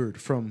delivered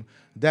from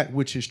that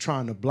which is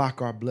trying to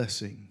block our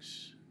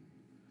blessings,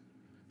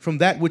 from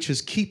that which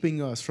is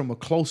keeping us from a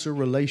closer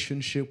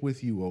relationship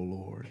with you, O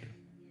Lord.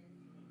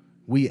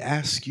 We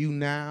ask you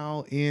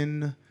now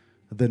in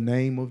the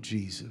name of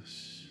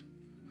Jesus,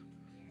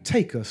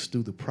 take us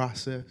through the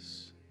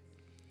process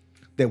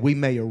that we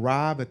may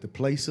arrive at the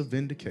place of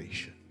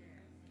vindication,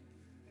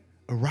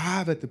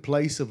 arrive at the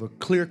place of a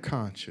clear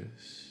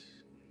conscience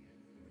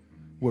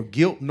where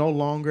guilt no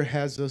longer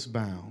has us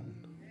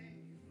bound.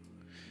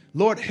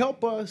 Lord,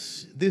 help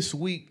us this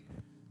week.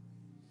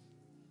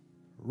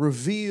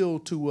 Reveal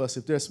to us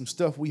if there's some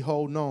stuff we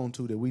hold on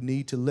to that we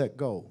need to let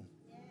go.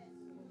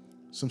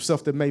 Some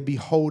stuff that may be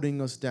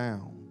holding us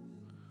down,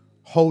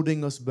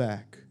 holding us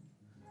back.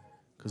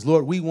 Because,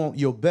 Lord, we want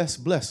your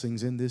best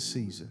blessings in this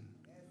season.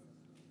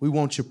 We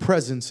want your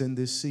presence in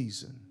this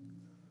season.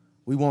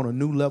 We want a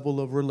new level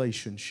of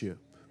relationship.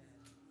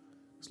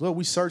 So, Lord,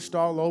 we searched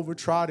all over,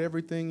 tried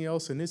everything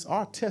else, and it's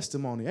our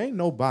testimony. Ain't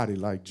nobody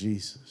like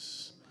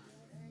Jesus.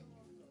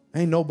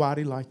 Ain't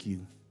nobody like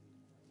you.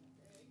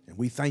 And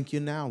we thank you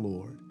now,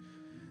 Lord.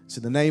 It's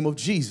in the name of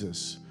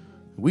Jesus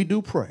we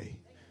do pray.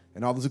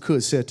 And all those who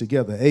could said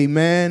together,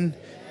 amen,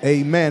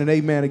 amen, and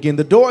amen. Again,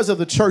 the doors of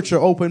the church are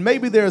open.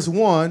 Maybe there's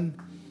one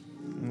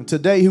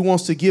today who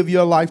wants to give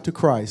your life to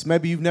Christ.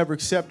 Maybe you've never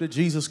accepted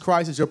Jesus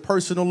Christ as your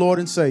personal Lord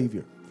and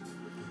Savior.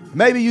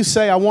 Maybe you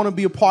say, I want to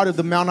be a part of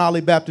the Mount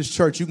Olive Baptist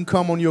Church. You can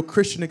come on your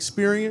Christian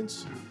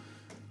experience.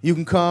 You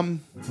can come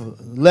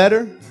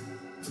letter.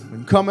 You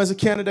can come as a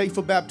candidate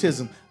for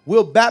baptism.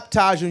 We'll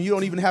baptize you and you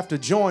don't even have to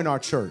join our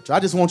church.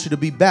 I just want you to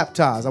be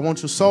baptized. I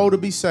want your soul to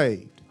be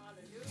saved.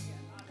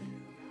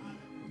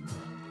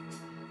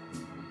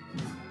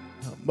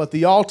 But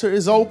the altar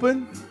is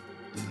open.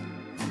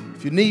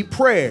 If you need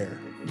prayer,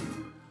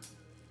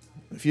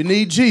 if you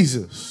need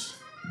Jesus,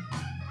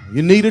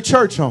 you need a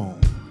church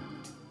home,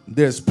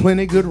 there's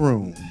plenty good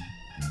room.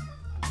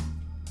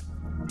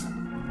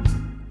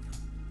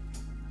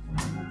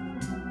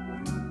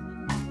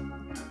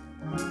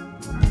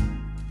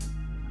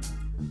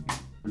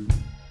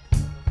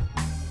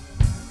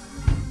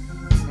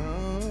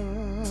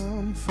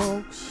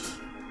 Folks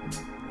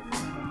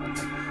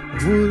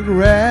would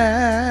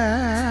rather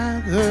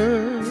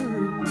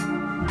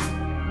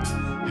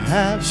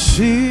have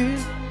silver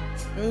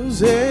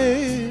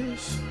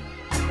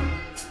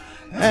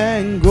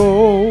and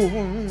gold.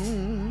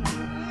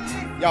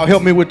 Y'all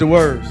help me with the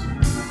words.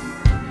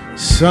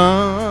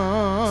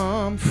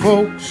 Some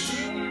folks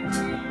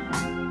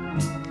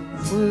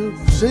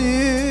with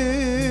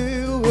silver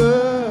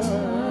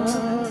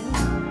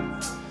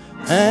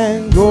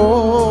and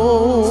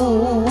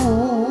gold.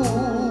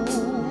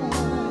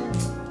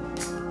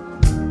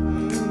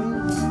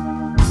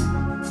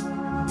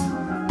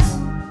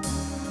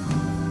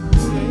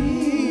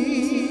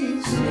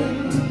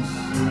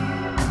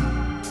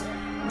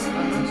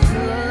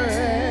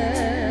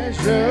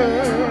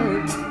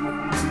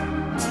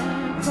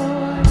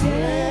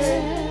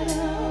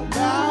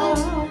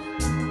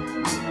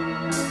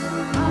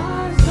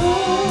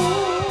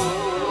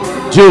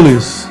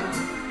 Julius.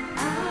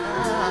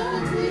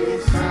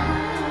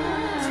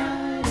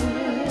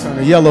 Turn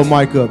the yellow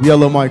mic up.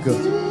 Yellow mic up.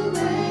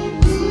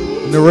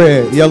 And the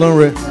red. Yellow and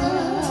red.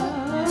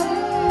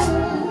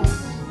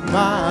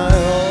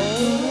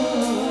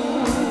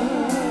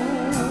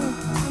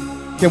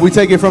 Can we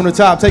take it from the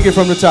top? Take it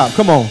from the top.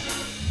 Come on.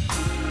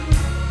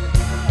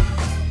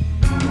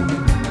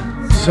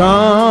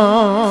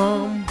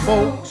 Some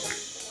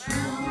folks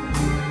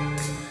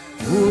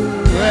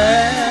would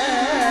rather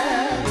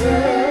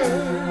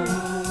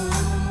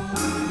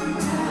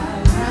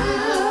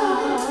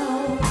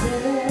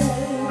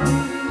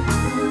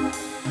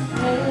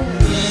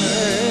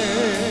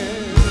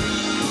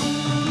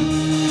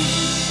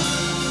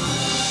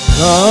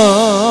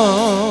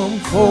some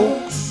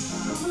folks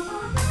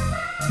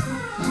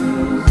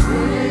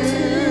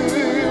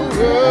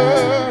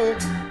silver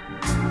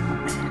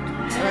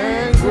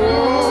and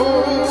gold.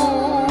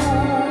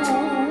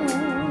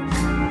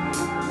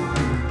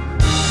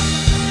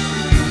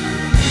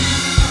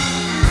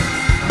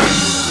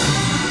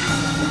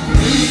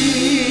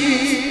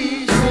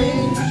 These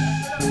things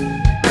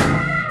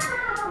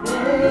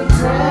were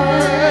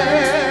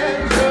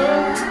treasure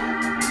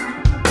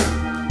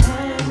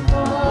and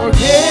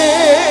forget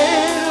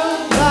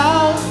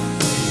about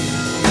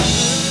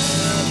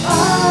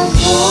our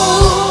soul.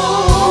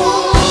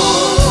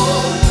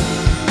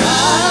 I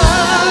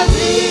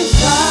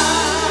desire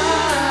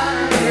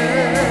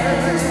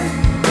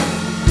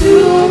to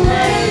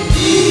make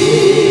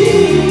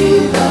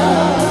Jesus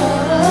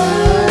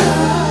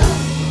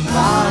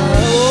my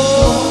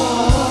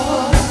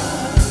Lord.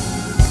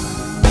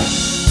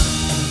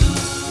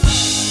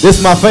 This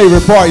is my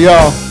favorite part,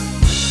 y'all.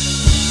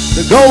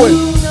 The going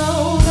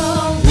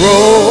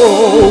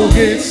road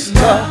gets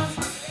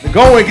tough. The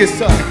going gets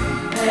tough.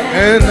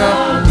 And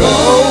the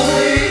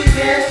going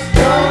gets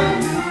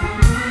tough.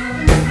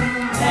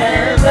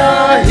 And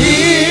the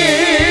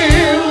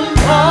hills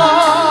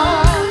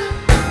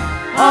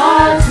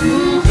are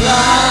to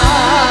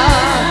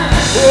climb.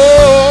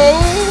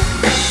 Oh,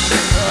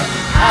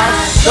 I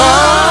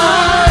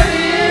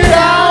started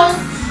out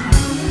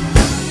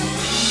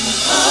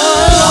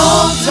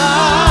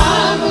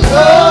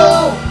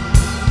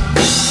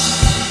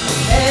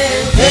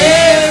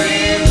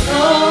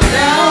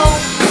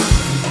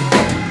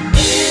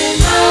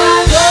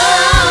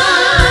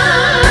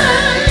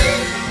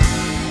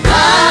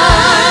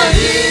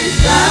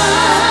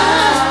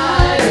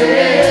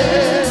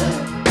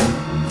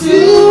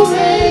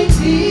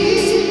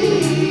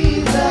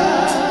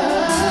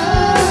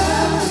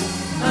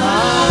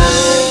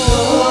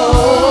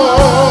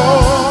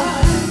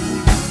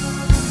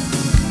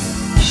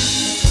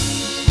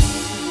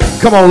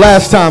Come on,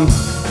 last time.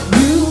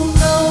 You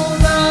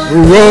know The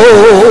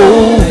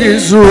road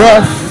is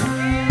rough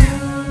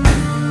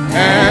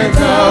and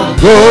the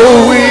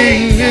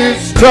going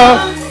is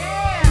tough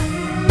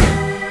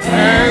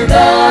and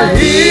the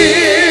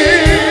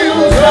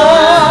hills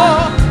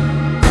are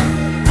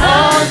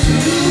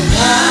unto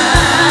climb.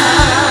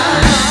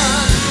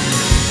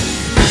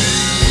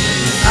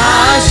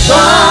 I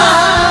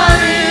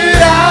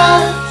started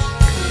out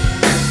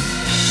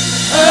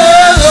a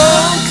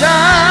long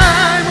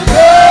time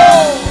ago,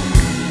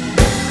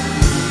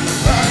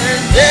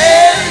 and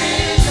there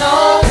is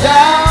no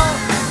doubt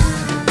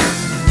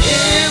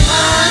in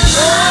my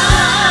mind.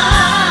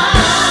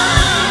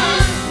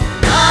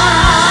 I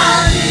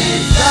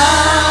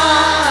decided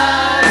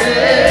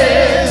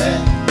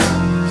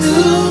to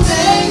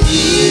make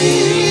Jesus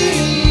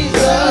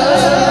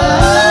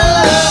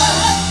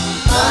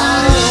my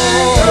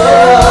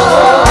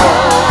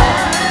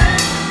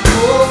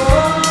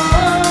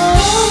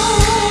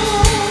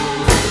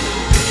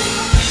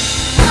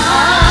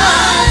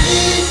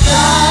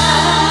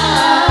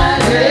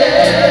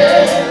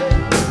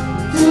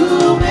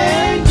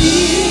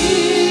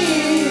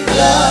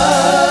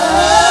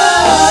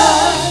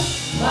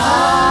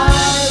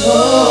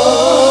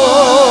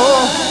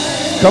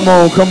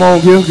Come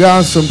on, give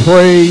God some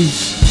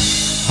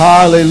praise.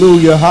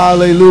 Hallelujah,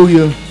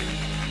 hallelujah,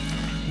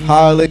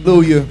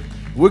 hallelujah.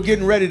 We're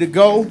getting ready to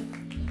go.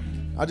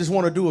 I just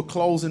want to do a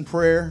closing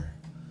prayer.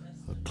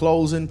 A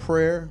closing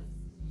prayer.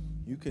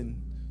 You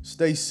can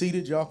stay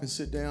seated. Y'all can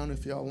sit down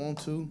if y'all want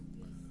to.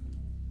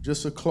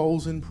 Just a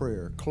closing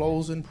prayer.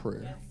 Closing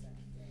prayer.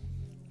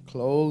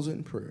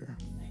 Closing prayer.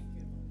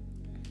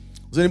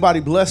 Was anybody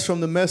blessed from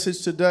the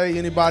message today?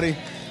 Anybody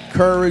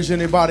encouraged?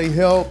 Anybody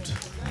helped?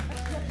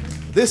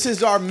 This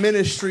is our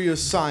ministry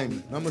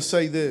assignment. I'm going to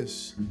say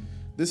this.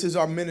 This is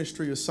our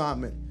ministry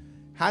assignment.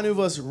 How many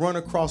of us run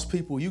across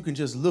people you can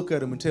just look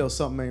at them and tell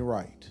something ain't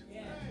right?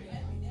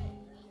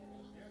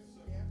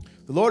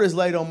 The Lord has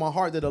laid on my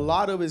heart that a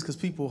lot of it is because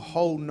people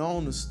holding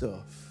on to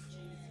stuff.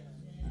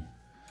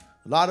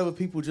 A lot of it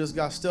people just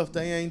got stuff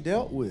they ain't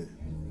dealt with.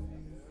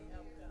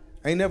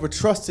 Ain't never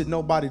trusted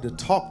nobody to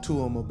talk to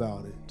them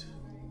about it.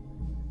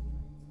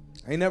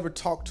 Ain't never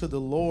talked to the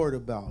Lord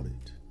about it.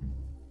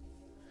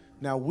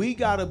 Now, we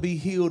got to be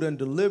healed and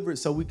delivered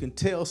so we can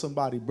tell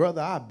somebody,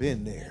 brother, I've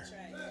been there.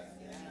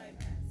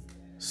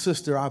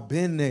 Sister, I've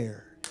been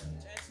there.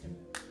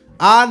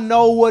 I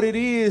know what it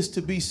is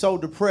to be so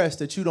depressed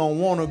that you don't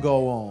want to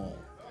go on.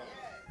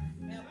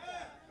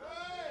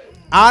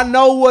 I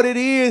know what it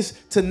is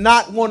to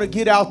not want to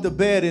get out the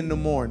bed in the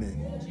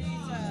morning.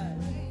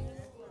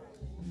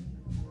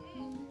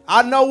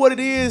 I know what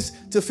it is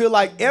to feel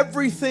like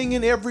everything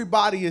and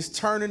everybody is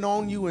turning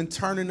on you and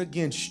turning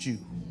against you.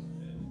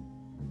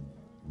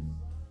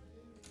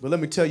 But let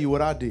me tell you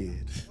what I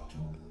did.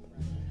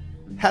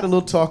 Had a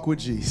little talk with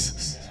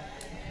Jesus.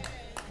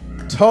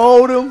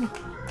 Told him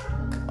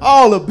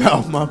all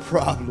about my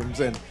problems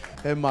and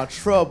my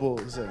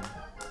troubles. And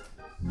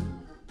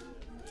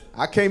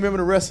I can't remember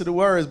the rest of the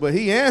words, but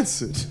he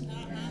answered.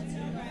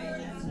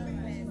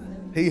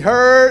 He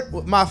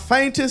heard my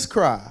faintest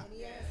cry,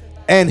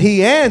 and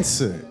he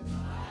answered.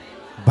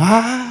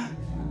 By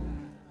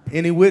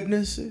any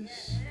witnesses?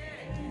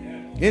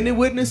 Any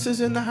witnesses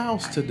in the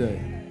house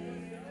today?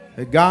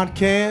 That God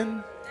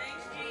can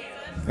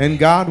and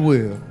God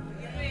will.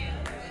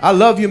 I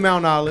love you,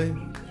 Mount Olive.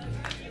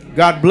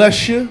 God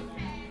bless you.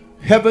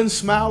 Heaven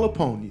smile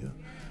upon you.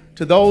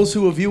 To those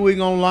who are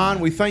viewing online,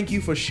 we thank you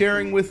for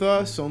sharing with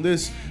us on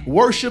this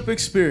worship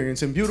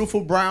experience in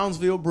beautiful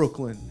Brownsville,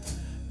 Brooklyn.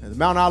 And the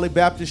Mount Olive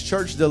Baptist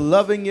Church, the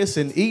lovingest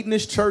and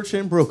eatingest church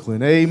in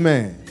Brooklyn.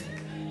 Amen.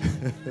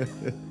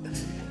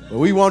 But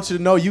we want you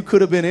to know you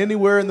could have been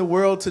anywhere in the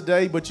world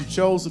today, but you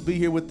chose to be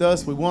here with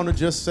us. We want to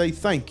just say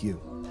thank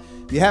you.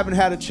 If you haven't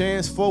had a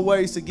chance, 4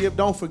 ways to give.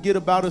 Don't forget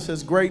about us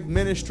as great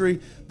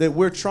ministry that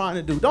we're trying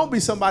to do. Don't be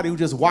somebody who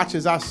just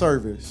watches our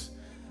service.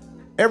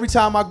 Every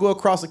time I go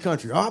across the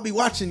country, I'll be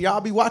watching y'all,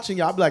 I'll be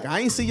like,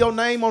 I ain't see your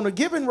name on the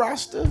giving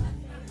roster.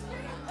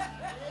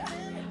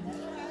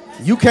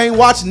 You can't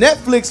watch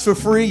Netflix for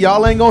free.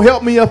 Y'all ain't going to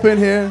help me up in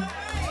here.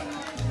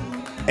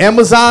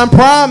 Amazon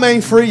Prime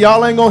ain't free.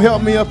 Y'all ain't going to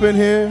help me up in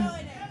here.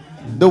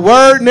 The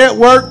Word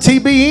Network,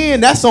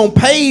 TBN, that's on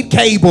paid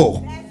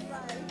cable.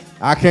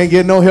 I can't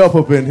get no help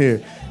up in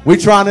here. We're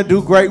trying to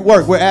do great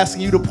work. We're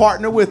asking you to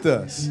partner with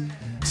us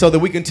so that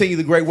we continue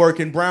the great work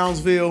in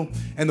Brownsville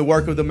and the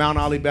work of the Mount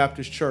Olive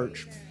Baptist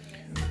Church.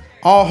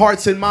 All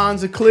hearts and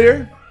minds are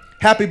clear.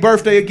 Happy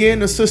birthday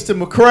again to Sister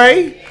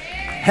McCrae.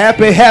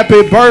 Happy,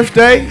 happy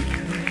birthday.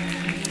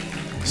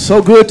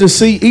 So good to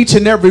see each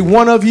and every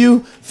one of you.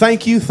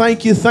 Thank you,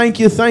 thank you, thank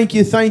you, thank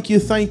you, thank you,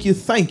 thank you,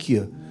 thank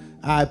you.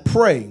 I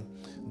pray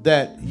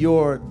that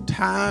your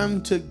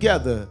time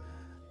together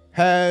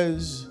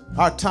has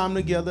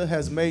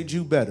made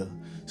you better.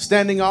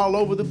 Standing all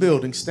over the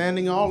building,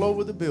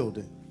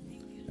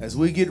 as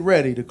we get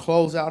ready to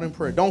close out in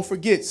prayer. Don't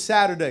forget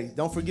Saturday.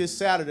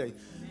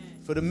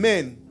 For the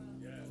men,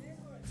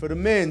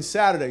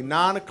 Saturday,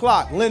 9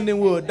 o'clock,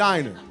 Lindenwood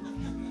Diner.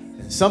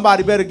 And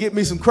Somebody better get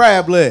me some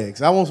crab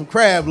legs. I want some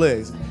crab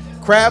legs.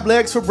 Crab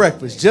legs for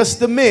breakfast. Just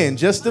the men,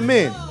 just the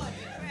men.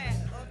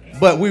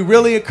 But we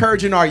really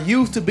encouraging our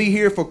youth to be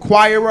here for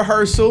choir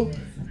rehearsal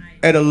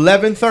at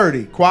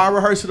 11:30. Choir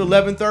rehearsal at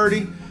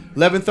 11:30.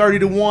 11:30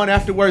 to 1.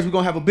 Afterwards, we're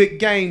going to have a big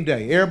game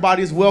day.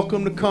 Everybody is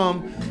welcome to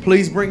come.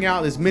 Please bring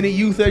out as many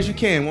youth as you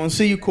can. Want to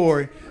see you,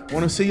 Corey.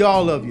 Want to see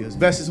all of you as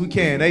best as we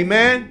can.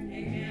 Amen?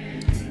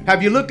 Amen.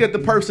 Have you looked at the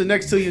person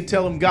next to you and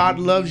tell them God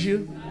loves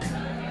you?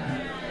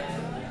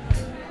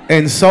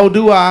 And so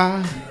do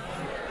I.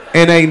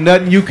 And ain't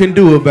nothing you can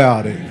do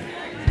about it.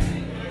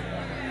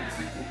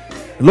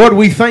 Lord,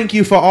 we thank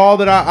you for all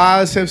that our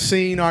eyes have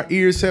seen, our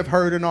ears have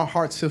heard, and our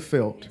hearts have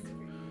felt.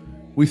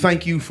 We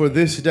thank you for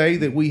this day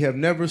that we have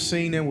never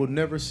seen and will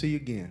never see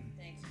again.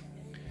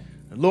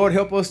 Lord,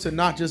 help us to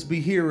not just be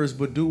hearers,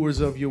 but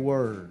doers of your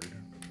word.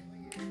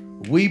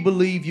 We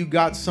believe you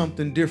got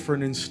something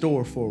different in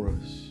store for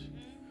us.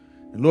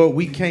 And Lord,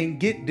 we can't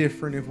get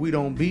different if we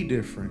don't be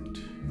different.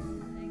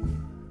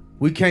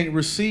 We can't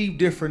receive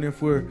different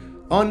if we're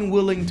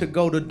unwilling to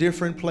go to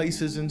different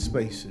places and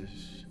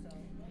spaces.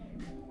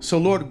 So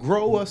Lord,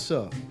 grow us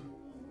up.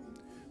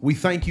 We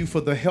thank you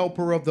for the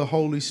helper of the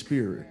Holy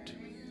Spirit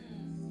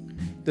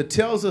that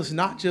tells us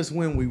not just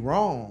when we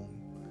wrong,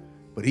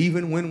 but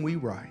even when we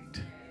right.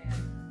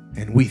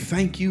 And we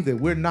thank you that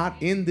we're not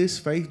in this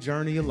faith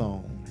journey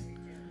alone,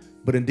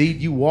 but indeed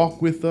you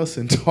walk with us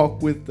and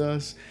talk with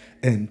us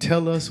and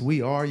tell us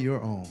we are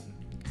your own.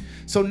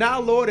 So now,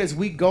 Lord, as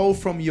we go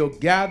from your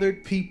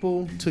gathered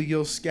people to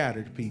your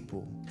scattered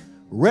people,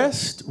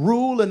 rest,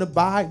 rule, and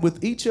abide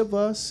with each of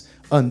us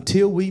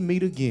until we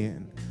meet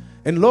again.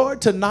 And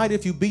Lord, tonight,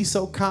 if you be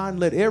so kind,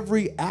 let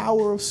every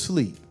hour of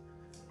sleep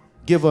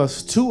give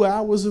us 2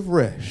 hours of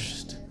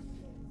rest,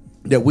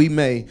 that we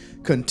may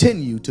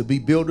continue to be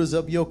builders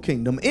of your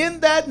kingdom. In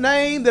that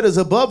name that is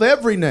above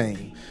every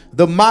name,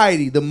 the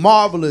mighty, the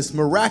marvelous,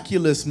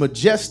 miraculous,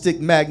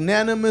 majestic,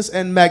 magnanimous,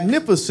 and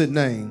magnificent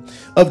name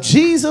of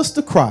Jesus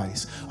the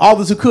Christ. All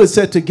those who could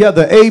said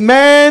together,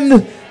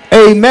 amen,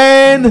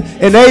 amen,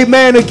 and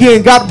amen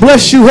again. God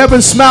bless you.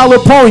 Heaven smile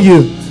upon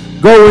you.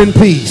 Go in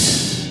peace.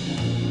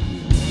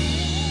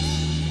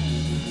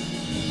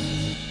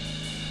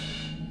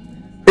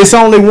 It's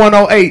only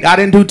 108. I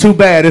didn't do too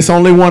bad. It's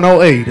only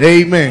 108.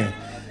 Amen.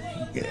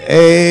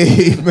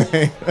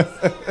 Amen.